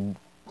gonna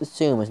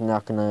assume it's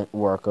not gonna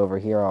work over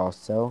here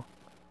also.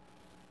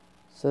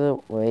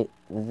 So, wait,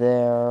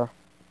 there.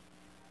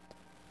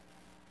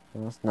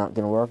 Well, it's not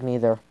gonna work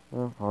neither.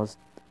 Well, well,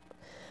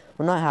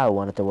 not how I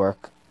want it to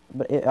work,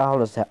 but I'll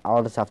just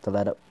have to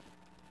let it.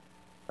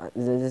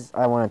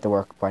 I want it to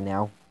work by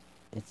now.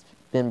 It's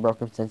been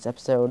broken since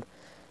episode,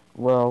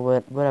 well,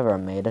 whatever I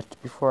made it,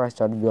 before I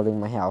started building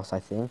my house, I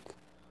think.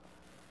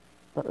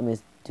 But let me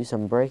do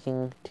some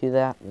breaking to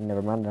that.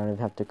 Never mind, I don't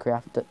even have to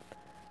craft it.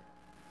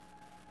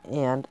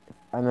 And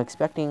I'm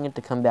expecting it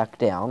to come back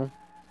down.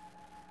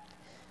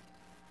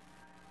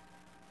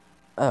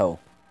 Oh.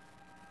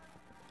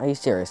 Are you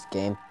serious,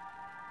 game?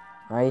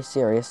 Are you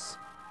serious?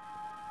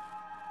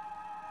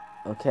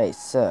 Okay,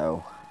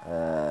 so,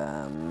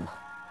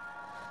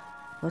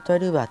 what do I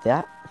do about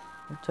that?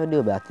 What do I do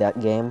about that,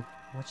 game?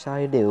 What shall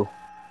I do?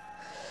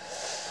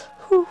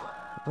 Whew.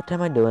 What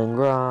am I doing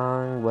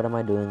wrong? What am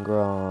I doing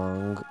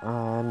wrong?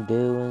 I'm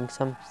doing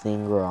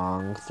something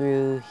wrong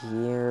through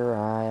here.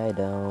 I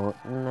don't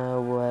know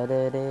what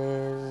it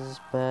is,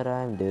 but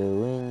I'm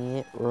doing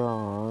it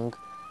wrong.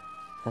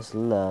 That's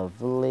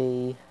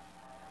lovely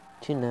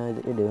to know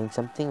that you're doing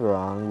something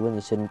wrong when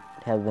you shouldn't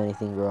have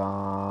anything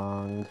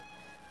wrong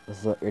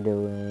with what you're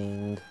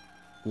doing.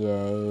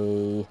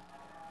 Yay.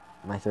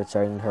 My throat's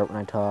starting to hurt when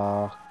I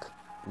talk.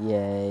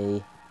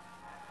 Yay.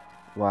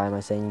 Why am I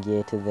saying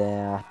yay to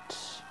that?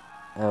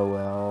 Oh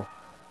well.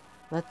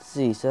 Let's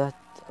see, so that...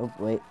 Oh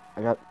wait,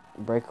 I got...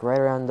 Break right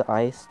around the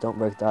ice. Don't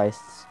break the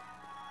ice,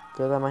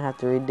 because I might have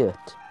to redo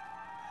it.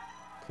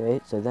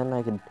 Okay, so then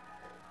I could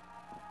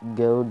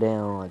go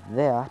down like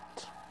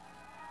that.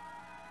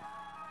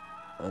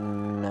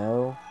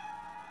 No.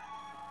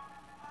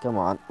 Come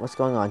on, what's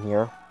going on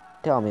here?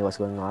 Tell me what's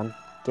going on,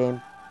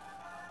 game.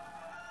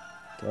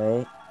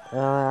 Okay.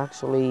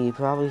 Actually,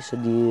 probably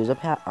should use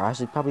a I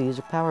should probably use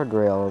a powered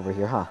rail over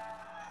here, huh?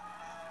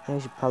 I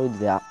should probably do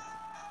that.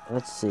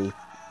 Let's see.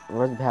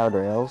 Where's the powered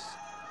rails?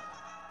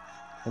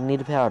 I need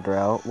a powered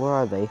rail. Where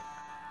are they?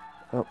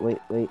 Oh,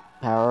 wait.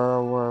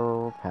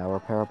 Power.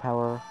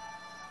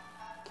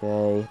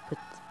 Okay.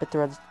 Put the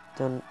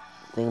redstone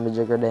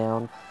thingamajigger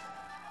down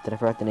that I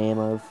forgot the name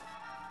of.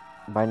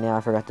 By now,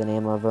 I forgot the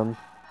name of them.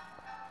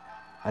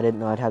 I didn't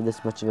know I'd have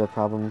this much of a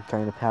problem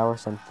trying to power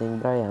something,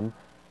 but I am.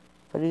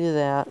 If I do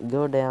that,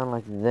 go down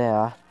like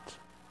that.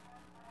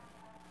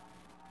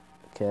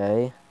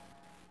 Okay.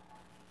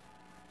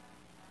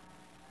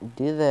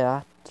 Do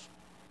that.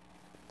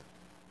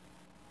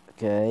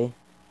 Okay.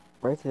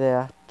 Break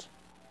that.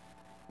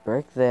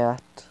 Break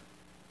that.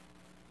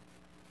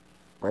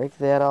 Break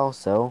that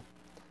also.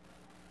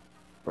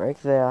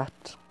 Break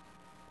that.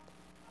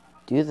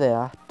 Do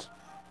that.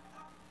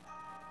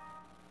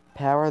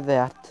 Power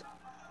that.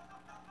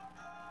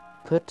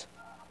 Put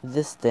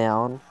this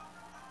down.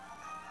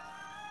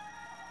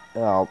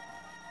 Oh,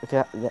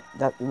 okay,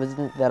 that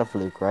wasn't that a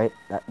fluke, right?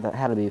 That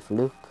had to be a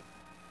fluke.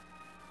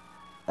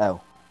 Oh,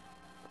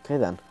 okay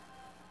then.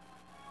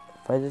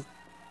 If I just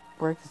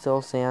break this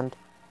old sand,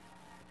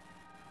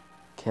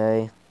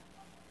 okay,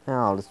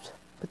 now I'll just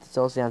put this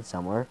old sand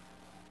somewhere.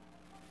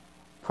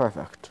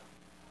 Perfect.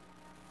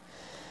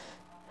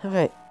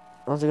 Okay,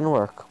 how's it gonna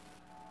work?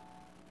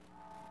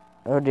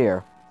 Oh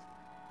dear,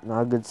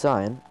 not a good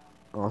sign.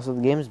 Also,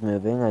 the game's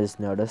moving. I just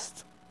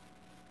noticed.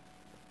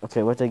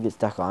 Okay, what did I get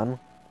stuck on?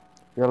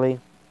 Really?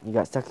 You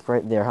got stuck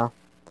right there, huh?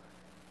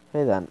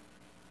 Okay then.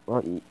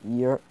 Well,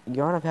 you're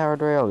on a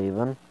powered rail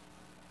even.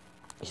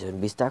 You shouldn't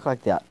be stuck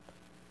like that.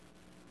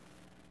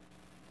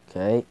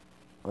 Okay.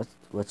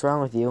 What's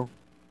wrong with you?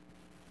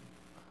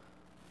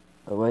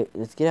 Oh wait,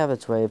 let's get out of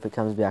its way if it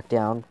comes back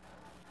down.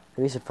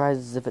 Are you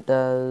surprised if it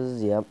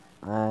does? Yep,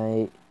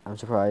 I'm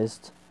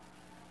surprised.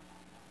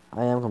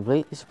 I am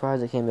completely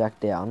surprised it came back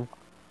down.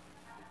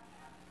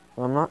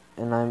 Well,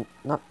 I'm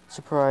not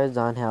surprised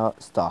on how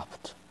it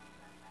stopped.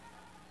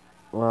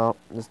 Well,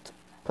 just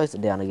place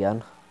it down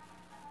again.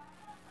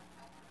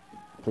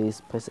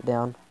 Please, place it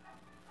down.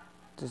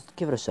 Just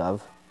give it a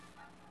shove.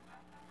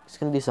 It's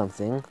gonna do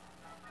something.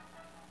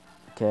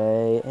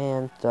 Okay,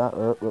 and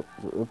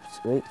oops,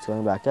 wait, it's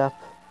going back up.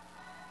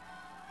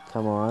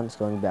 Come on, it's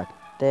going back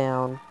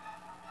down.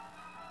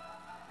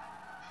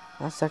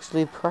 That's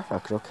actually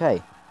perfect,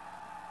 okay.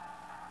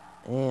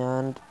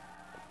 And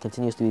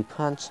continues to be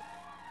punched.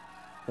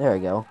 There we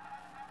go.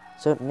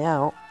 So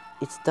now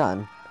it's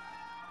done.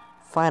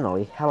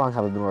 Finally, how long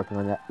have I been working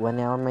on that? 1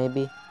 hour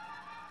maybe?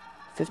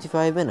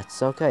 55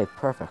 minutes, okay,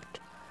 perfect.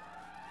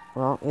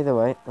 Well, either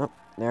way, oh,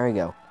 there we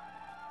go.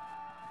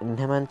 And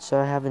how much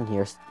I have in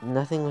here?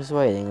 Nothing was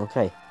waiting,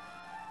 okay.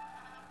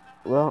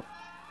 Well,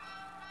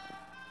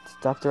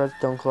 stop the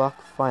redstone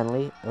clock,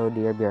 finally. Oh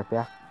dear, be right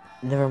back.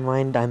 Never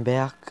mind, I'm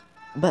back.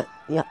 But,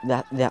 yeah,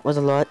 that was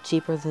a lot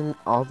cheaper than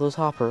all those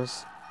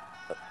hoppers.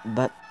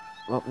 But,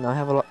 well, now I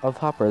have a lot of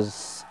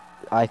hoppers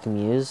I can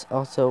use.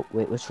 Also,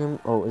 wait, which room?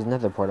 Oh, there's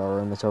another portal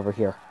room that's over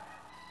here.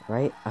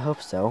 Right? I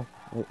hope so.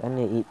 Wait, I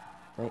need to eat.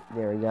 Wait,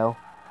 there we go.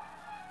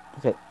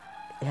 Okay,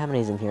 how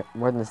many's in here?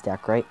 More than a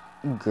stack, right?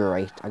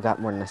 Great, I got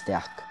more than a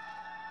stack.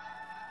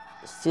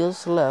 Still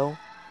slow.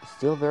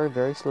 Still very,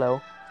 very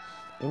slow.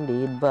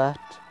 Indeed, but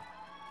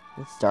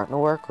it's starting to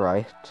work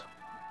right.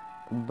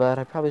 But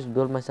I probably should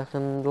build my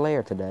second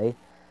layer today.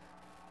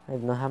 I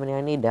don't know how many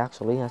I need,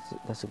 actually.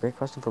 That's a great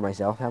question for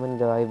myself. How many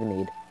do I even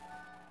need?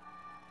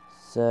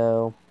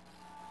 So,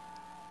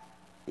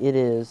 it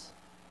is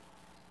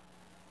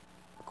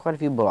quite a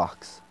few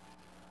blocks.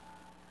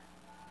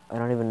 I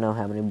don't even know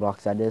how many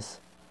blocks that is.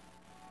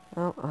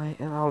 Well,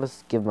 I'll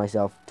just give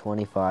myself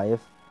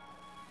 25.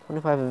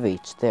 25 of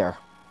each. There.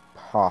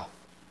 Poff.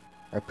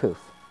 Or poof.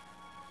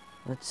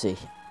 Let's see.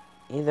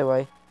 Either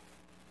way,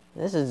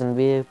 this is going to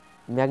be a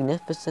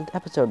magnificent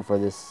episode for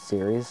this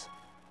series.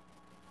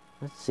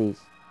 Let's see.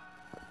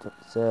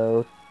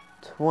 So,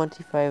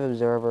 25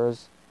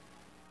 observers.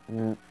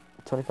 And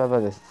 25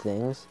 other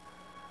things.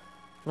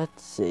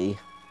 Let's see.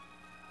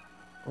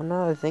 Well,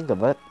 now that I think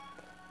of it.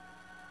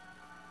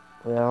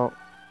 Well,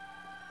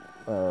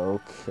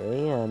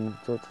 okay, and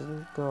so it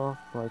doesn't go off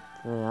like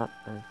that.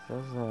 It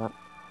says that.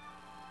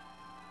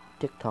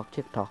 Tick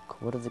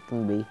tock, what is it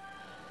gonna be?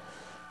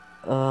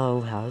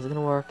 Oh, how is it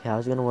gonna work?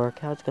 How's it gonna work?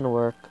 How's it gonna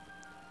work?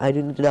 I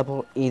do need to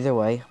double either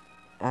way.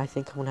 I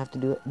think I'm gonna have to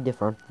do it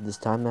different this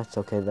time. That's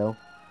okay though.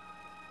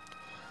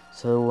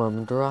 So,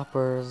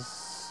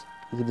 droppers.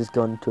 You could just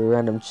go into a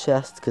random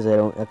chest because I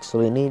don't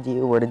actually need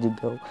you. Where did you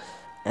go?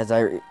 As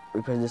I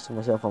reposition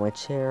myself on my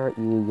chair,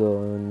 you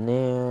go in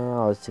there.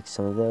 I'll stick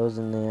some of those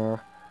in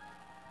there.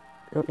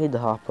 I don't need the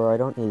hopper. I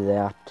don't need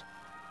that.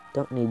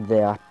 Don't need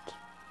that.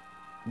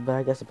 But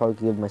I guess I'll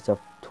probably give myself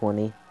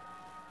 20.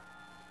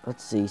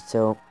 Let's see.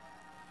 So,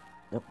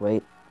 oh,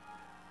 wait.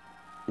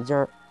 Is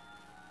there?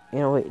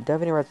 Wait. Do I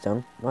have any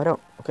redstone? No, I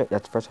don't. Okay,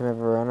 that's the first time I've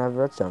ever run out of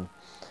redstone.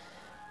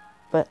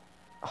 But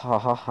ha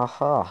ha ha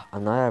ha!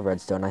 I'm not out of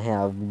redstone. I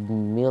have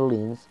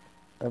millions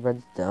of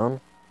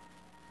redstone.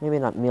 Maybe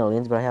not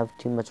millions, but I have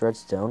too much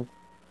redstone.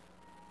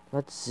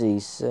 Let's see,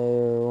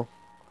 so...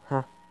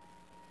 Huh.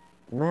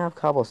 Am I out of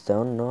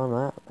cobblestone? No, I'm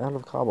not out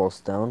of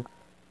cobblestone.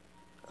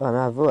 Oh, I'm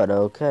out of wood.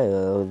 Okay,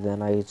 well,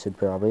 then I should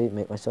probably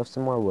make myself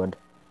some more wood.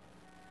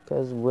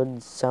 Because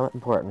wood's so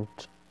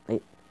important.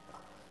 Right.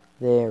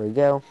 There we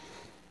go.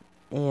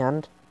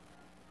 And...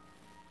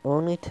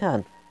 only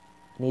 10.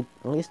 I need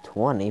at least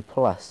 20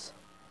 plus.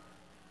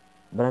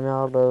 But I'm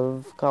out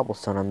of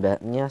cobblestone, I'm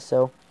betting. Yeah,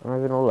 so I'm not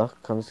even gonna look.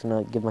 I'm just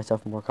gonna give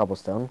myself more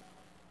cobblestone.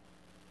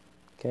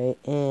 Okay,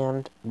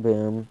 and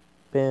boom,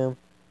 boom,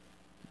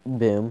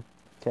 boom.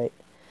 Okay,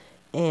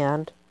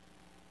 and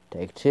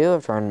take 2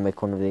 of trying to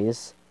make one of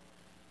these.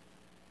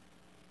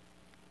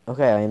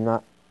 Okay, I'm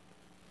not...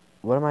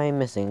 what am I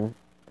missing?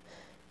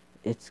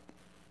 It's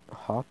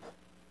hop?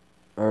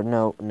 Or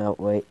no,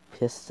 wait,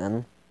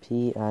 piston.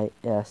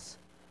 P-I-S.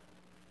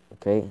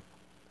 Okay,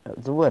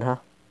 the wood, huh?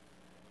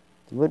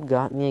 The wood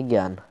got me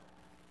again.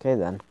 Okay,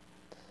 then.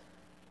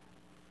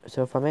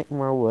 So if I make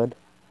more wood,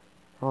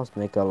 I'll just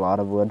make a lot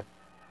of wood.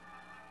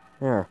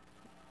 There.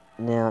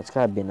 Now, it's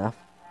gotta be enough.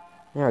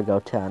 There we go,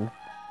 10.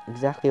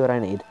 Exactly what I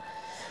need.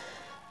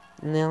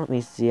 Now, let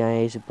me see,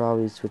 I should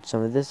probably switch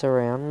some of this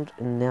around.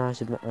 And now I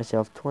should make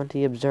myself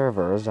 20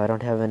 observers. I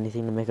don't have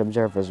anything to make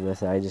observers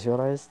with, I just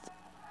realized.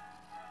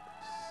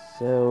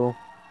 So,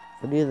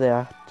 if I do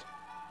that...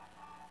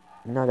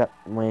 now I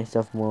got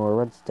myself more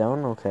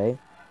redstone, okay.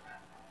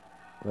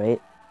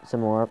 Wait,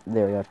 some more.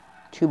 There we go.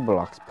 2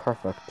 blocks,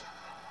 perfect.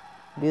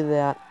 Do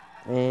that,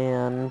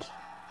 and...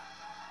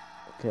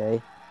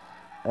 okay.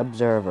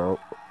 Observer.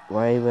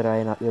 Why would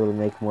I not be able to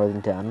make more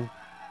than 10?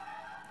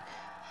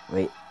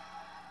 Wait.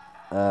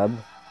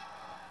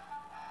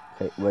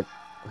 Okay,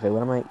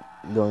 what am I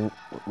going...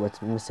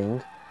 what's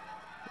missing?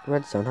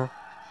 Redstone, huh?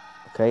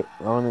 Okay,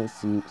 well, let me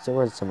see. So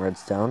where's some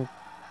redstone?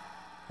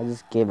 I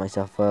just gave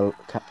myself a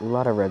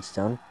lot of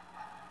redstone.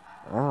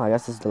 Oh, I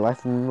guess it's the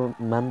life of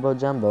Mumbo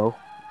Jumbo.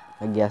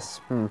 I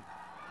guess.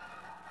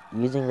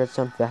 Using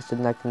redstone faster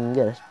than I can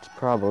get it,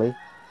 probably.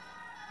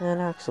 And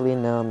actually,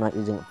 no, I'm not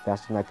using it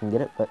faster than I can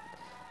get it, but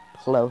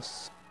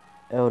close.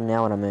 Oh,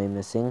 now what am I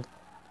missing?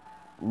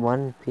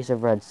 One piece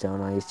of redstone.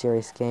 Are you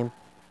serious, game?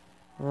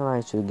 Well,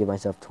 I should give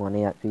myself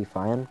 20. That'd be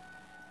fine.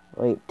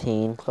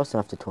 18. Close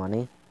enough to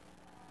 20.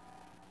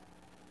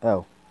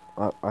 Oh.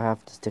 I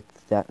have to stick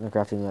that in the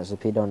crafting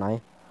recipe, don't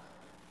I?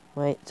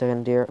 Wait,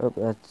 second here. Oh,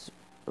 that's...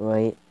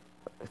 Wait.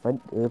 If I...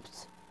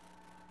 Oops.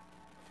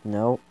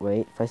 No,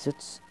 wait. If I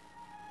switch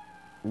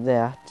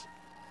that...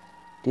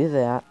 Do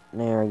that.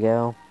 There we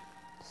go.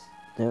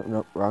 Nope,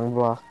 nope. Wrong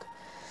block.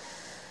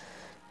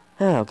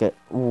 Okay,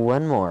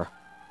 one more.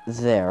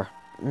 There.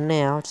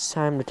 Now it's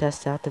time to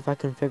test out if I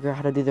can figure out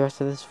how to do the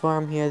rest of this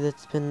farm here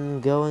that's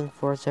been going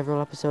for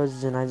several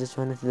episodes, and I just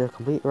went into the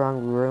complete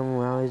wrong room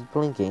where I was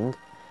blinking.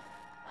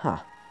 Huh.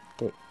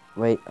 Okay,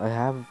 wait, I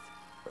have...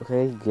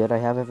 Okay, good, I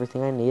have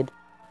everything I need.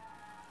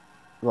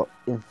 Well,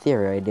 in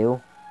theory I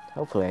do.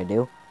 Hopefully I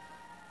do.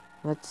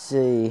 Let's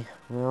see.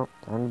 Well,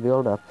 time to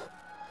build up.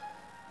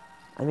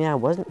 I mean, I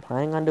wasn't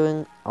planning on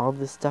doing all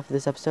this stuff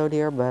this episode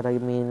here, but I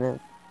mean,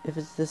 if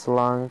it's this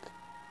long,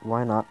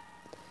 why not?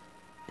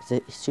 It's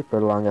a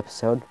super long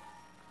episode.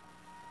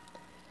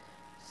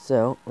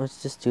 So,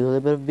 let's just do a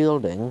little bit of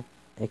building,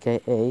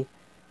 aka,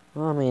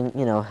 well, I mean,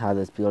 you know how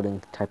this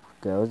building type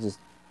goes, just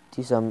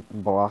do some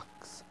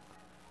blocks.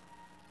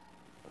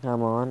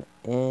 Come on,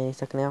 any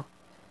second now.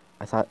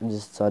 I thought I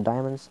just saw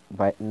diamonds,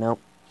 but nope,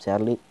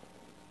 sadly.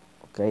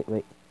 Okay,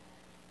 wait,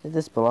 is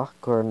this block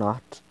or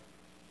not?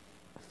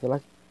 I feel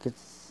like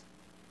it's,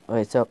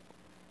 wait, so,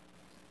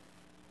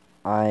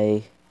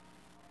 I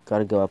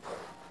gotta go up.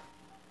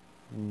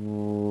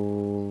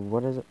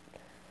 What is it?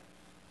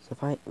 So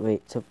if I,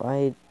 wait, so if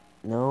I,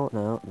 no,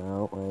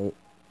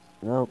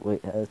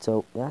 wait,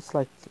 so that's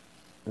like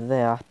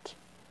that.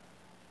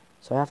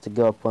 So I have to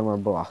go up one more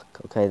block.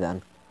 Okay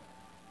then.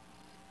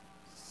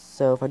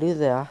 So if I do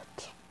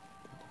that,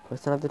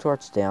 place another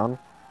torch down.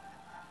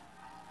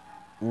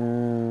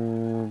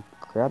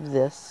 Grab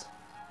this.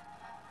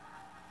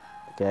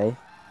 Okay.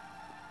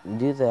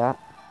 Do that.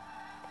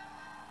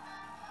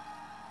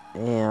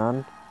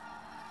 And,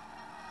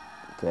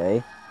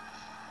 okay.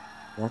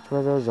 That's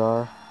where those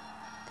are.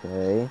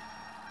 Okay.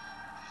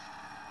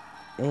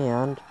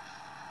 And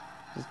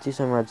let's do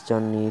some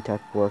redstone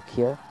type work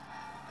here.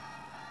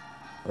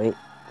 Wait,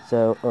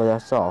 so, oh,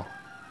 that's all.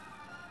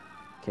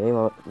 Okay,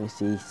 well, let me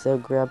see. So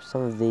grab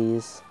some of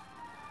these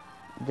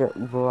dirt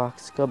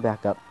blocks, go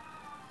back up.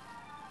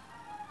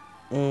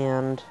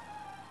 And,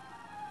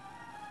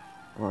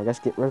 well, I guess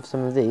get rid of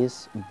some of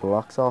these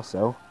blocks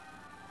also.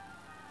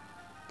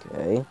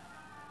 Okay.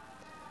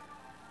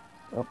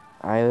 Well,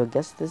 I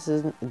guess this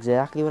isn't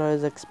exactly what I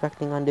was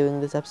expecting on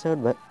doing this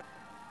episode, but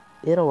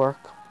it'll work.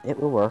 It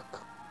will work.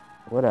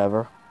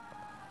 Whatever.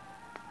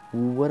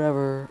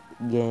 Whatever,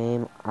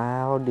 game,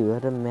 I'll do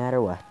it no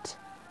matter what.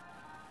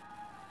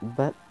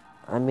 But,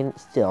 I mean,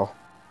 still,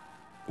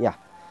 yeah.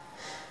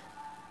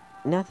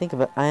 Now think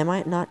of it, I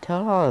might not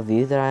tell all of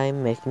you that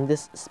I'm making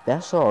this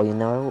special, you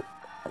know.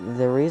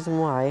 The reason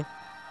why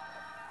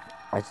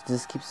I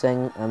just keep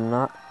saying I'm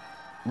not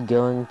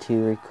going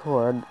to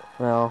record,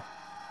 well,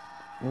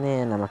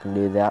 man, I'm not going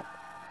to do that.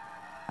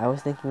 I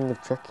was thinking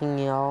of tricking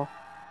y'all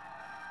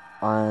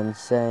on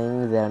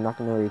saying that I'm not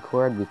going to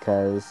record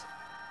because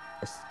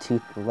it's too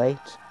late,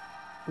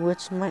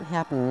 which might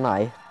happen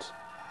tonight.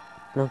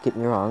 Don't get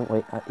me wrong.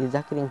 Wait, is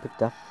that getting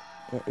picked up?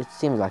 It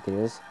seems like it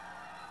is.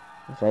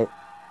 Okay.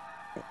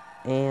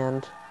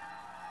 And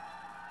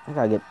I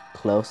gotta get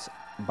close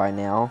by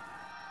now.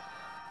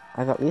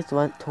 I've at least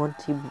went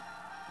 20...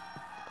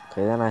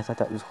 Okay, then I thought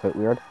that was quite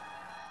weird.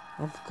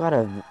 I've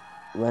gotta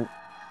went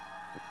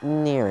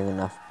nearing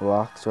enough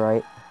blocks,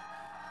 right?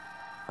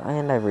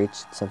 And I've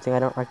reached something I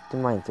don't like to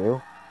mine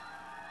through.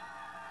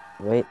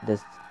 Wait,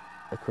 just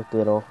a quick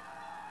little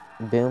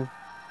boom.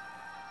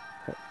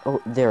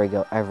 Oh, there we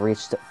go. I've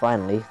reached it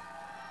finally.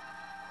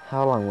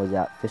 How long was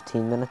that?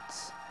 15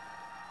 minutes?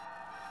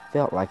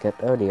 Felt like it.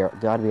 Oh dear.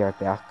 Gotta be right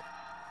back.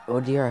 Oh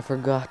dear, I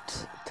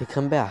forgot to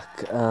come back.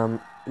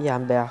 Yeah,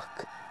 I'm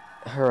back.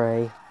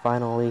 Hooray.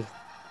 Finally.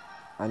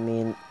 I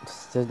mean,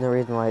 there's no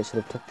reason why it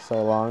should have took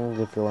so long.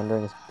 If you're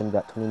wondering, it's been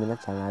about 20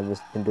 minutes and I've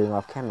just been doing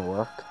off-camera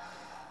work.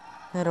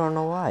 I don't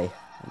know why.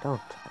 I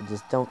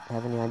just don't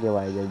have any idea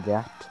why I did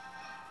that.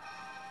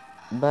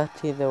 But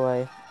either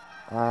way,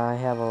 I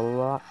have a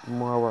lot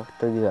more work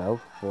to go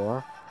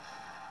for.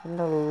 And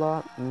a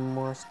lot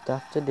more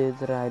stuff to do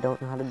that I don't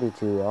know how to do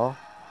too well.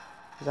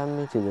 Because I'm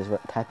new to this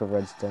type of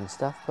redstone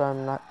stuff, but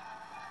I'm not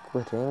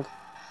quitting.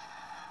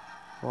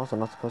 I'm also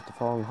not supposed to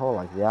fall in a hole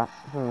like that.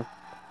 And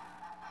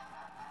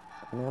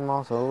I'm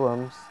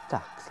also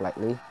stuck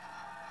slightly.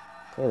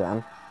 Okay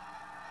then.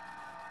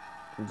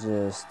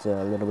 Just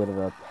a little bit of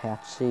a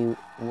patchy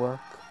work.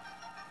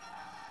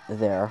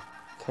 There.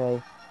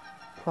 Okay.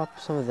 Plop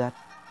some of that.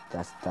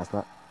 That's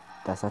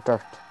not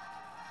dirt.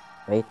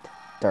 Wait,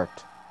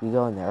 dirt. You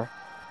go in there.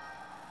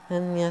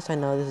 And yes, I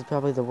know this is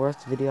probably the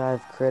worst video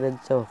I've created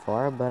so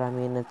far, but I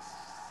mean,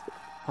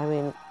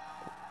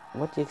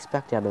 what do you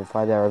expect out of a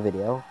 5-hour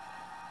video?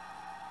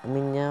 I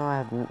mean, I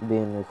haven't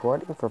been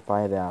recording for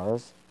 5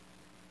 hours.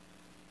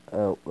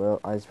 Oh, well,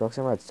 I just broke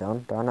some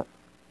redstone, darn it.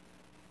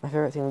 My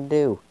favorite thing to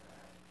do,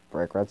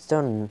 break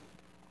redstone.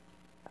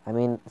 I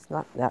mean, it's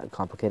not that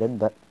complicated,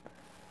 but,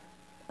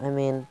 I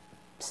mean,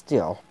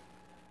 still,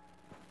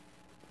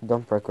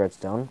 don't break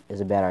redstone is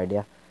a bad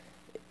idea,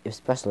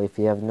 especially if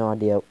you have no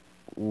idea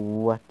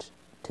what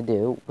to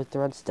do with the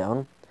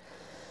redstone.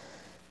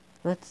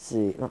 Let's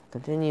see, I'll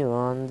continue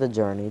on the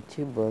journey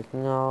to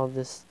breaking all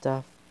this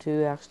stuff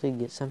to actually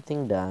get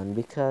something done,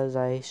 because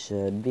I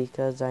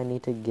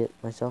need to get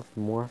myself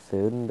more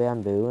food and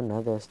bamboo and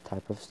other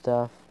type of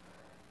stuff.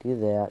 Do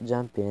that,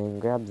 jump in,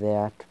 grab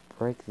that,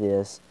 break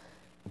this,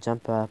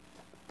 jump up,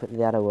 put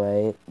that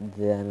away,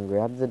 then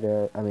grab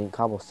the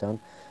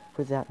cobblestone,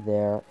 put that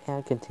there,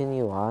 and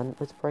continue on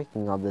with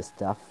breaking all this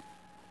stuff.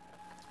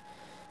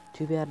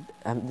 Too bad,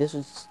 this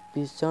would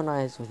be so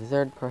nice with a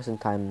third-person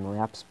time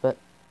lapse, but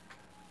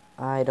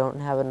I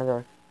don't have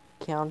another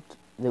account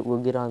that will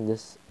get on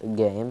this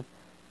game,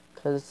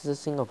 because it's a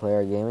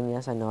single-player game, and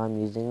yes, I know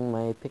I'm using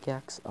my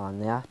pickaxe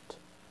on that.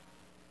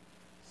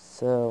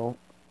 So,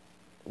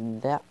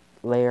 that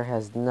layer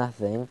has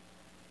nothing.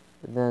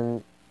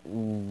 Then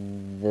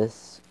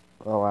this,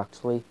 well,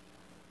 actually,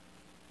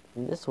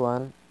 this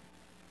one,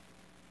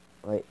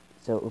 wait,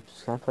 so,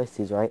 oops, can I place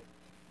these right?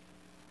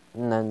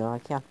 No, I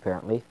can't,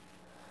 apparently.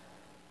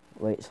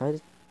 Wait, so I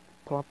just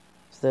plop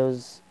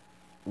those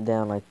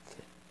down like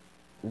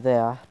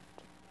that.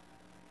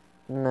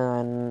 No,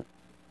 and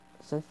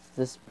since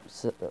this,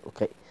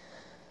 okay,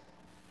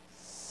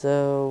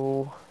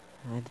 so,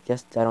 I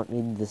guess I don't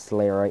need this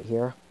layer right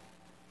here.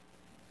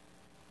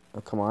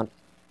 Oh, come on.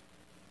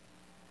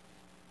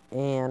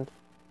 And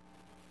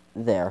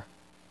there.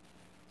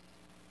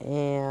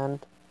 And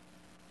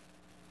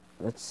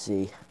let's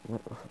see.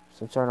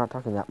 I'm sorry I'm not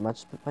talking that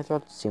much, but my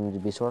throat seems to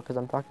be sore because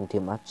I'm talking too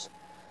much.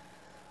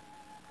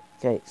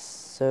 Okay,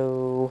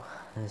 so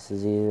this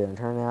is either going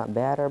to turn out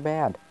bad or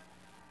bad.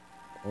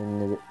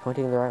 And is it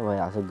pointing the right way?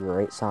 That's a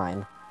great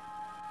sign.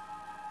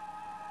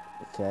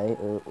 Okay,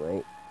 oh,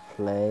 wait.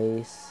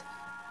 Place.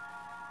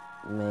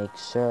 Make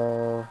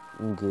sure.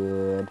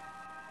 Good.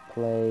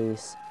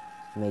 Place.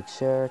 Make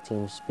sure.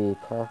 Seems to be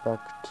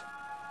perfect.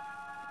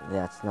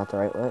 That's not the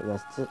right way.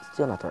 That's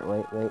still not the right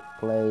way. Wait.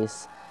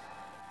 Place.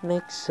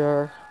 Make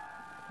sure.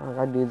 I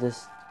gotta do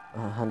this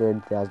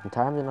 100,000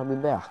 times and I'll be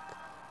back.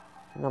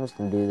 And I'm just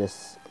gonna do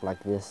this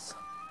like this.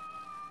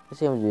 It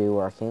seems to be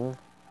working.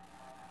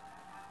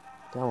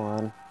 Come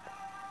on.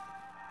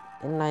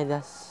 And I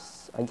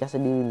guess I do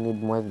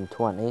need more than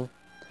 20.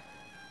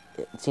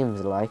 It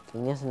seems like.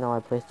 And yes, now I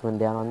placed one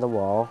down on the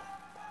wall.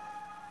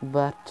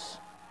 But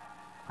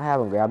I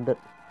haven't grabbed it.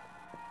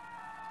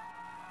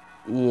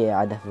 Yeah,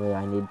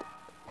 I need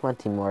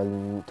plenty more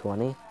than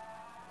 20.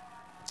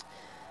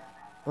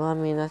 Well, I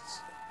mean, that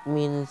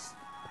means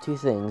two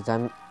things.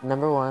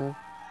 Number one,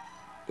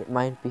 it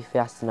might be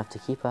fast enough to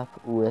keep up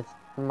with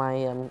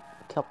my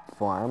kelp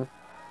farm.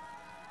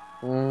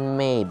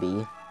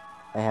 Maybe.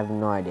 I have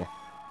no idea.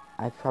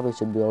 I probably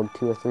should build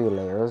 2 or 3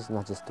 layers,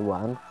 not just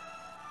one.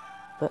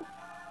 But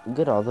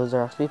good, all those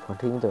are actually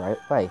pointing the right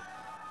way.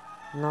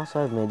 And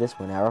also I've made this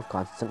 1 hour of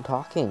constant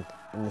talking.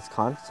 And it's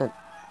constant,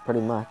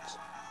 pretty much.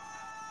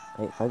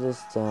 Wait, if I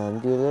just do a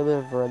little bit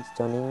of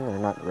redstoning, or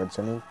not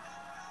redstoning,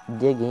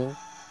 digging,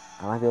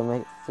 I might be able to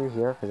make it through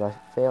here, because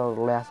I failed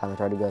last time I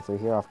tried to go through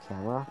here off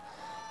camera.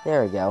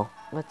 There we go.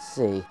 Let's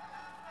see.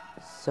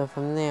 So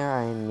from there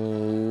I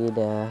need,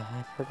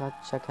 I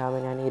forgot to check how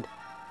many I need.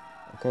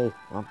 Okay,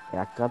 well,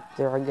 back up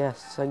there I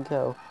guess I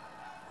go.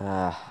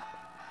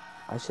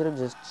 I should have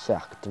just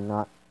checked and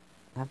not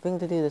having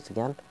to do this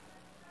again.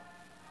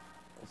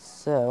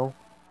 So,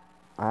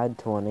 I had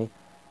 20.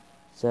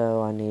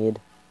 So I need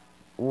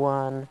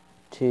 1,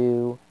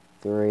 2,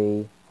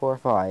 3, 4,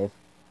 5.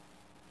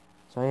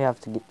 So I have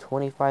to get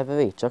 25 of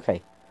each.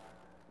 Okay.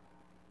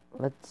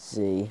 Let's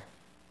see.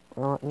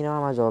 Well, I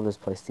might as well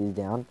just place these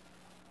down.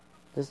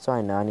 Just so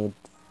I know I need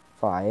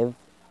 5.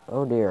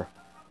 Oh dear.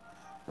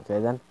 Okay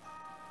then.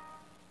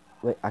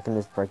 Wait, I can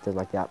just break this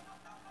like that.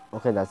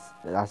 Okay,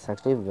 that's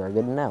actually very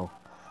good to know.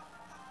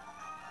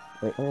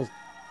 Wait, let me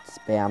just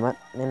spam it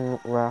and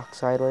rock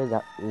sideways.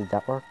 Did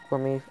that work for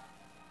me?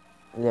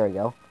 There we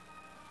go.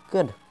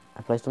 Good.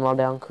 I placed them all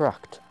down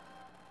correct.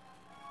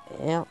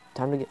 Yeah,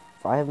 time to get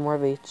 5 more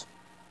of each.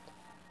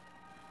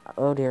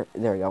 Oh dear,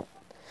 there we go.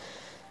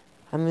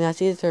 I mean,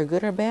 that's either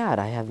good or bad.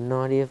 I have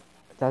no idea if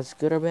that's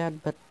good or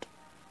bad, but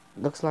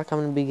looks like I'm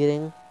going to be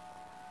getting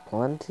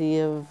plenty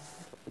of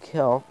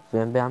kelp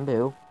and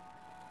bamboo.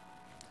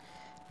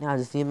 Now I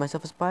just need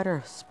myself a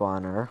spider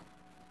spawner,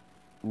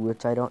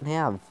 which I don't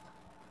have.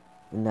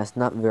 And that's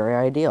not very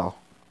ideal.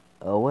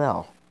 Oh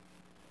well.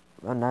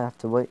 I'll not have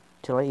to wait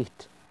till I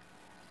eat.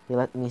 Okay,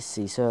 let me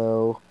see.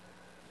 So,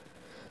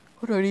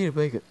 what do I need to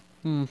make it?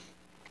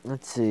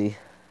 Let's see.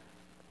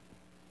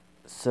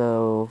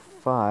 So,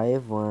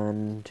 5,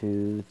 1,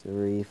 2,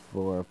 3,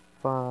 4,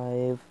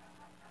 5.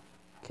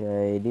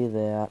 Okay, do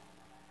that.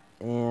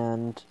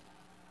 And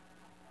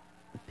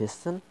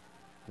piston?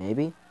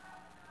 Maybe?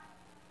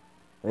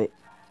 Wait,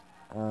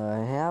 I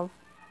have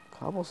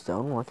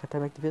cobblestone. Why can't I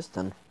make the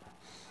piston?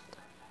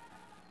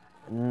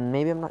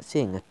 Maybe I'm not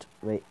seeing it.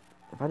 Wait,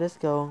 if I just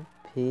go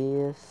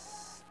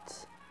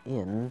pist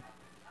in,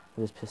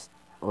 what is pist?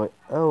 Wait,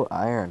 oh,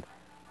 iron.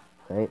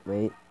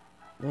 Wait.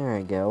 There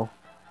we go.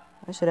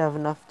 I should have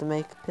enough to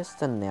make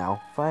piston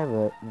now. 5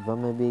 of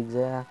them to be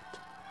exact.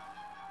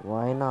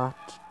 Why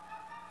not?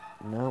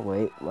 No,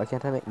 wait. Why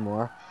can't I make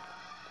more?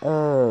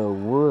 Oh,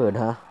 wood,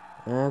 huh?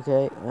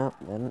 Okay, well,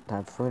 then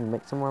time for me to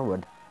make some more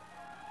wood.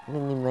 I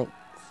didn't even make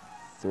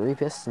 3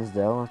 pistons,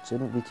 though. It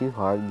shouldn't be too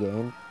hard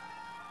game.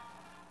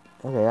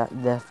 Okay,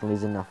 that definitely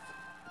is enough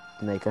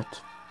to make it.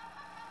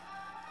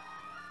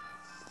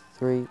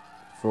 3,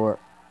 4,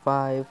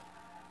 5.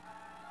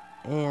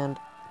 And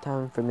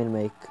time for me to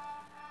make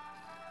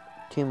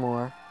 2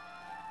 more.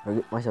 Or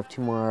get myself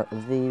 2 more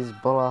of these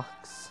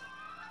blocks.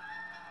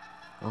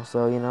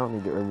 Also, you know, I need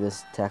to get rid of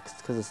this text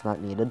because it's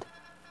not needed.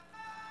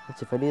 Let's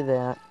see if I do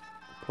that.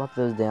 Plop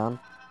those down.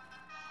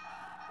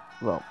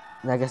 Well,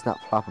 I guess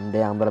not plop them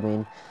down, but I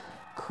mean,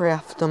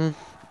 craft them.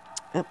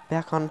 Yep,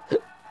 back on.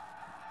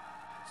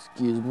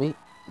 Excuse me.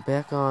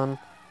 Back on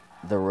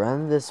the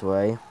run this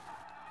way.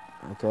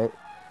 Okay.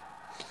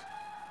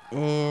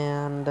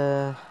 And,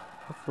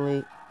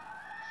 hopefully.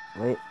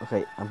 Wait,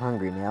 okay, I'm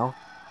hungry now.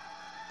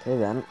 Okay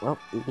then, well,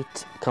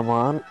 eat. Come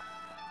on.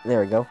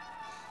 There we go.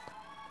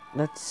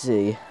 Let's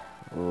see.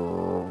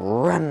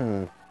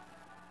 Run!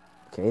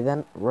 Okay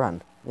then,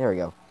 run. There we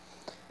go.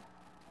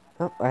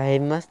 Oh, I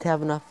must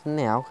have enough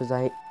now, because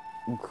I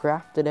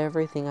crafted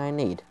everything I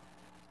need.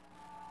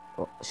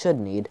 Well, should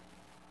need.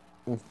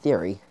 In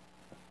theory,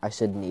 I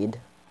should need.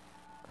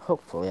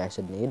 Hopefully I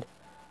should need.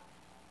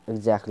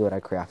 Exactly what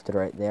I crafted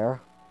right there.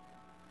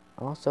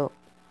 Also,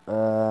 you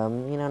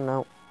know,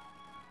 no.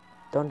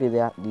 Don't do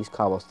that. Use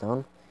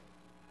cobblestone.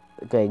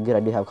 Okay, good,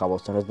 I do have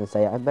cobblestone. I was going to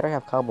say, I better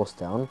have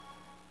cobblestone.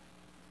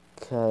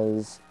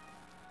 Because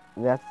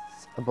that's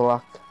a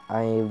block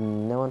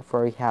I'm known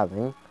for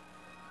having.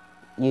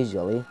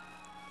 Usually.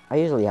 I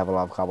usually have a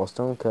lot of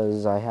cobblestone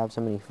because I have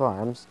so many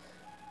farms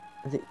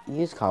that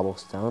use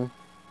cobblestone.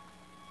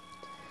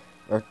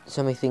 Or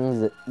so many things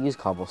that use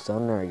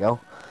cobblestone. There we go.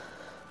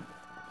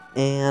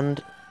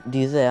 And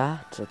do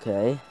that.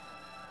 Okay.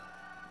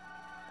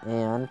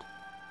 And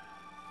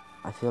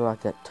I feel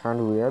like that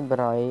turned weird, but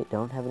I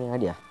don't have any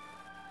idea.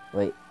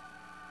 Wait.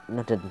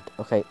 No, it didn't.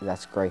 Okay,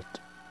 that's great.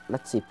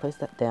 Let's see. Place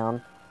that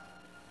down.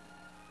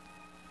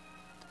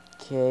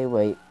 Okay,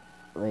 wait.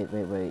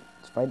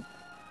 If I...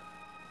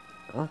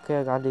 Okay,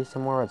 I gotta do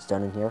some more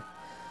redstone in here.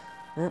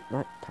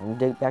 Right, time to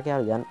dig back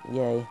out again.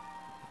 Yay.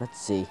 Let's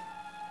see.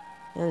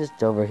 And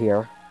just over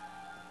here.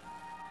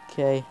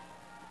 Okay.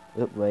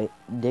 Oop, wait.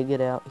 Dig it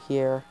out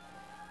here.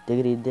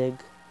 Diggity dig.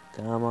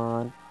 Come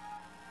on.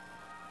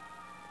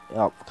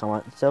 Oh, come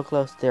on. So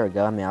close. There we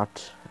go. I'm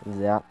out of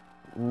that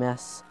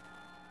mess.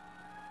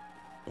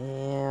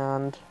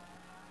 And...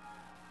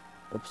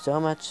 Oops, so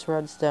much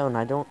redstone.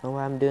 I don't know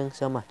why I'm doing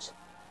so much.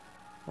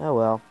 Oh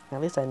well.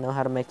 At least I know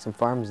how to make some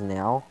farms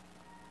now.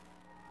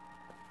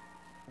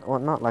 Well,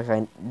 not like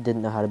I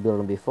didn't know how to build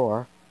them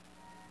before.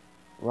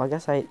 Well, I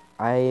guess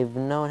I've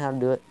known how to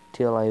do it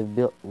till I've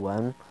built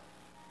one.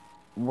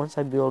 Once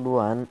I build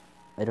one,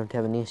 I don't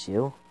have an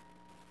issue.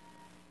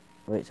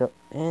 Wait, so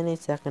any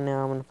second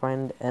now I'm gonna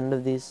find the end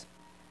of these.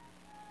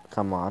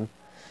 Come on.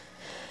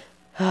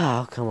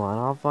 Oh, come on.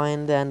 I'll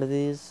find the end of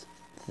these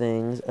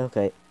things.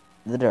 Okay,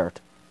 the dirt.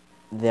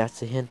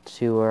 That's a hint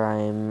to where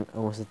I'm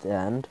almost at the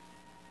end.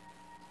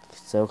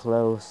 So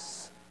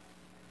close.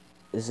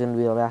 This is gonna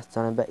be the last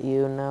one, I bet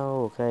you.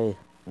 No, okay.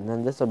 And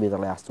then this will be the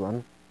last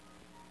one.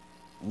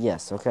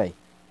 Yes, okay.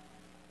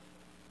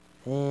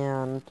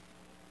 And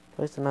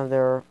place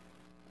another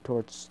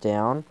torch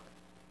down.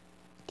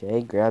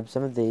 Okay, grab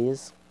some of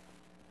these.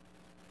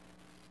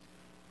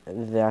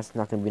 That's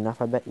not gonna be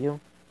enough, I bet you.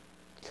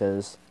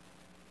 Because,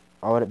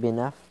 how would it be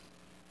enough?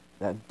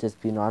 That'd just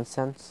be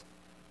nonsense.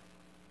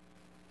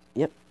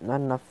 Yep,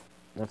 not enough.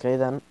 Okay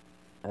then.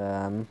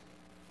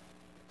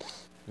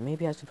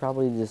 Maybe I should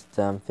probably just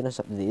finish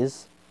up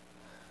these.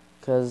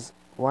 Because,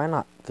 why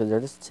not? Because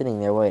they're just sitting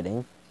there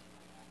waiting.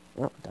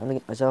 Oh, time to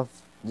get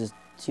myself just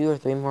 2 or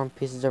 3 more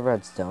pieces of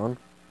redstone.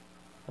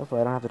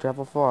 Hopefully I don't have to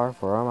travel far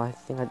for them. I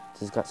think I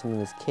just got some in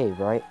this cave,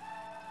 right?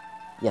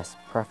 Yes,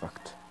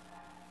 perfect.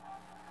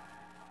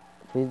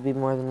 Please be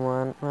more than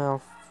one.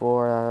 Well,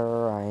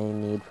 4 I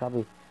need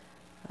probably...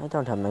 I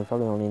don't have many.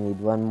 Probably only need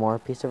 1 more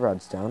piece of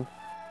redstone.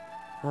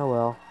 Oh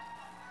well.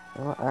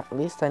 Well, at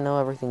least I know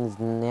everything's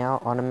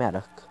now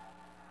automatic.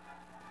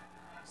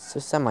 So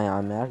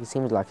semi-automatic. It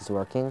seems like it's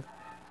working.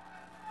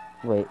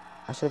 Wait,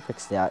 I should have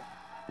fixed that.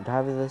 Do I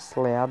have this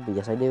slab?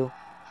 Yes, I do.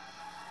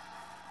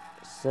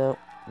 So,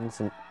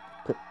 listen,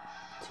 put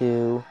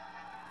 2,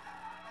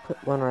 put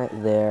 1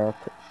 right there,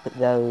 put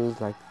those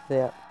like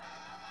that.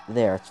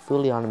 There, it's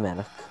fully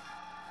automatic.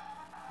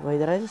 Wait,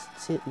 did I just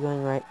see it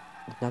going right?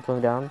 It's not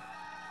going down?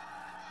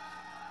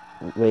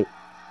 Wait,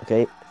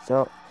 okay,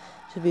 so,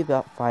 Should be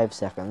about 5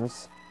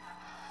 seconds.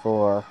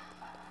 4.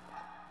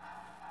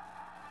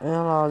 And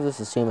I'll just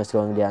assume it's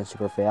going down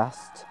super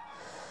fast.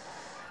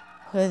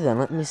 Okay then,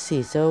 let me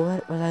see. So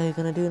what was I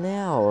gonna do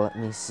now? Let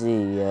me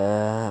see.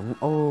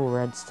 Oh,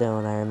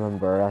 redstone, I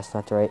remember. That's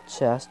not the right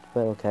chest,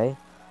 but okay.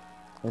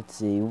 Let's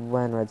see,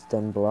 one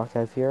redstone block I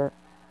have here.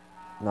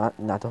 Not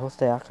the whole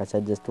stack, I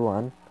said just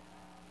one.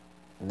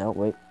 No,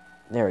 wait.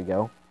 There we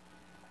go.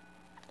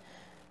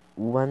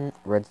 One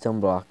redstone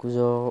block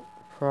will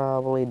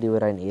probably do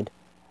what I need.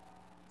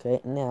 Okay,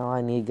 now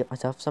I need to get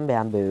myself some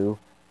bamboo.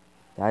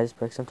 I just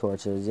picked some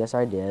torches. Yes,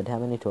 I did. How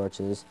many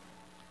torches?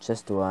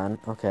 Just one.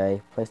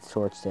 Okay, place the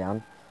torch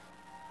down.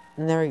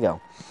 And there we go.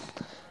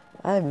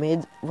 I've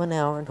made 1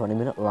 hour and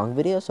 20-minute long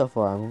video so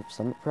far. I'm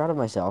somewhat proud of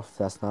myself.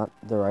 That's not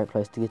the right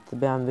place to get the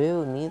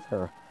bamboo,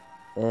 neither.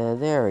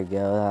 There we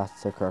go.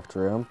 That's the correct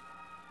room.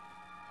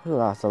 Ooh,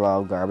 that's a lot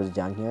of garbage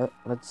down here.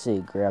 Let's see.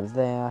 Grab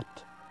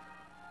that.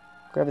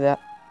 Grab that.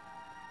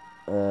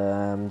 Do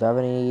I have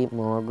any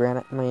more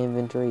granite in my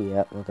inventory?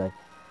 Yep, okay.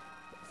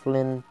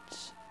 Flint.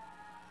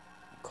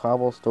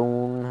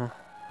 Cobblestone.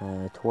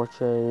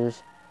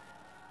 Torches.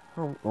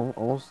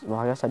 Almost, well,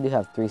 I guess I do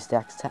have 3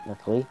 stacks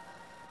technically.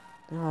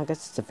 I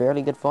guess it's a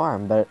fairly good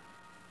farm, but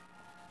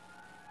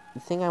the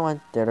thing I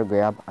went there to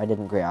grab, I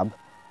didn't grab.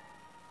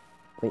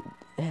 Wait,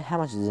 how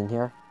much is in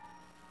here?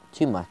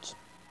 Too much.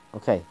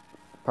 Okay,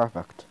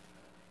 perfect.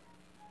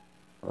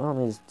 Well, let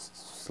me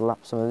just slap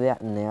some of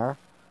that in there.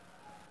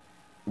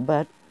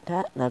 But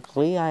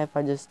technically, if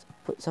I just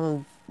put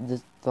some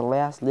of the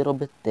last little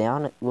bit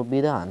down, it will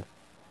be done.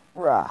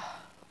 Rah.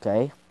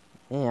 Okay,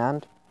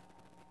 and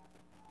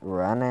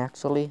run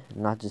actually,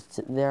 not just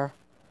sit there.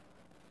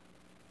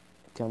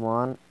 Come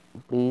on,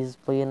 please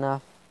be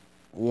enough.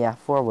 Yeah,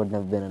 4 wouldn't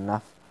have been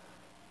enough.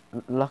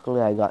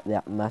 Luckily I got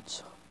that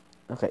much.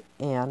 Okay,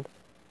 and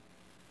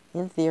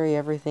in theory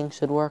everything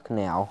should work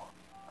now.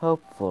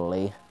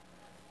 Hopefully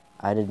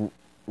I didn't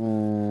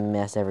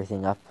mess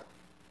everything up.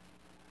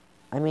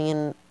 I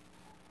mean,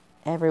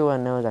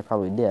 everyone knows I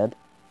probably did.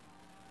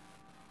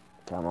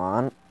 Come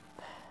on.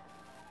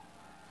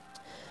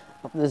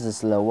 This is a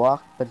slow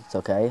walk, but it's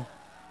okay.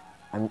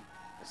 I'm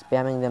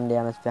spamming them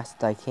down as fast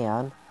as I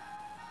can.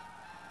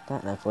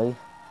 Technically.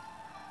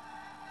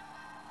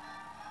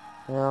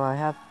 No, I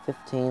have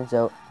 15,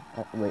 so...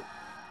 wait.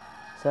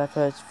 So if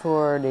it's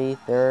 40,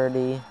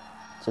 30...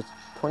 So it's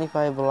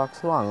 25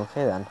 blocks long.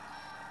 Okay, then.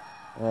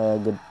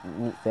 Good,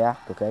 neat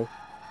fact, okay.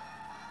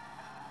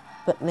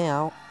 But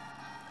now,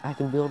 I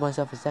can build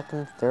myself a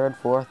 2nd, 3rd,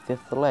 4th,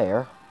 5th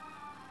layer.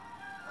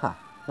 Huh.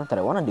 Not that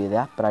I want to do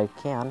that, but I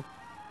can.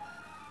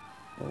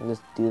 I'll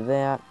just do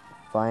that.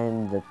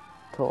 Find the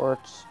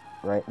torch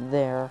right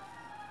there.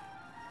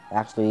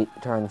 Actually,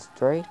 turn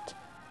straight.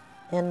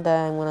 And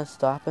I'm gonna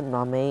stop it, and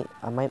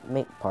I might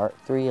make part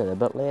 3 a little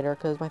bit later,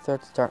 because my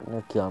throat's starting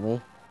to kill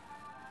me.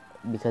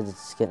 Because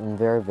it's getting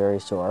very, very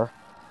sore.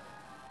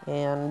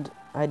 And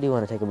I do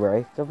want to take a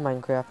break of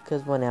Minecraft,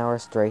 because 1 hour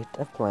straight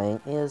of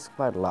playing is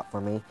quite a lot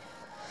for me.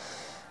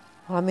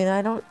 Well, I mean,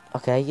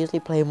 I usually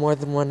play more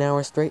than 1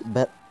 hour straight,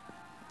 but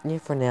yeah,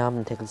 for now I'm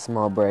gonna take a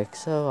small break,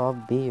 so I'll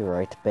be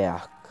right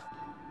back.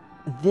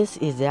 This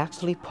is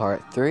actually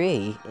part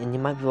 3, and you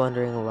might be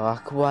wondering,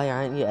 Locke, why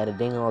aren't you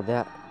editing all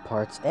that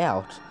parts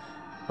out?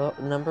 Well,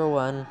 number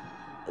 1,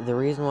 the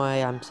reason why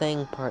I'm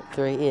saying part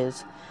 3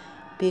 is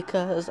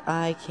because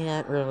I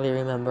can't really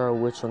remember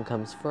which one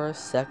comes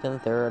first,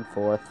 2nd, 3rd,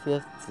 4th,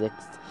 5th,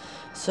 6th.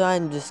 So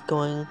I'm just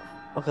going,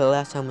 okay,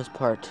 last time was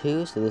part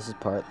 2, so this is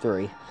part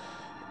 3.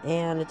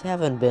 And it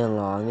haven't been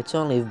long, it's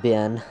only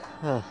been,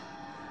 I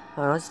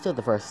don't know, it's still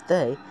the first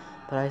day.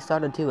 But I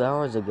started 2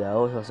 hours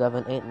ago, so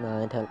 7, 8,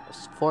 9, 10,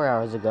 4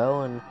 hours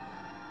ago, and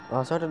well,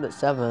 I started at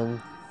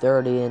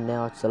 7:30, and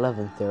now it's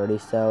 11:30,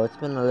 so it's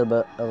been a little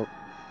bit of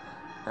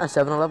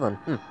 7-11.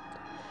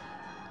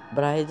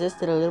 But I just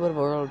did a little bit of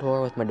a world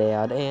tour with my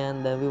dad,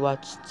 and we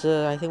watched,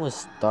 I think it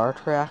was Star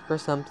Trek or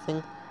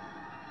something,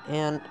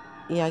 and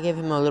yeah, I gave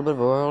him a little bit of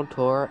a world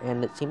tour,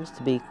 and it seems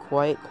to be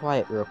quite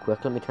quiet real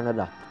quick. Let me turn it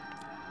up.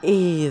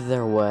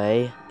 Either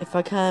way, if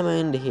I come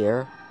into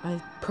here,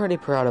 I'm pretty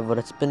proud of what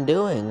it's been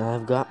doing.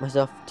 I've got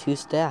myself 2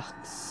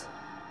 stacks.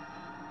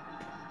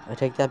 I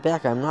take that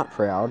back, I'm not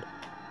proud.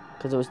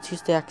 Because it was 2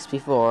 stacks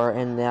before,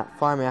 and that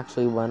farm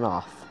actually went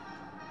off.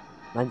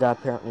 I got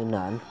apparently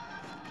none.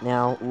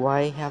 Now,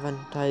 why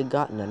haven't I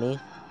gotten any?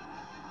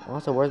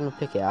 Also, where's my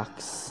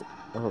pickaxe?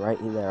 Oh, right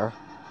there.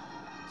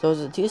 So it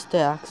was 2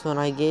 stacks when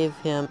I gave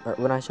him, or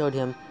when I showed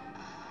him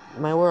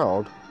my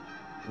world.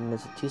 And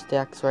it's 2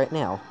 stacks right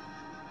now.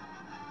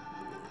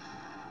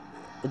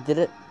 Did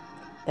it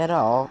at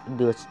all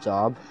do its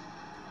job?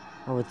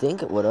 I would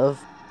think it would have.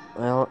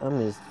 Well, let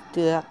me just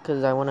do that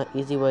because I want an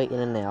easy way in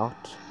and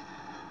out.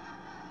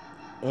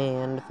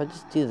 And if I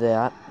just do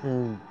that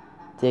and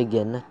dig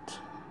in it,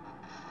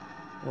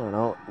 I don't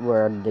know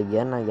where to dig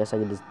in. I guess I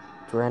could just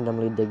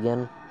randomly dig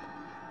in.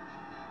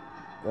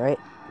 Right?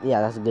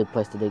 Yeah, that's a good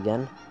place to dig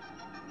in.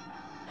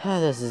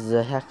 This is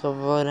a heck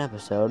of an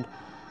episode.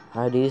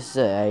 How do you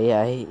say?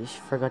 I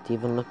forgot to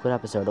even look what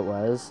episode it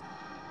was.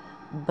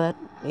 But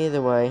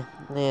either way,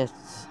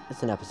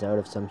 it's an episode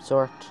of some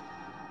sort.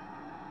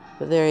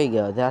 But there you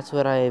go. That's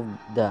what I've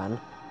done.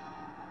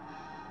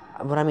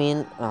 What I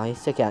mean, you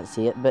still can't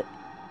see it, but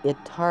it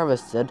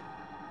harvested,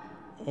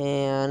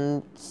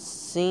 and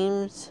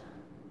seems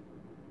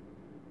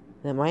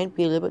that might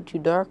be a little bit too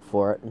dark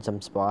for it in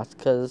some spots,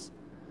 because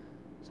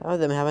some of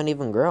them haven't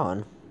even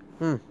grown.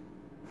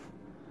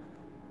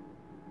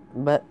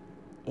 But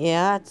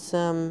yeah, it's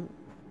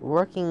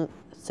working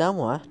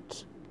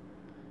somewhat.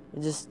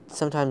 It just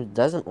sometimes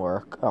doesn't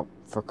work. Oh,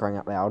 for crying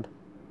out loud.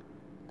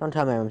 Don't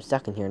tell me I'm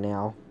stuck in here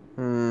now.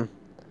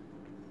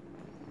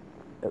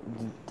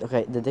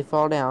 Okay, did they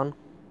fall down?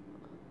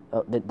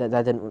 Oh, that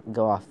didn't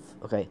go off.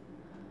 Okay.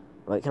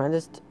 Wait, can I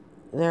just...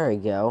 There we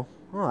go.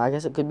 Oh, I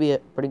guess it could be a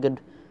pretty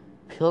good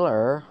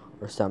pillar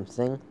or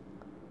something.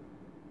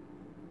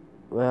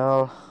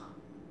 Well...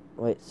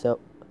 Wait, so...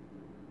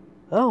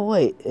 Oh,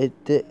 wait,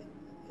 it did...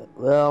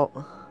 Well...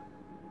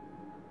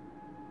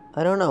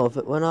 I don't know if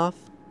it went off...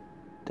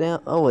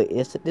 Down... Oh, wait,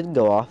 yes, it did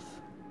go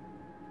off.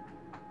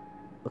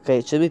 Okay,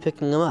 it should be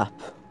picking them up.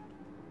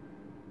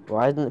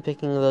 Why isn't it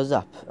picking those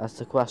up? That's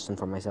the question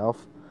for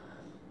myself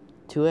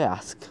to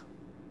ask.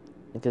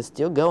 It's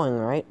still going,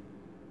 right?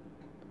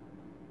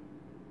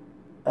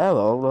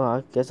 Oh, well,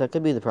 I guess that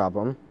could be the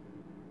problem.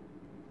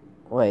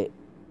 Wait,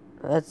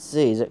 let's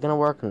see, is it gonna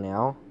work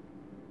now?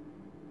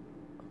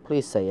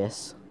 Please say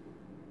yes.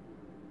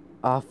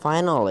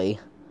 Finally.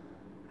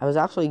 I was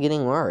actually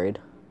getting worried.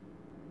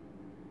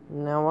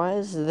 Now, why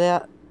is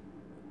that?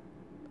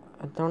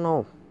 I don't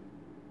know.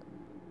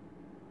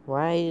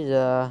 Why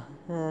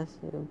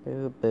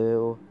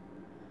boo.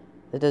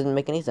 It doesn't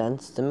make any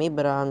sense to me,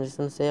 but I'm just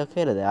gonna say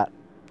okay to that.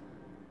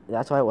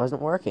 That's why it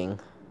wasn't working.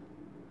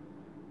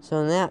 So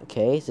in that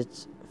case,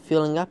 it's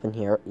filling up in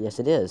here. Yes,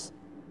 it is.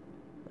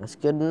 That's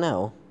good to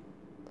know.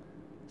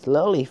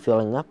 Slowly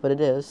filling up, but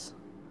it is.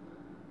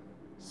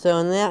 So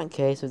in that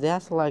case, if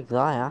that's like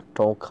that,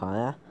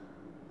 okay.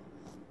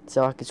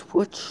 So I could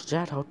switch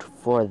that out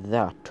for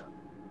that.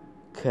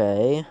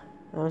 Okay.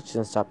 I'm just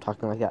gonna stop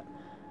talking like that.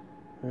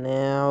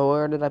 Now,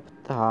 where did I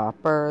put the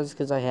hoppers?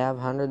 Because I have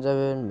hundreds of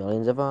them,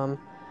 millions of them.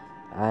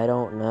 I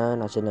don't know,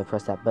 and I shouldn't have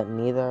pressed that button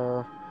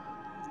either.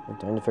 I'm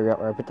trying to figure out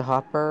where I put the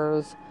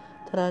hoppers.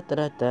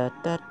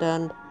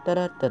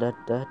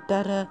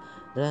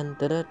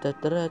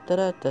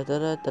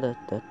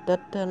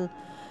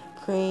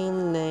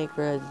 Cream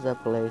Acre is the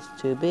place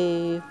to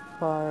be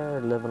for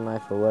living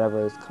life or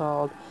whatever it's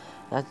called.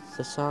 That's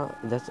the song.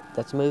 That's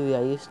a movie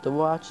I used to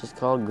watch. It's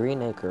called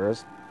Green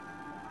Acres.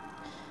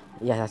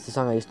 Yeah, that's the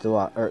song I used to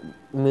watch, or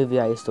movie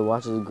I used to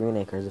watch is Green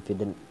Acres. If you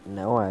didn't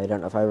know, I don't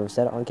know if I ever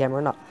said it on camera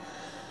or not.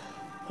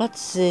 Let's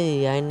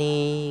see, I need...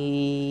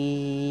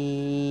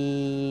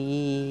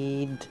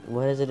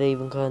 What is it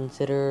even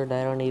considered?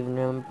 I don't even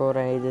remember what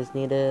I just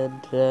needed.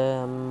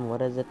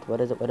 What is it? What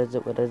is it? What is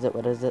it? What is it?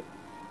 What is it?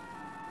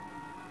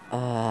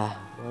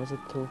 What is it?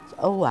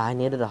 Oh, I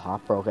needed a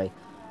hopper, okay.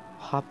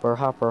 Hopper,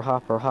 hopper,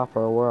 hopper,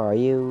 hopper, where are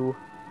you?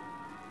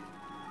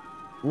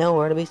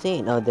 Nowhere to be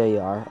seen. Oh, there you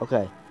are,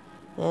 okay.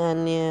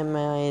 And yeah,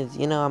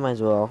 I might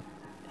as well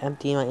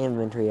empty my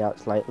inventory out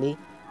slightly.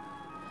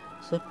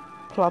 So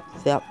plop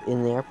that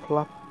in there,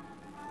 plop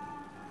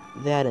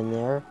that in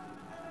there,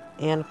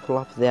 and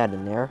plop that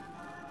in there.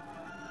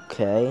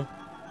 Okay.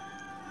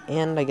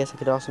 And I guess I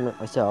could also make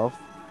myself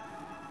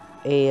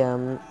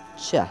a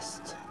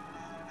chest.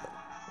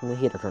 And the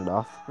heater turned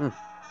off.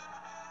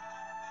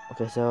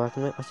 Okay, so I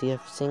can make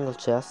myself a single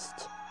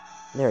chest.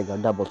 There we go,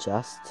 double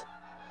chest.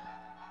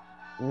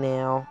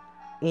 Now,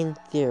 in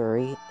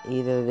theory,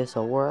 either this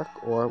will work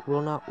or it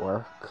will not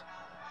work.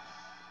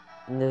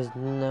 And there's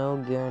no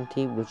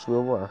guarantee which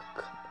will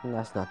work. And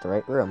that's not the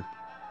right room.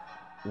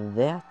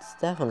 That's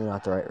definitely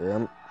not the right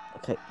room.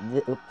 Okay,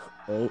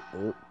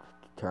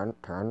 turn.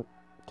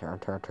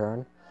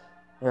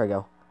 There we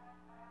go.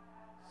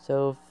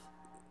 So,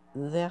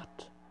 if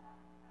that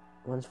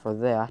one's for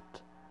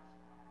that,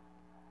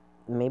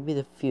 maybe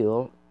the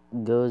fuel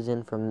goes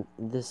in from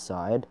this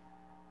side.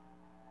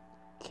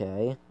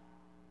 Okay,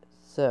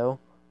 so,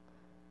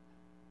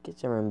 get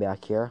some room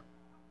back here.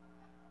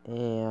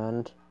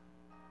 And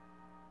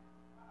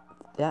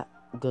that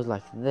goes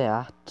like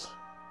that.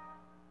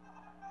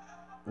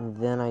 And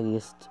then I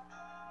just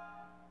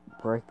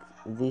break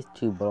these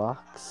two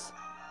blocks.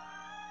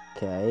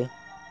 Okay.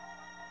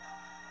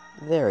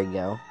 There we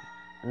go.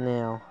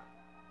 Now,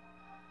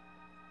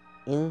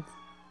 in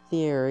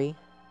theory...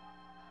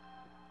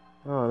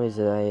 Oh, let me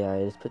see,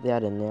 I just put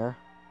that in there.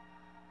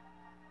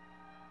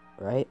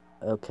 Right?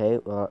 Okay,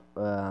 well,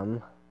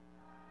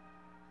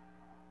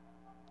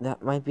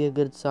 that might be a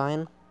good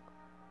sign.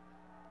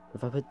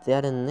 If I put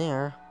that in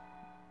there,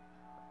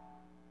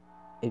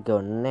 it'd go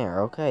in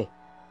there. Okay.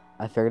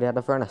 I figured out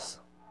a furnace.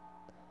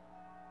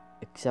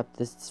 Except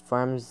this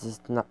farm's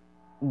just not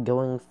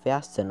going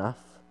fast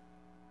enough.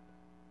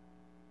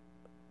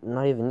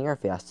 Not even near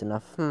fast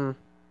enough.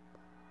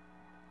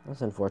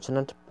 That's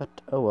unfortunate, but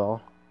oh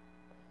well.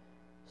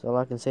 So all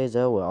I can say is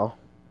oh well.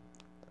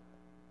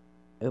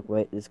 Oh,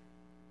 wait, just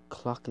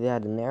clock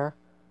that in there.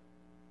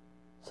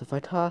 So if I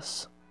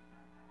toss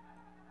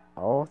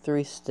all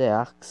 3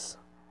 stacks,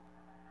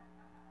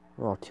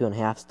 well,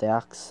 2.5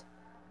 stacks,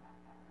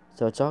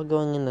 so it's all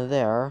going into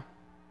there,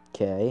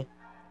 okay,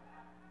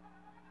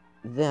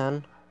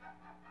 then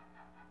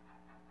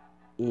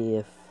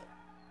if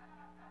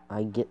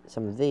I get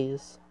some of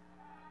these,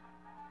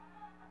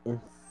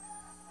 in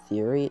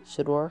theory it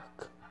should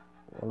work.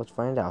 Well, let's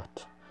find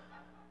out.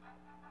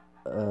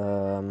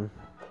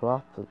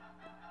 Plop,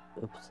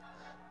 oops,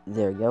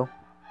 there we go.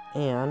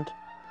 And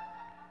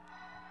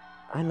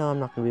I know I'm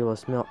not going to be able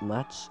to smelt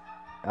much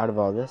out of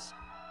all this,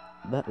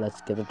 but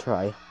let's give it a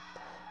try.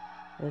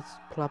 Let's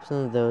plop some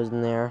of those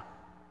in there.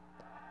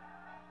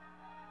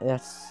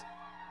 That's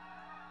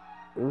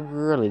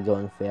really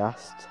going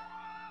fast.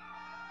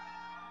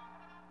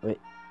 Wait.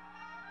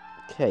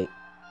 Okay.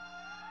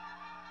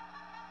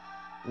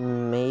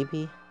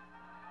 Maybe.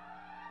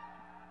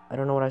 I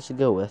don't know what I should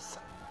go with.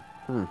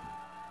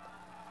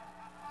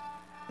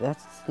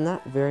 That's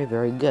not very,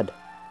 very good.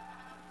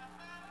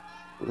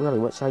 Really,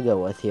 what should I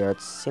go with here?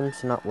 It seems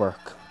to not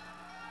work.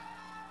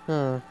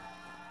 Okay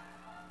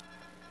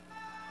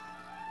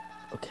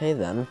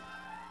then.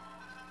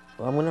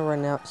 Well, I'm gonna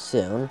run out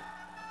soon.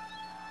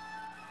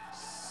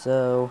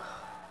 So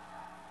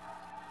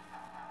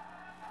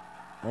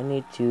I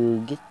need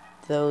to get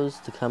those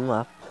to come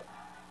up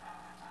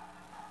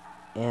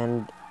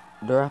and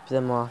drop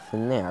them off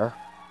in there.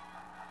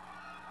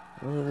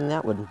 Well, even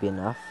that wouldn't be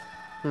enough.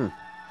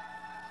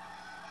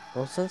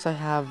 Well, since I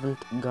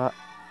haven't got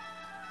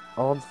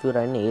all the food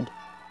I need,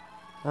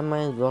 I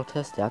might as well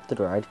test out the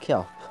dried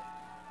kelp.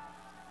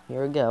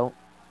 Here we go.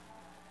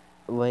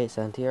 Wait a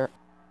second here.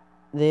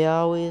 They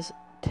always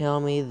tell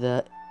me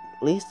the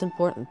least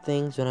important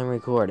things when I'm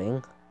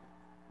recording,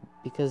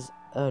 because,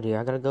 oh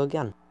dear, I gotta go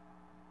again.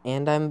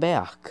 And I'm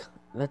back.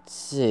 Let's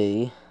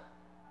see.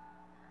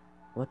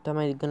 What am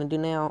I gonna do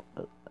now?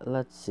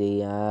 Let's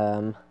see,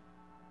 I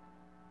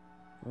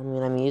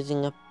mean, I'm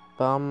using up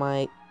all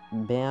my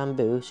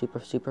bamboo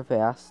super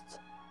fast.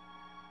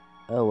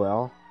 Oh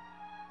well.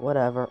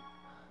 Whatever.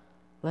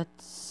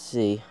 Let's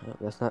see. Oh,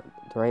 that's not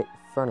the right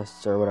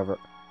furnace or whatever.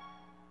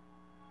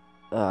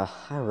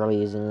 I'm really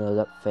using those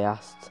up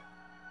fast.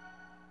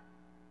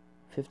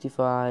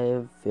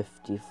 55,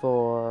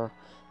 54,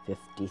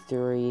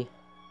 53.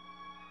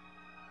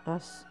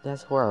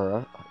 That's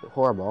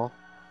horrible.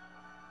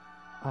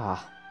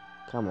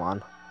 Come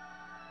on.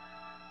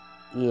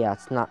 Yeah,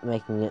 it's not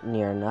making it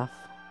near enough.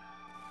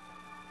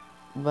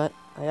 But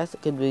I guess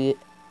it could be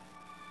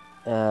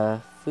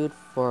food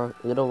for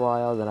a little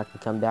while, then I can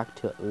come back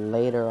to it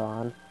later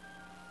on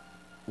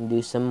and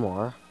do some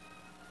more.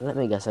 Let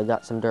me guess, I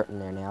got some dirt in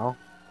there now.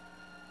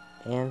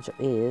 Answer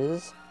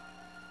is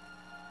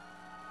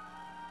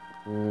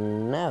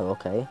no,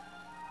 okay.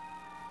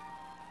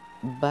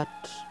 But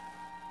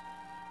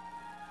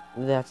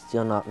that's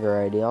still not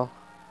very ideal.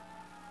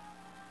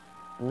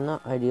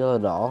 Not ideal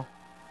at all.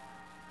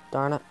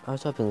 Darn it, I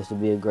was hoping this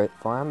would be a great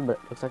farm, but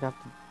it looks like I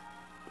have to...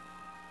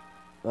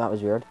 Well, that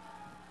was weird.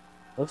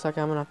 Looks like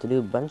I'm gonna have to do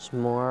a bunch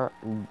more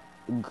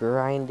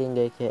grinding,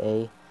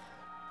 aka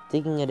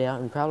digging it out,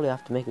 and probably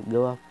have to make it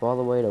go up all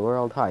the way to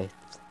world height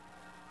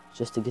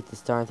just to get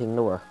this darn thing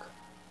to work.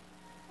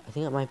 I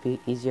think it might be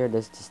easier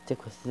just to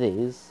stick with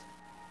these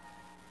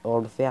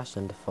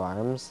old-fashioned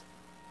farms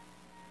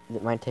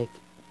that might take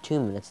 2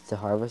 minutes to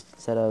harvest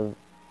instead of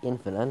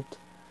infinite.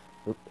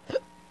 Oop.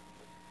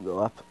 Go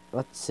up.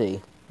 Let's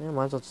see. I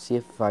might as well see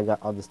if I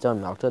got all the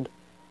stone melted.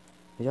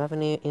 Do I have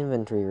any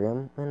inventory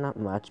room? Not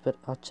much, but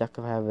I'll check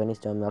if I have any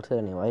stone melted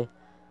anyway.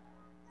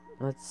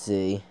 Let's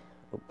see.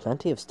 Oh,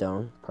 plenty of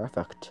stone.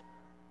 Perfect.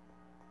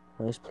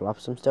 I'll just plop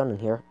some stone in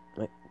here.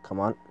 Wait, come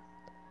on.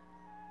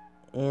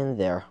 And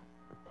there.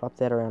 Plop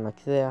that around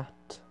like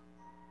that.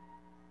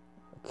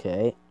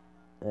 Okay.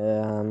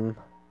 Yeah,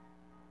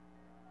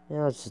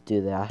 let's just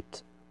do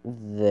that.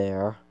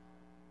 There.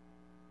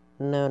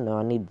 No,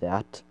 I need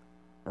that.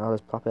 I'll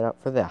just plop it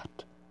out for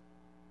that.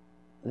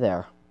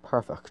 There.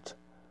 Perfect.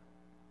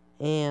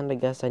 And I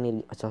guess I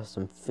need myself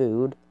some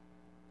food.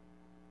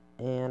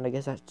 And I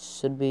guess that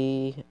should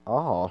be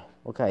all.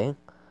 Okay.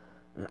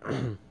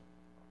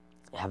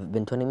 Haven't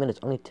been 20 minutes,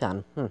 only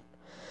 10.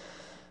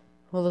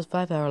 Well, this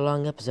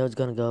 5-hour-long episode's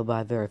gonna go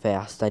by very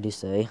fast, I do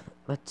say.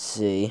 Let's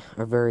see.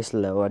 Or very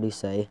slow, I do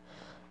say.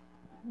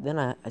 Then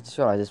I just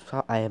realized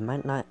I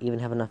might not even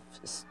have enough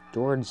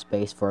storage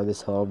space for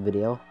this whole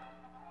video.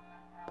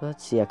 But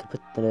let's see, I could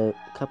put the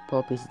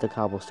couple pieces of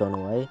cobblestone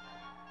away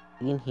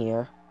in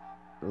here,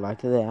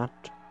 like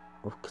that.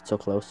 Oh, so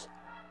close.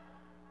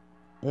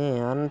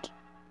 And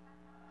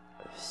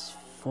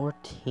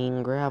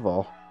 14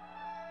 gravel.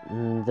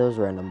 Those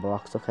random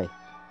blocks, okay.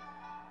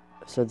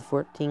 So the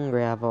 14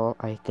 gravel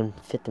I can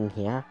fit in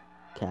here.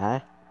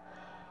 Okay.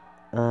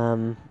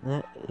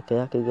 That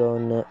could go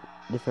in a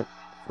different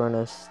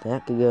furnace.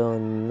 That could go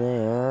in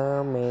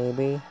there,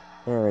 maybe.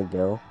 There we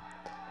go.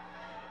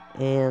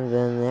 And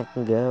then that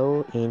can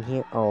go in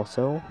here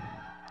also.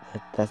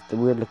 That's the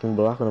weird looking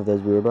block, one of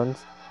those weird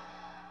ones.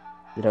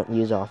 They don't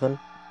use often,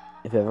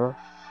 if ever.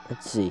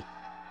 Let's see.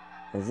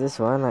 There's this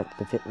one, I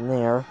can fit in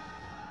there.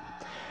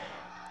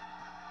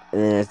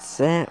 And then it's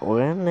that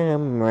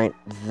one right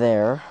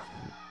there.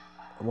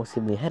 Almost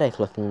giving me a headache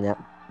looking at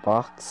that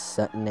box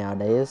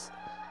nowadays.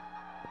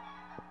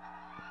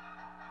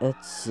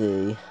 Let's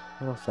see.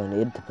 What else I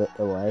need to put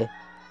away?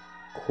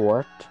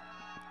 Quart.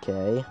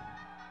 Okay.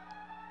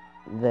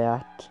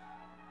 That.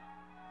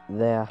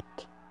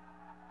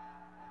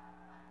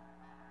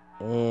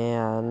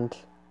 And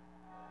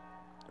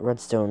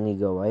redstone need to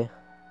go away.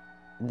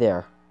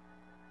 There.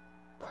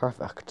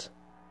 Perfect.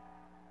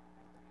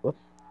 Whoop.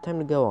 Time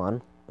to go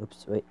on.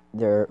 Oops, wait.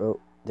 There. Oh,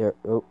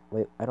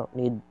 wait. I don't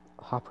need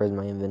hoppers in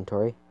my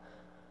inventory.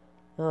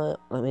 Let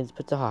me just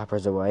put the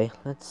hoppers away.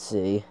 Let's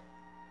see.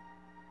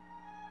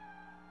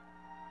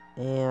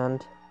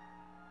 And...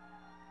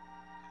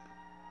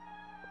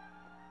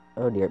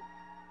 oh dear.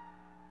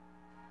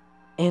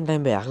 And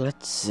I'm back.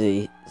 Let's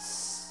see.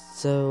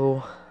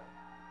 So...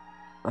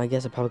 I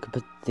guess I probably could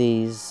put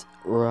these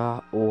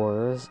raw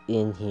ores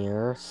in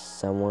here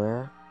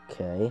somewhere.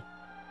 Okay.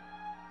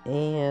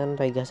 And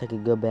I guess I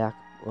could go back.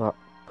 Well,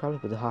 probably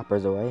put the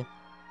hoppers away.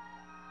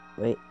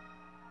 Wait.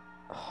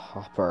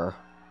 Hopper.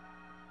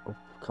 Oh,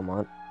 come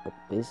on. Oh,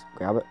 please,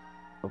 grab it.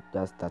 Oh,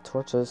 that's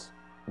torches.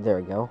 There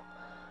we go.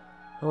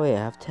 Oh wait, I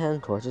have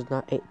 10 torches,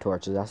 not 8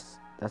 torches.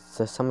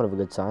 That's somewhat of a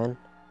good sign.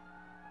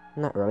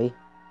 Not really.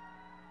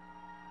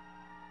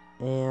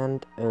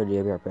 And oh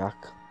dear, we're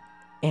back.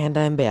 And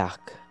I'm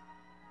back.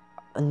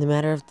 In the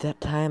matter of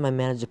that time, I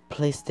managed to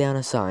place down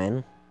a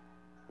sign.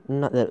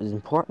 Not that it was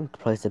important to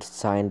place a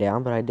sign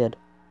down, but I did.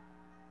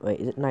 Wait,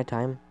 is it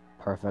nighttime?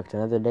 Perfect.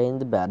 Another day in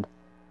the bed.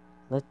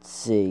 Let's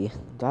see.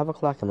 Do I have a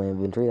clock in my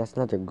inventory? That's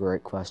another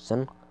great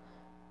question.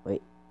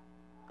 Wait.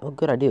 Oh,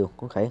 good, I do.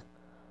 Okay.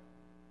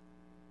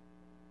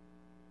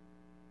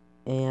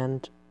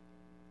 And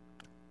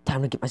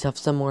time to get myself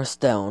some more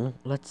stone.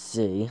 Let's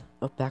see.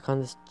 Oh, back on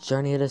this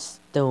journey to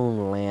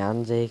Stone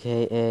Lands,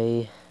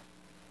 aka...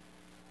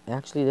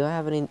 Actually, do I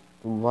have any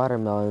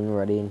watermelon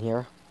ready in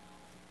here?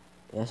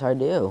 Yes, I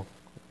do.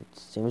 It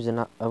seems to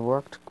not have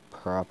worked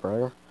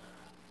properly.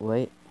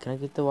 Wait, can I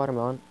get the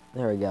watermelon?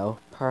 There we go.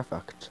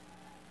 Perfect.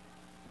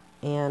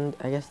 And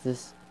I guess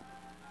this...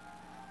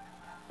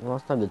 well,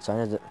 it's not a good sign,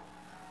 is it?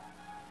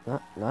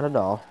 Not at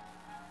all.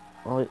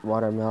 Oh,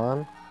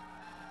 watermelon.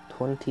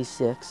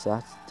 26,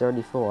 that's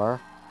 34.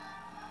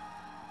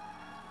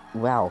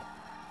 Wow.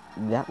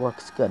 That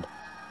works good.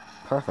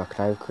 Perfect,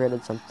 I've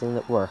created something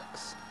that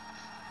works.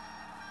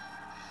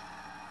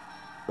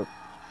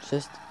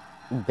 Just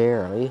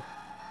barely.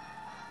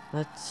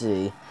 Let's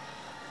see.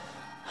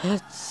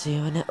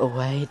 Oh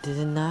wait,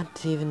 did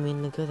not even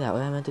mean to go that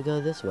way. I meant to go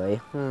this way.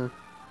 Well,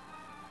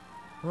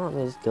 let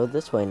me just go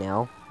this way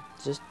now.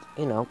 Just,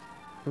 you know,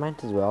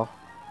 might as well.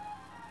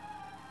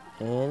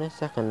 In a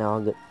second now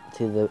I'll get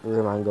to the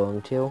room I'm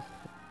going to.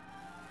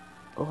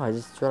 Oh, I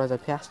just realized I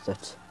passed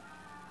it.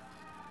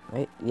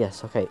 Right?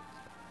 Yes, okay.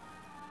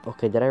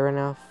 Okay, did I run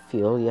out of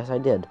fuel? Yes, I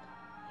did.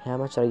 How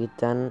much did I get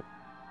done?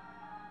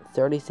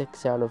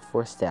 36 out of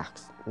 4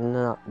 stacks.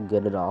 Not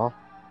good at all.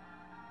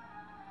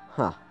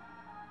 Huh.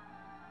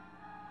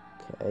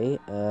 Okay,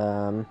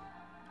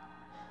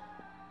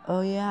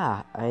 oh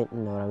yeah, I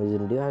know what I was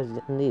gonna do. I was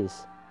getting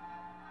these.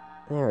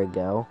 There we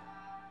go.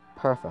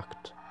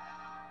 Perfect.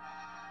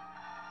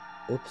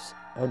 Oops.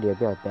 Oh dear,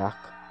 be right back.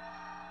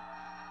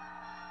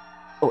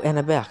 Oh, and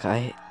I'm back.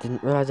 I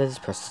didn't realize I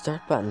just pressed the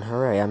start button.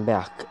 Hooray, I'm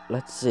back.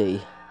 Let's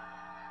see.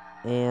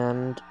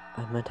 And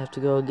I might have to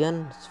go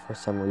again for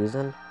some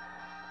reason.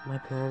 My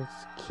parents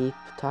keep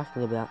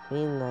talking about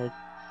me, and I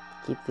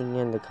keep thinking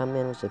them to come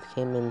in, which I've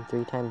came in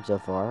 3 times so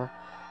far.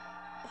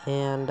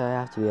 And I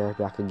have to be right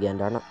back again,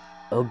 darn it.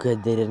 Oh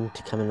good, they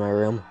didn't come in my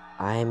room.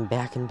 I'm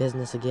back in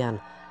business again.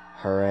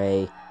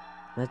 Hooray.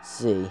 Let's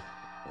see.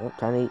 Oh,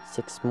 trying to eat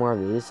 6 more of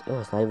these. Oh,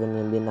 it's not even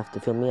going to be enough to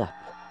fill me up.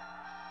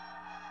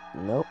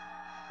 Nope.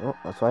 Oh,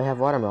 that's why I have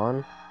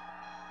watermelon.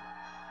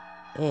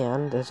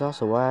 And that's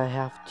also why I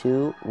have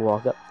to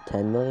walk up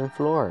 10 million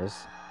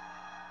floors.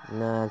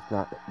 No, it's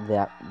not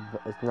that.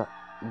 It's not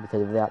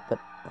because of that, but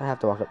I have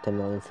to walk up 10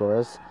 million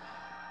floors.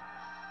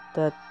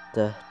 Cue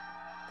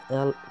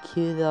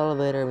the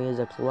elevator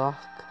music lock.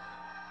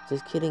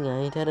 Just kidding, I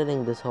ain't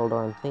editing this whole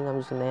darn thing. I'm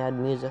just gonna add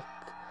music,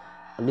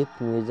 loop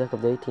music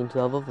of the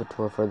 1812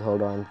 Overture for the whole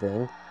darn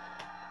thing.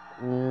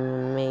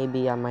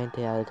 Maybe I might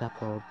add a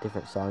couple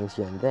different songs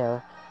here and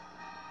there.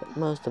 But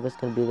most of it's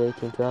going to be the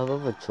 1812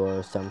 Overture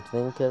or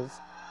something, because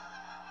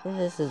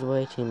this is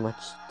way too much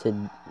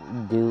to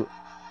do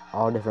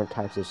all different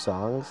types of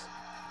songs.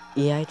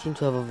 Yeah,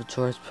 1812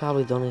 Overture is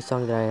probably the only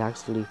song that I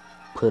actually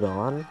put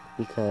on,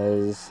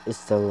 because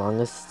it's the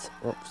longest,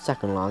 well,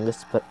 second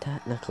longest, but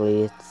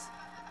technically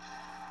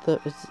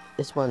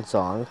it's one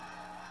song,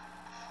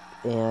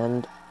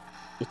 and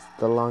it's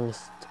the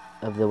longest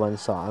of the one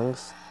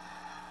songs.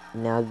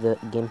 Now the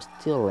game's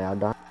still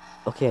loud.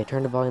 Okay, I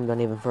turned the volume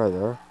down even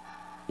further.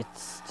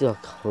 It's still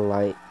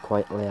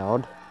quite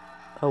loud.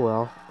 Oh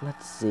well,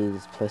 let's see,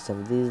 let's place some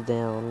of these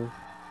down.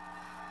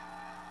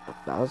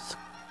 I was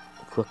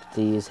quick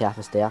to use half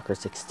a stack or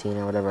 16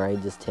 or whatever I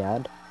just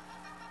had.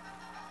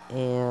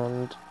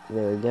 And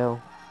there we go.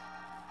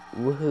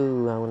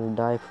 Woohoo, I'm gonna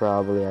die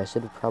probably. I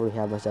should probably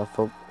have myself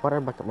a water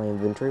bucket in my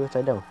inventory, which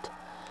I don't.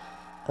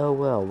 Oh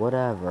well,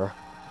 whatever.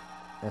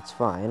 That's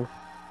fine.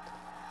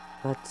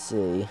 Let's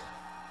see.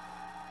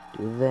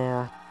 Do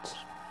that.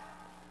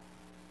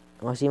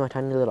 Oh, I see my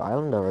tiny little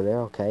island over there,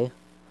 okay.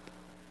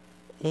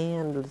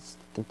 And let's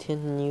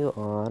continue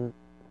on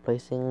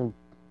placing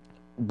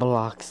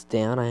blocks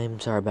down. I'm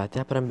sorry about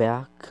that, but I'm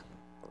back.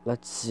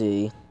 Let's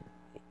see.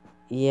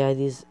 Yeah,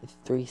 these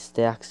 3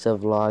 stacks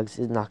of logs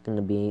is not going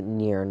to be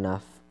near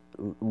enough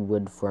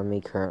wood for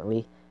me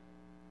currently.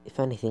 If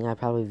anything, I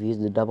probably have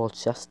used the double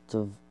chest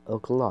of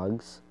oak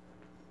logs,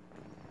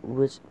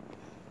 which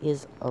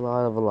is a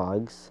lot of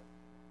logs.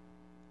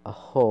 A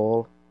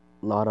whole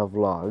lot of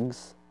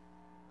logs.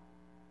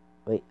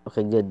 Wait,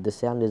 okay, good. The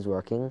sound is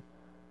working.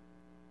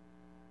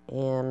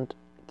 And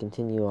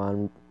continue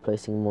on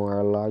placing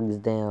more logs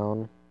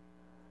down.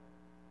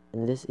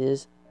 And this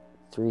is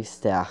 3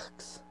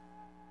 stacks.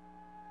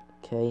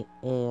 Okay,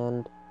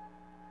 and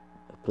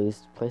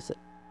please place it.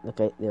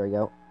 Okay, there we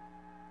go.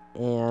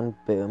 And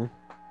boom.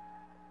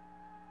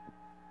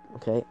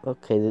 Okay,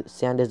 the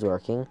sound is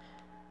working.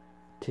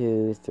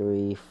 2,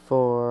 3,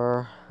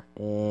 4,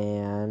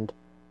 and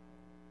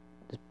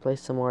just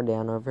place some more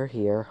down over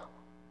here.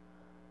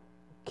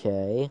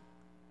 Okay.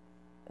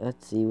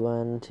 Let's see,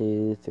 1,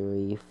 2,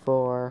 3,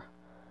 4.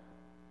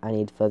 I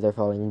need feather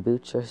falling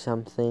boots or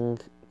something,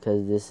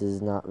 because this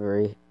is not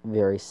very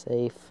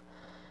safe.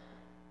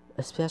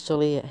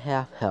 Especially at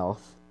half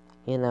health.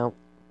 You know,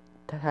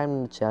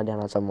 time to chow down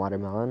on some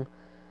watermelon.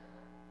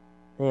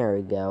 There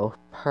we go.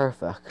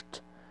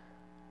 Perfect.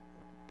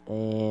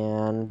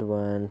 And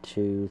 1,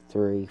 2,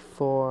 3,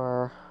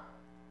 4.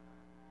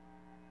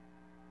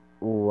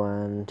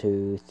 1,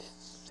 2,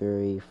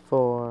 3,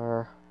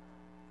 4.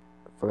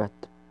 Forgot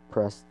to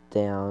press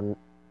down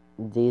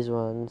these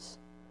ones.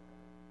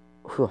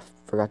 Whew,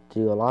 forgot to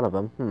do a lot of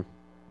them.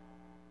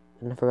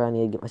 And I forgot I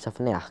need to get myself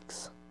an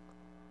axe.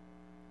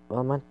 Well,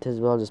 I might as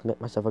well just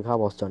make myself a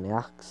cobblestone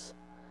axe.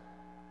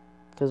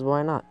 Because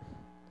why not?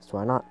 Just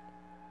why not?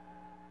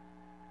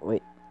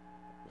 Wait.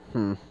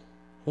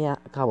 Yeah,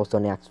 a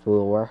cobblestone axe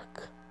will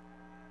work.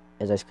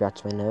 As I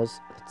scratch my nose.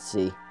 Let's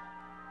see.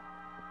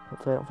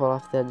 Hopefully I don't fall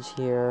off the edge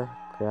here.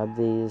 Grab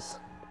these.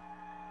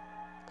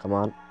 Come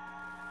on.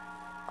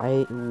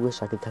 I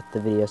wish I could cut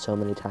the video so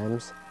many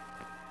times.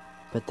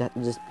 But that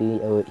would just be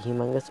a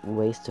humongous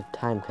waste of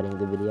time cutting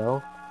the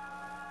video.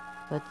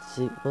 Let's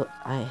see. Well,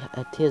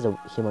 it is a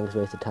humongous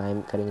waste of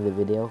time cutting the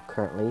video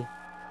currently.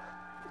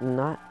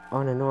 Not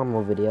on a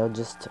normal video,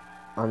 just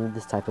on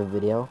this type of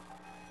video.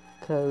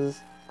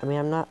 Because, I mean,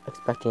 I'm not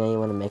expecting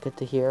anyone to make it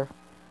to here.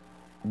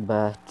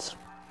 But,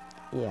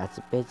 yeah, it's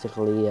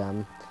basically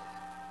a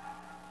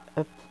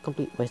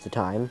complete waste of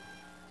time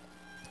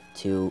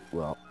to,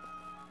 well,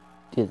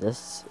 do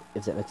this,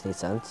 if that makes any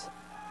sense.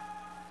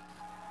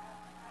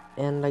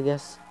 And I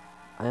guess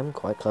I am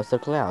quite close to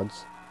the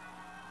clouds.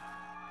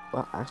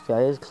 Well, actually,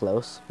 I is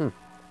close.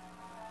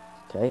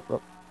 Okay,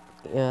 well,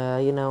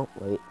 you know,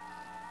 wait.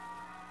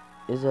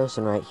 Is the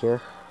ocean right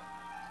here?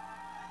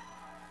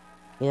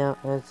 Yeah,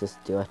 let's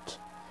just do it.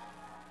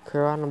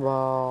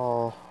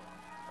 Cannonball.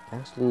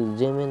 Actually,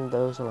 zoom in the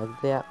ocean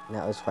like that.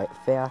 That was quite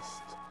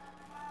fast.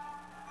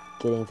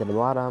 Getting to the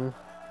bottom.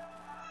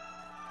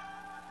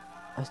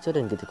 I still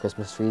didn't get the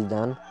Christmas trees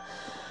done.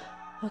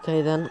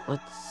 Okay, then,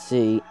 let's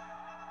see.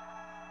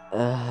 Do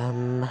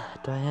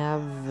I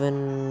have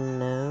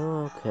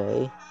no?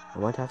 Okay. I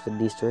might have to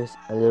destroy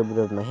a little bit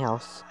of my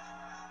house.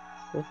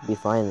 It would be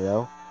fine,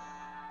 though.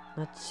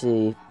 Let's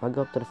see. If I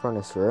go up to the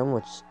furnace room,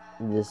 which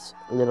this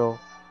little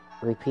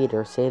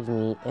repeater saves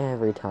me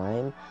every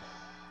time.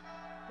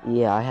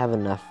 Yeah, I have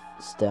enough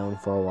stone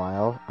for a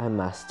while. I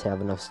must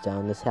have enough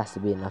stone. This has to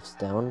be enough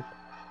stone.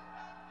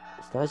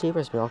 It's not a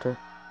cheaper smelter,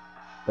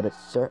 but it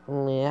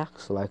certainly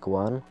acts like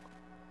one.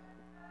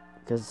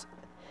 Because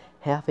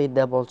half a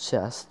double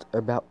chest, or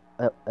about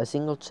a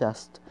single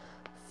chest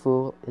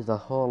full, is a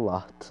whole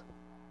lot.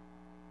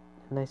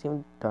 And I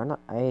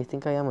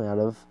think I am out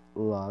of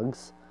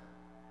logs.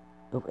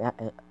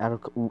 Out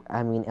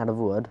of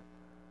wood.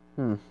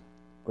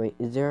 Wait,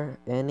 is there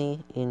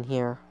any in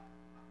here?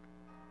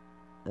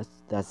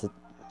 That's a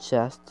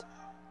chest.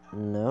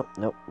 Nope,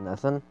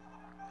 nothing.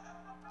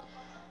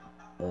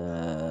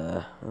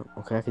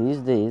 Okay, I could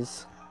use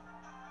these.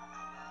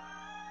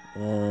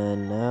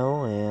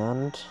 No,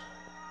 and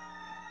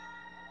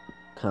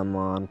come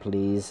on,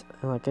 please.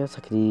 I guess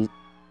I could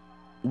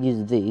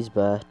use these,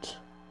 but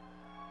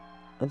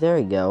there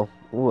we go,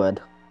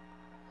 wood.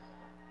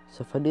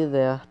 So if I do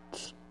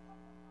that,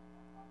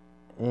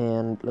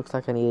 and looks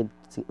like I need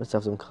to get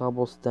myself some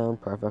cobblestone.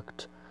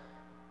 Perfect.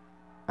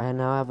 I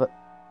now have a.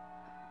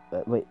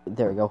 Wait,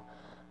 there we go.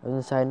 I was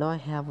gonna say I know I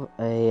have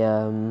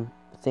a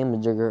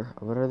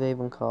thingamajigger. What are they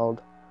even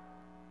called?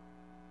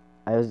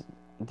 I was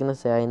gonna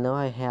say I know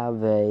I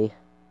have a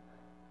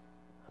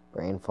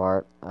brain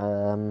fart. What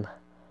are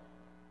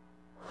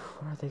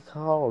they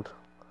called?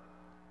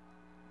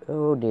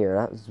 Oh dear,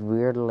 that was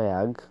weird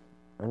lag.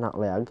 Or not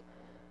lag.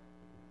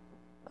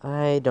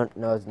 I don't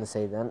know what I was gonna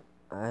say then.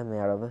 I'm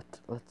out of it.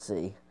 Let's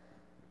see.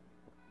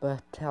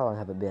 But how long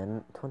have it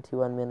been?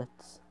 21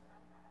 minutes.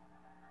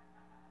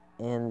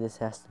 And this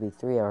has to be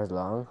 3 hours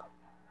long.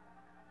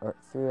 Or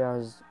 3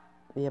 hours.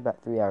 We have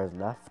about 3 hours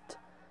left.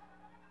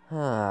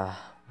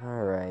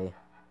 Alright.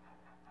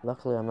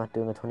 Luckily, I'm not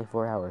doing a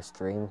 24-hour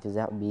stream, because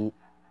that would be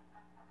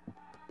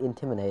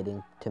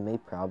intimidating to me,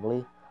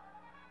 probably.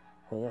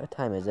 But yeah, what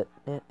time is it?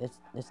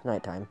 It's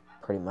nighttime,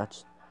 pretty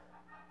much.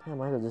 Yeah, I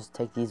might as well just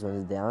take these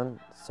ones down,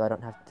 so I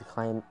don't have to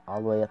climb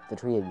all the way up the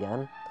tree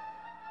again.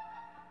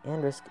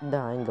 And risk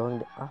dying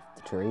going off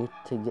the tree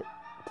to get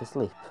to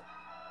sleep.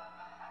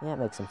 Yeah, it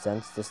makes some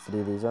sense just to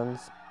do these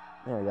ones.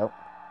 There we go.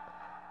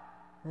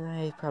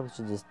 I probably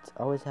should just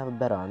always have a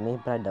bed on me,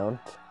 but I don't.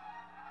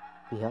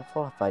 Be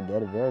helpful if I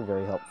did, very,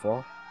 very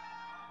helpful.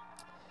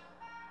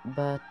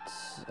 But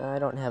I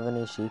don't have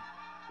any sheep,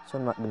 so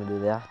I'm not going to do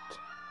that.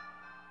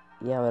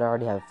 Yeah, I would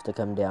already have to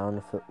come down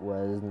if it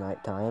was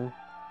nighttime.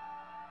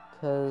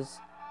 Because,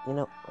 you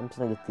know, I'm just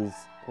going to get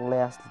these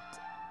last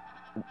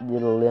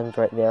little limbs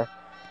right there.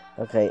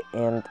 Okay,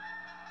 and...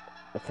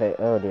 Okay,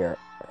 oh dear.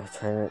 I'm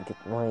trying to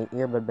get my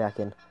earbud back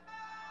in.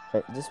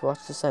 Okay, just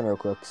watch the sun real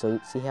quick. So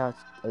you see how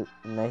it's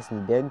nice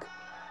and big?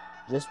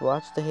 Just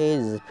watch the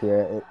hazes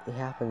appear. It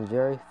happens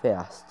very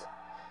fast.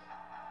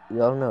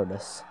 You'll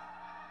notice.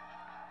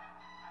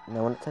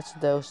 Now when it touches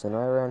the ocean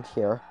right around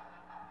here,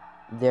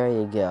 there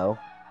you go.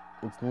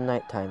 It's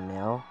nighttime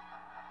now.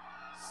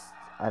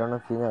 I don't know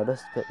if you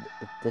noticed, but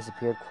it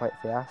disappeared quite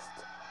fast.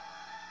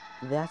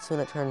 That's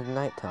when it turns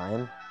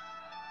nighttime.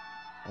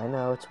 I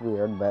know it's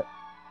weird, but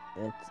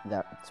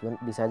that's when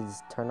besides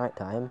it's turn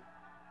nighttime.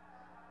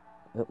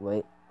 Oh,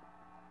 wait.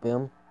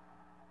 Boom.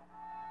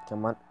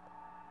 Come on.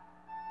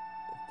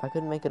 If I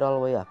could make it all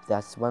the way up,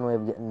 that's one way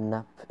of getting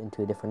up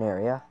into a different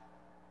area.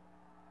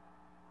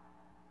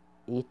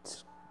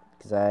 Eat,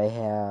 because I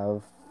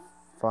have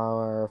 4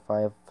 or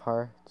 5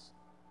 hearts.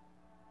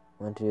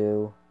 1,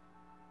 2,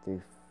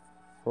 3,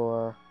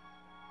 4.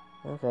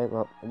 Okay,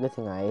 well, a good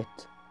thing I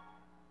ate.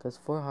 Because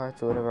 4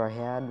 hearts or whatever I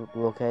had,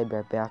 okay, be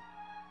right back.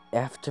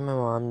 After my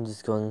mom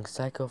just going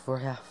psycho for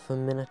half a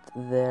minute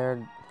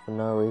there, for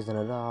no reason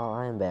at all,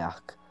 I am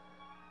back.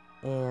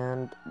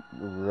 And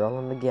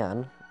rolling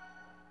again.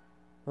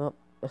 Well,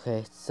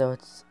 okay, so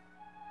it's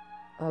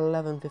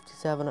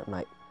 11:57 at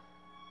night.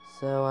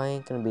 So I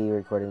ain't gonna be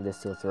recording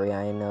this till 3,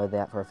 I know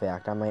that for a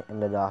fact. I might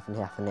end it off in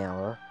half an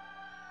hour.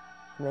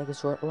 Make a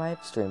short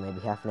live stream, maybe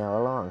half an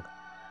hour long.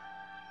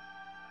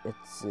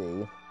 Let's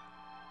see.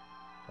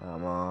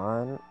 Come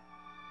on.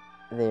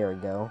 There we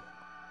go.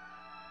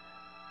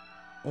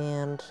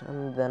 And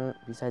then,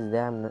 besides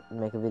that, I'm gonna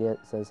make a video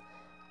that says,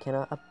 can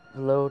I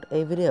upload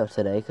a video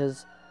today?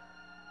 Because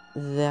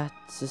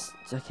that's just,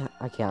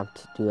 I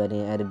can't do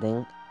any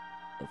editing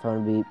if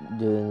I'm gonna be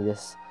doing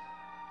this.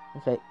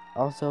 Okay,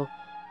 also,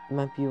 you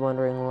might be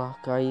wondering,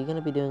 Locke, are you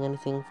gonna be doing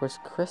anything for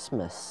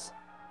Christmas?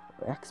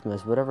 Or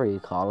Xmas, whatever you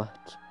call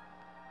it.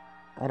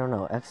 I don't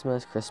know,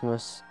 Xmas,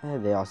 Christmas,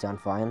 they all sound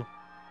fine.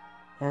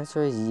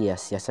 Answer is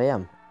yes I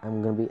am.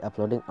 I'm gonna be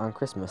uploading on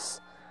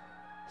Christmas.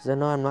 So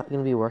no, I'm not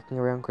gonna be working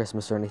around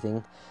Christmas or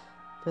anything.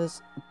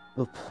 Because,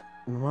 my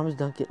mom's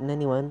not getting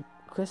anyone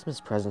Christmas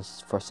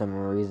presents for some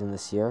reason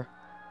this year.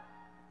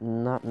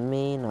 Not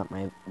me, not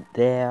my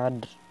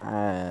dad,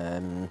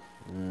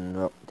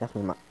 no,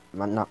 definitely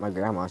not my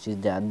grandma, she's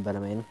dead, but I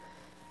mean,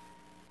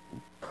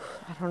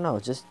 I don't know,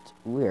 it's just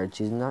weird,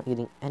 she's not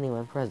getting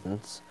anyone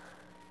presents.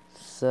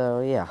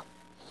 So, yeah,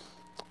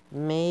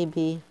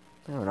 maybe,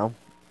 I don't know,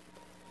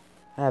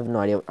 I have no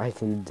idea what I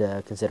could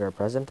consider a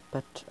present,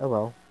 but oh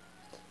well.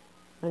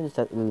 I just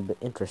thought it was a little bit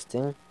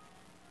interesting.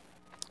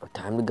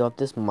 Time to go up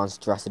this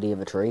monstrosity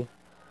of a tree.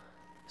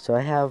 So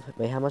I have,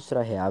 wait, how much did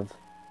I have?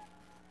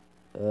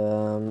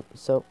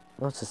 So,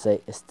 let's just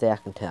say a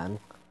stack of 10.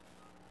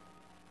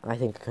 I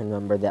think I can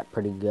remember that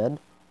pretty good.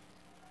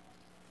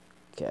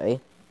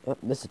 Okay. Oh,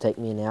 this will take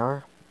me an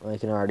hour. I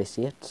can already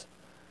see it.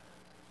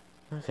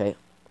 Okay.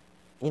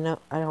 You know,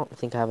 I don't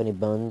think I have any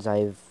bones.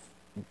 I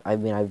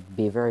mean, I'd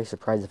be very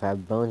surprised if I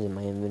have bones in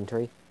my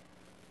inventory.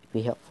 It'd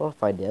be helpful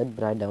if I did,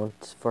 but I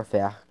don't, for a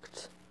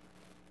fact.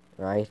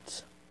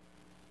 Right.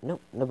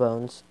 Nope, no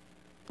bones.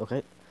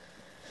 Okay.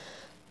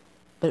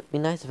 But it'd be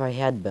nice if I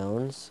had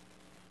bones.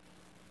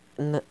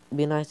 And it'd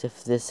be nice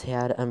if this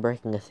had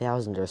Unbreaking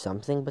 1000 or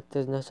something, but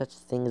there's no such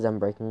thing as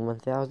Unbreaking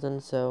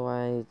 1000, so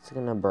it's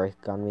gonna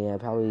break on me. I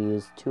probably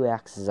used 2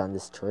 axes on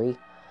this tree.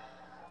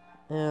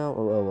 Oh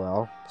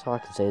well. That's all I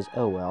can say is,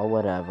 oh well,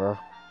 whatever.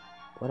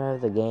 Whatever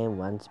the game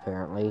wants,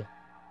 apparently.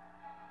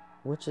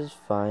 Which is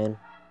fine.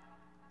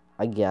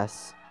 I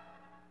guess.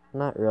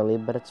 Not really,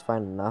 but it's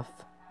fine enough.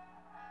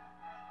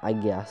 I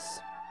guess.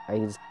 I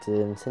just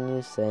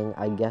continue saying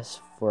I guess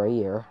for a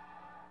year.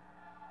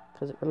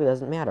 Because it really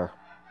doesn't matter.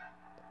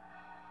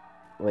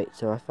 Wait,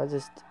 so if I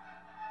just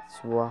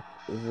swap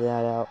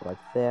that out like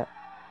that.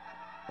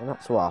 Well,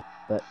 not swap,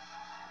 but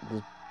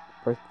just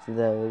break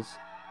those.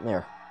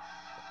 There.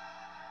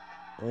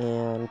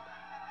 And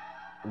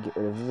get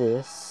rid of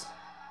this.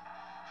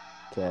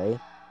 Okay.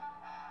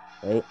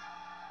 Wait.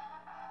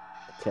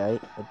 Okay.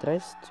 But did I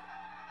just...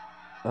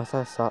 Also,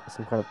 I saw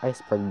some kind of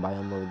iceberg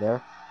biome over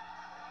there.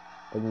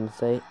 I didn't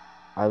say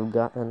I've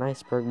got an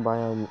iceberg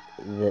biome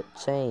that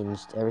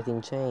changed.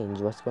 Everything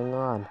changed. What's going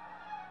on?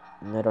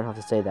 No, I don't have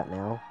to say that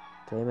now.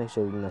 Okay, make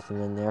sure there's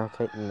nothing in there.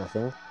 Okay,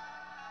 nothing.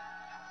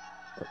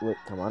 Wait,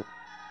 come on.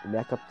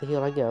 Back up the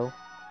hill I go.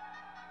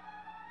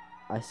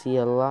 I see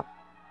a lot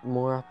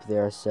more up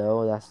there,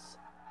 so that's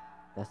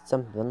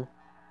something.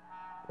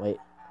 Wait.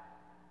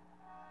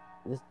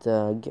 Just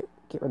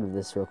get rid of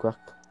this real quick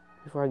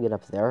before I get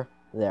up there.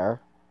 There.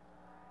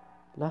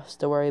 Less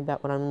to worry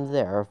about when I'm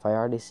there. If I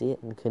already see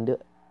it and can do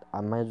it, I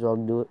might as well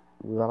do it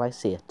while I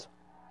see it.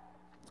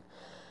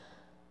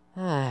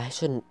 I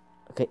shouldn't.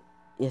 Okay,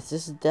 yes,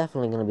 this is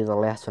definitely going to be the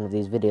last one of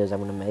these videos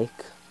I'm going to make.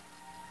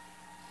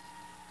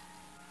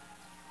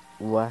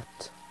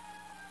 What?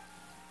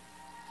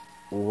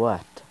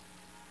 What?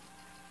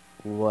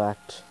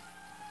 What?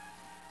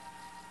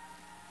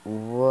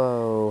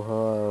 Whoa,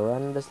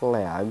 horrendous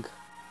lag.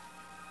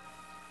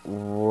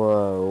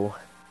 Whoa.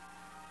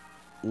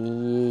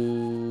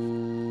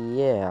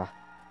 Yeah.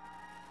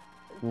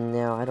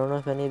 Now, I don't know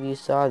if any of you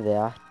saw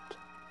that,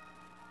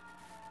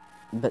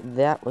 but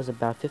that was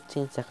about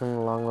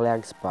 15-second long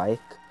lag spike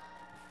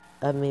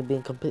of me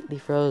being completely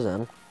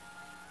frozen.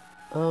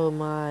 Oh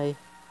my.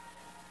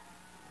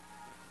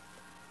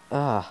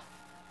 Ah.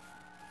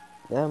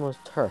 That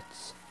almost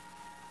hurts.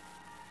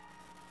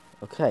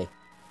 Okay.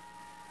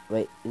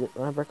 Wait, is it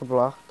when I break a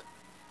block?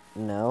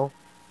 No.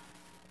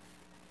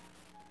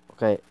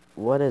 Okay,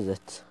 what is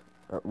it?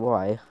 Or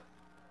why?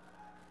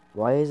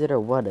 Why is it or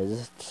what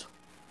is it?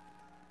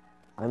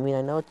 I mean,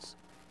 I know it's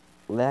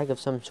lag of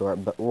some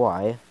sort, but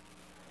why?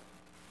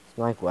 It's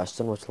my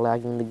question. What's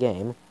lagging the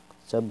game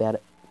so bad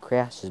it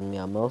crashes me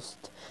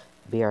almost?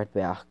 Be right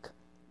back.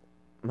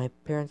 My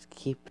parents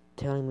keep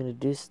telling me to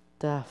do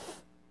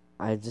stuff.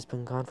 I've just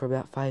been gone for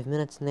about 5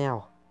 minutes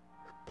now.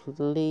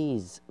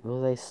 Please,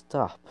 will they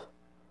stop?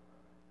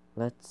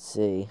 Let's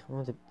see.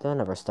 Well, they'll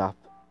never stop.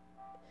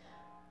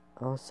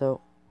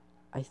 Also,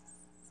 I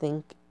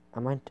think I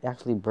might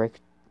actually break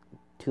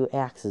 2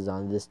 axes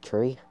on this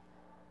tree.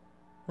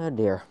 Oh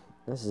dear.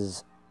 This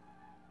is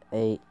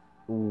a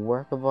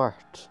work of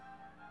art.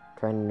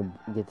 Trying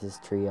to get this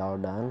tree all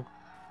done.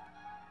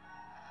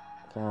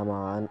 Come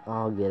on,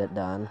 I'll get it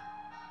done.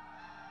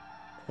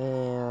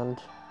 And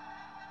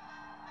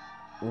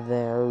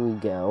there we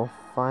go.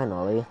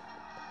 Finally.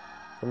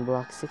 From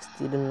block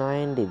 60 to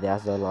 90,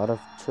 that's a lot of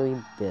tree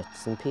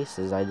bits and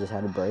pieces I just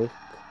had to break.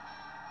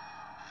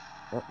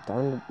 Oh,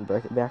 time to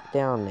break it back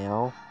down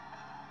now.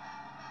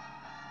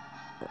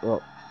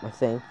 Well, I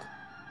think.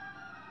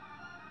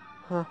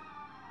 Huh.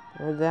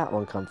 Where'd that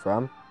one come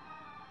from?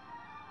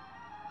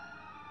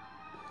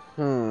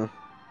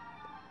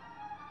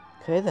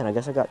 Okay then, I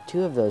guess I got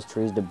 2 of those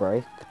trees to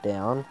break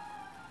down.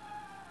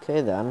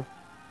 Okay then.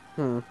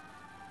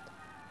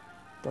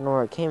 Don't know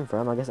where it came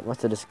from. I guess it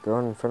must have just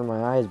grown in front of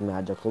my eyes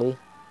magically.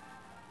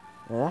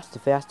 Now that's the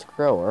fast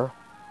grower.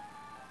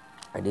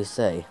 I do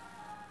say.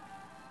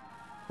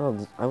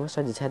 Well, I wish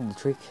I just had the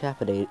tree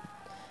decapitate.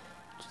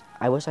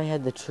 I wish I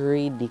had the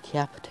tree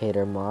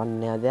decapitator mod.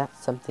 Now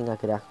that's something I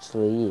could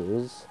actually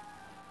use.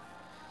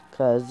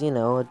 Cause, you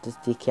know, it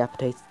just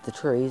decapitates the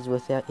trees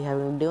without you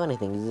having to do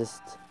anything. You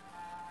just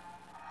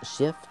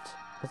shift,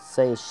 let's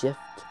say shift,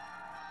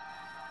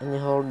 and you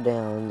hold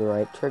down the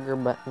right trigger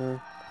button,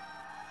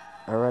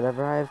 or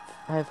whatever.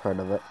 I've heard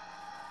of it.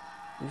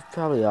 We've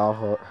probably all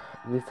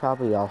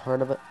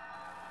heard of it.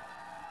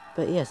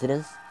 But yes, it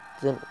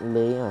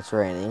instantly, oh, it's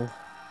raining,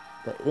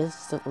 but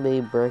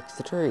instantly breaks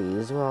the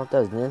trees. Well, it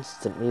doesn't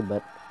instantly,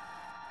 but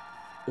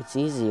it's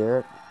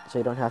easier, so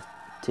you don't have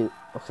to.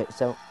 Okay,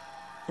 so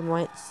it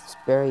might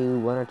spare you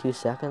 1 or 2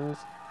 seconds,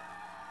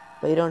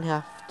 but you don't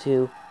have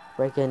to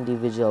break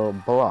individual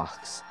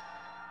blocks.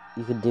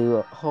 You could do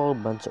a whole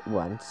bunch at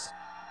once.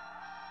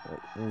 Wait,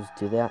 let's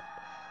do that.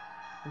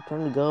 I'm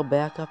trying to go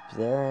back up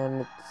there,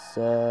 and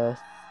it's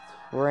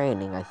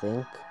raining, I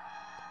think.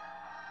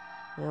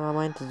 You know, I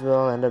might as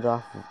well end it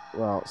off,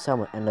 well,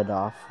 somewhat end it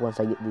off once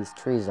I get these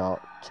trees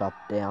all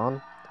chopped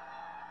down.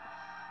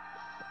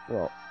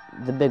 Well,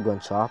 the big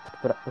one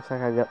chopped, but it looks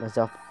like I got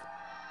myself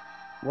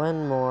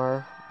one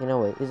more. You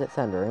know, wait, is it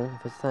thundering?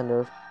 If it's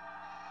thunder,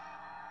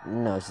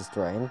 no, it's just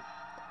rain.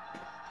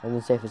 I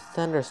can say if it's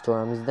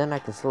thunderstorms, then I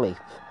can sleep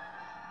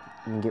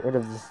and get rid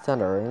of this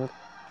thundering,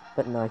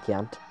 but no, I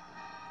can't.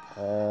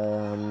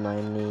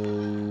 I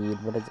need,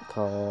 what is it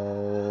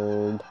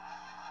called?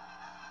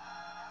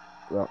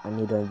 Well, I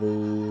need one of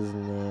these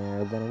in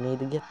there, then I need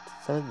to get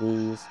some of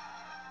these.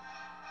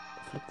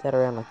 Flip that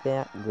around like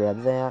that,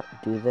 grab that,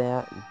 do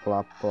that,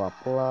 blah, blah,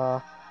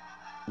 blah.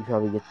 You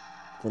probably get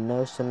the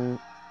notion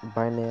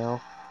by now.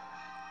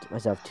 Get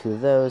myself 2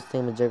 of those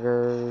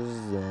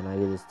thingamajiggers, and I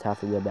just have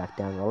to go back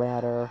down the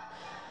ladder.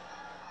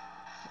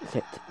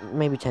 Okay,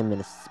 maybe 10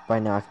 minutes by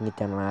now I can get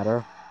down the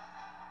ladder.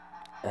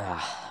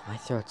 My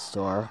throat's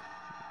sore.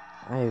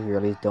 I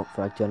really don't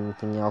feel like doing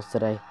anything else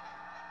today.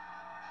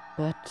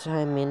 But,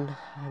 I mean,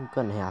 I'm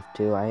gonna have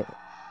to. I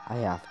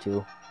have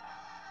to.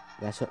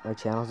 That's what my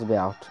channel's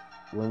about.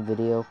 1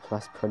 video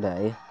plus per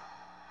day.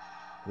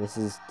 This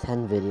is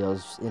 10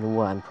 videos in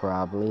one,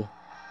 probably.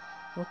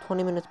 Well,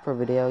 20 minutes per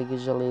video,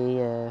 usually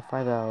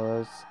 5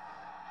 hours.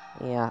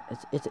 Yeah,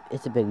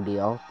 it's a big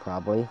deal,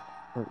 probably.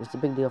 It's a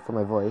big deal for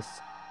my voice,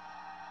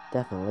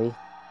 definitely.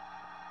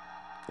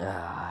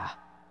 Yeah,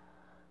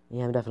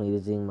 I'm definitely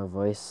losing my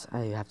voice.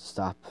 I have to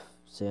stop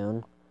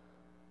soon.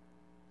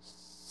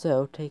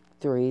 So, take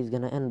 3 is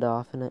gonna end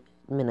off in a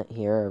minute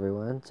here,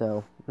 everyone.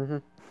 So,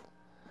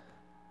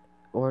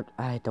 Or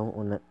I don't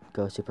want to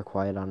go super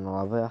quiet on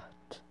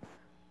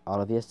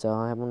all of you, so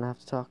I'm gonna have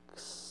to talk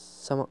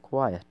somewhat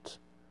quiet.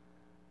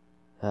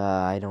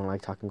 I don't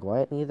like talking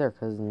quiet neither,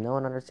 because no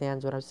one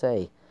understands what I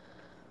say.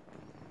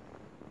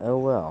 Oh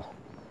well.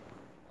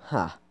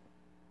 Huh.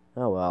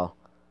 Oh well.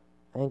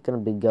 I ain't gonna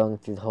be going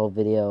through the whole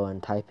video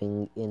and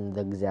typing in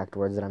the exact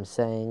words that I'm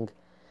saying,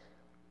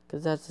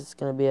 because that's just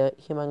gonna be a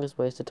humongous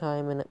waste of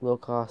time, and it will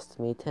cost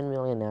me 10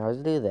 million hours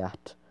to do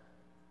that.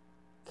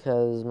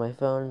 Because my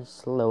phone's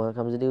slow when it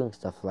comes to doing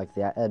stuff like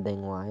that,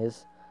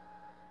 editing-wise.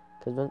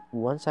 Because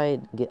once I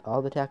get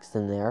all the text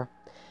in there,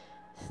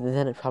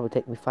 then it'd probably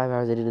take me 5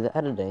 hours to do the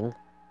editing.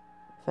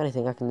 If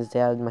anything, I can just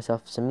add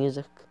myself some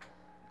music,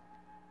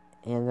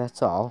 and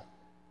that's all.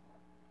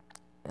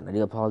 And I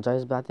do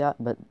apologize about that,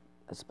 but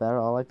that's about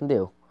all I can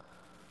do.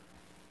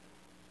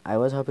 I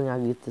was hoping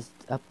I'd get this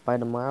up by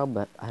tomorrow,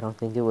 but I don't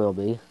think it will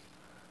be.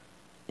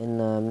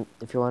 And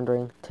if you're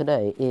wondering,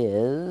 today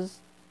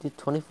is the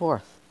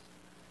 24th.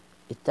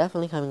 It's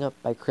definitely coming up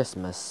by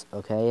Christmas,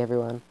 okay,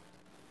 everyone?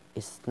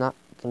 It's not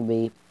going to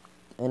be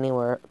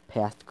anywhere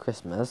past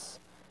Christmas.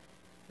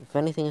 If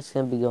anything, it's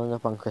going to be going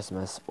up on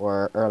Christmas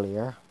or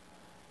earlier.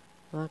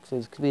 Well, actually,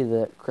 this could be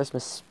the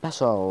Christmas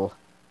special.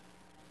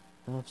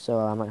 So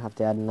I might have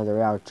to add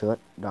another hour to it.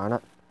 Darn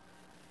it.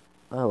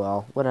 Oh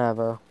well,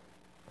 whatever.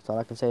 That's all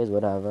I can say is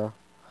whatever.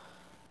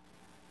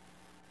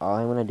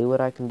 I'm going to do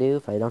what I can do.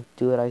 If I don't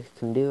do what I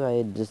can do,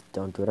 I just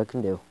don't do what I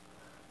can do.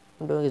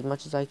 I'm doing as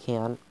much as I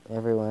can,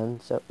 everyone.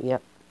 So,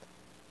 yep.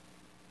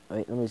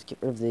 Wait, let me just get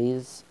rid of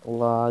these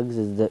logs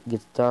as it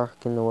gets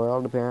dark in the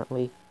world,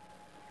 apparently.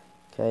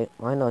 Okay,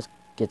 well, I know it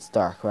gets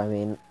dark. I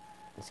mean,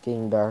 it's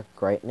getting dark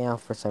right now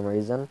for some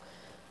reason,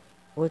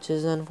 which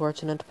is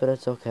unfortunate, but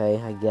it's okay,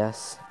 I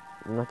guess.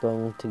 I'm not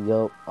going to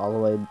go all the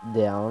way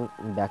down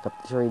and back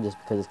up the tree just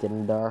because it's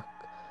getting dark.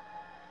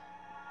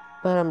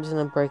 But I'm just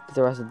going to break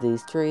the rest of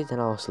these trees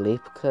and I'll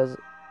sleep because,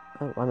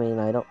 I mean,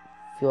 I don't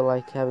feel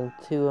like having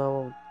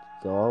to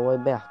go all the way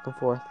back and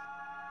forth.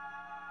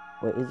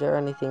 Wait, is there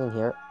anything in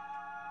here?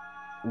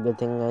 Good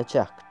thing I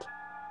checked.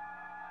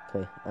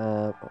 Okay,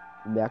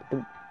 back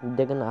to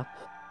digging up.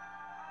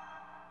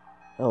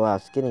 Oh wow,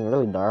 it's getting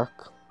really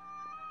dark.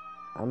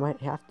 I might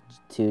have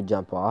to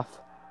jump off.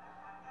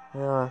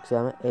 No, actually,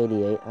 I'm at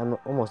 88. I'm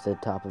almost at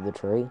the top of the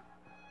tree.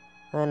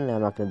 And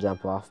I'm not going to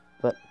jump off,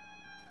 but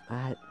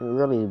it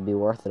really would be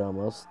worth it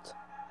almost.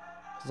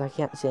 Because I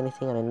can't see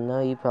anything, and I know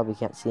you probably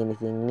can't see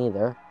anything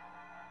neither.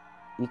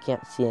 You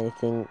can't see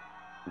anything.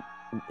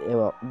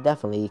 Well,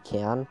 definitely you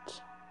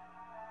can't.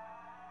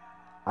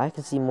 I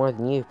can see more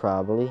than you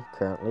probably,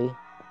 currently.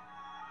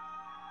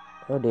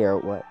 Oh dear,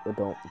 what?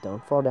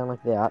 Don't fall down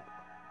like that.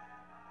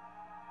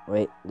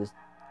 Wait, just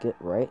get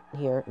right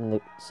here in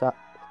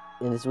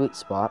the sweet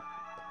spot.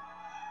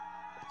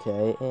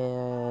 Okay,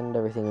 and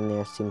everything in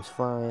there seems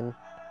fine.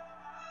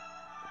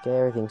 Okay,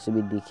 everything should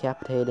be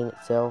decapitating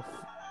itself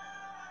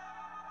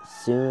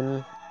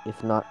soon,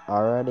 if not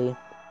already.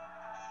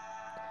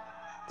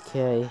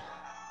 Okay,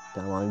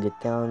 I want to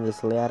get down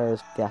this ladder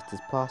as fast as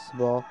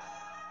possible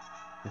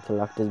and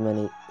collect as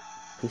many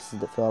pieces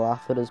that fell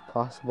off it as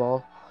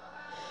possible,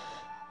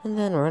 and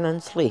then run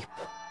and sleep.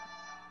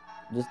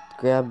 Just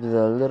grab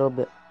the little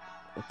bit.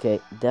 Okay,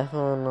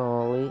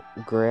 definitely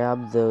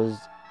grab those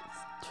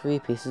 3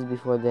 pieces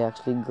before they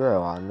actually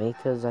grow on me,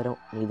 because I don't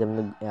need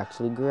them to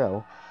actually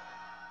grow.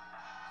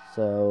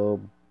 So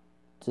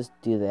just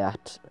do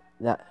that.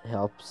 That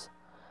helps.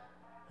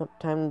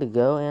 Time to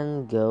go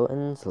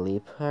and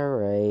sleep.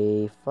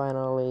 Hooray,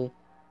 finally.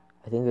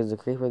 I think there's a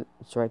creeper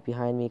that's right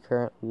behind me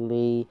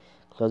currently.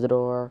 Close the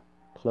door.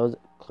 Close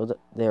it.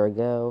 There we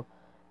go.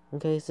 In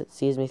case it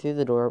sees me through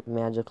the door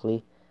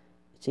magically.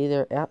 It's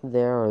either out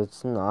there or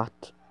it's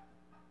not.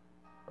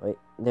 Wait,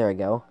 there we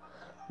go.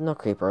 No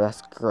creeper,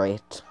 that's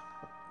great.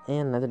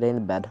 And another day in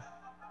the bed.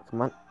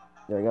 Come on.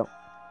 There we go.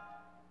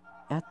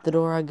 At the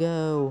door I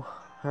go.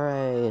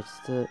 Hooray, it's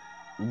the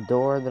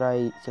door that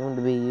I seem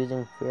to be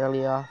using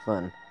fairly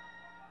often.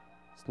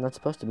 It's not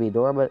supposed to be a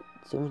door, but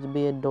it seems to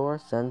be a door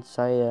since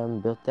I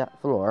built that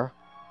floor.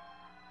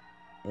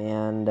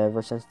 And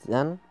ever since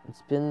then,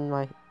 it's been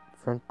my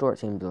front door, it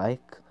seemed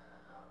like.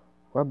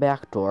 Or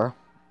back door.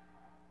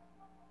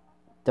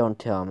 Don't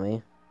tell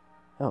me.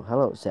 Oh,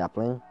 hello,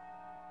 sapling.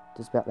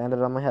 Just about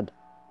landed on my head.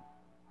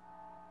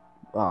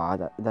 Aw,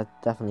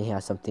 that definitely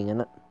has something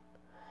in it.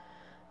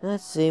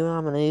 Let's see, well,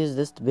 I'm gonna use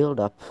this to build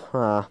up.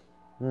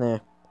 Nah.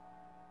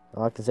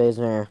 All I can say is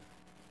nah.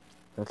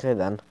 Okay,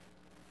 then.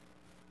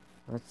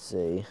 Let's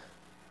see.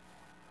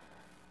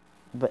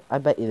 But I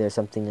bet you there's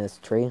something in this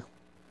tree.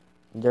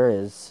 There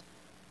is.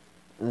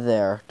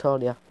 There.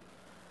 Told ya.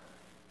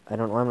 I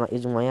don't know why I'm not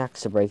using my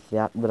axe to break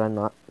that, but I'm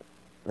not.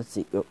 Let's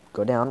see. Oh,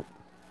 go down.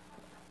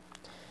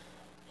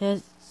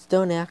 His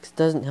stone axe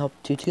doesn't help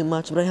too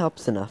much, but it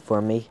helps enough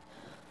for me.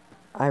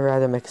 I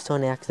rather make a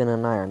stone axe than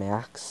an iron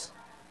axe.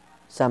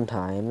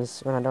 Sometimes,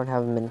 when I don't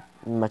have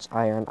much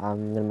iron,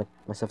 I'm gonna make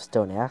myself a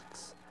stone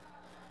axe.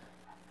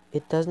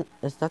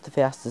 It's not the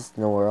fastest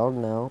in the world,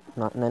 no,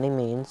 not in any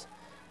means.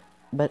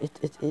 But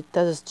it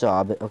does its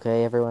job,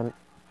 okay, everyone?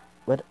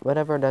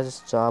 Whatever does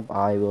its job,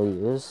 I will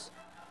use.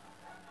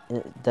 And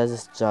it does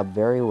its job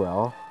very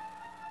well.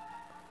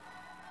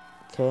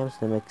 Okay, I'm just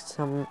gonna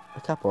make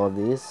a couple of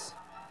these.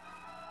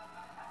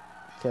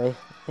 Okay,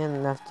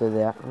 and after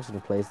that, I'm just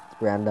gonna place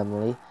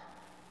randomly,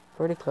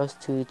 pretty close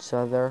to each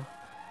other.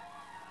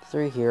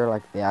 3 here,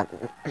 like that.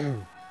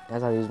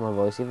 As I use my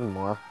voice even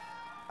more,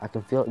 I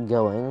can feel it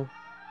going.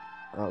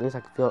 Or at least I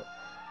can feel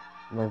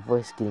my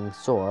voice getting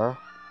sore.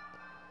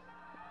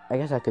 I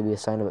guess that could be a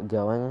sign of it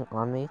going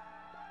on me.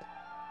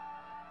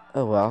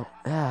 Oh well.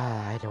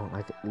 I don't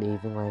like it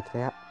leaving like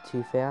that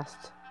too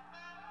fast.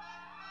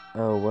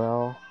 Oh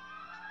well.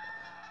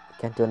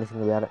 Can't do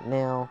anything about it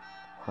now.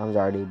 Harm's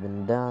already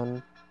been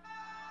done.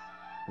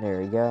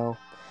 There we go.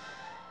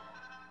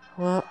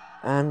 Well,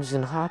 I'm just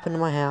gonna hop into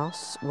my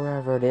house,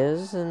 wherever it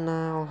is, and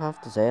I'll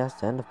have to say that's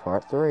the end of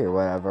part 3 or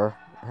whatever.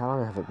 How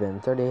long have it been?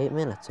 38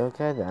 minutes.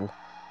 Okay then.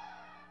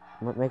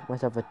 I might make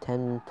myself a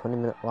 10-20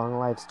 minute long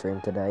live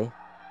stream today.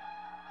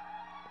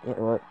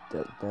 What?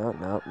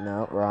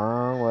 No,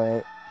 wrong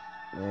way.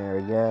 There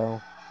we go.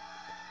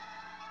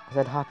 I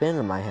said hop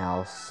into my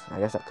house. I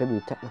guess that could be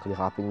technically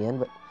hopping in,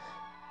 but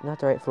not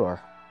the right floor.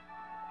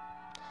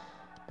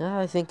 Now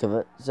that I think of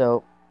it,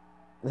 so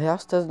the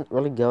house doesn't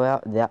really go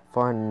out that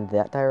far in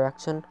that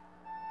direction.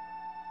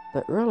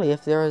 But really,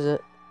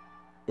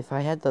 if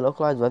I had the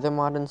localized weather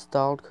mod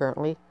installed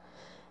currently,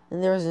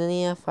 and there was an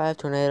EF5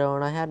 tornado,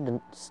 and I had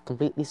to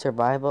completely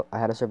survive it, I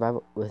had to survive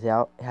it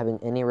without having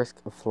any risk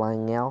of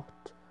flying out.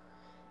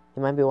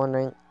 You might be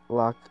wondering,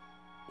 Locke,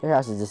 your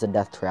house is just a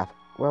death trap.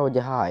 Where would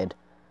you hide?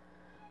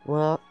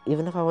 Well,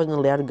 even if I wasn't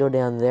allowed to go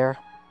down there,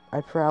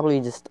 I'd probably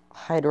just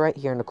hide right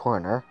here in the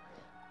corner.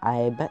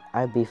 I bet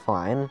I'd be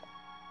fine.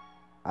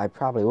 I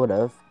probably would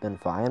have been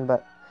fine,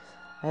 but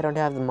I don't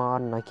have the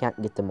mod, and I can't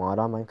get the mod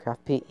on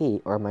Minecraft PE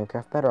or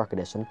Minecraft Bedrock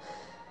Edition.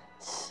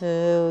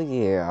 So,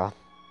 yeah.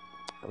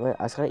 Wait,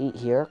 I just gotta eat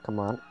here. Come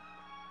on.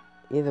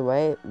 Either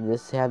way,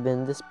 this has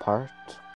been this part.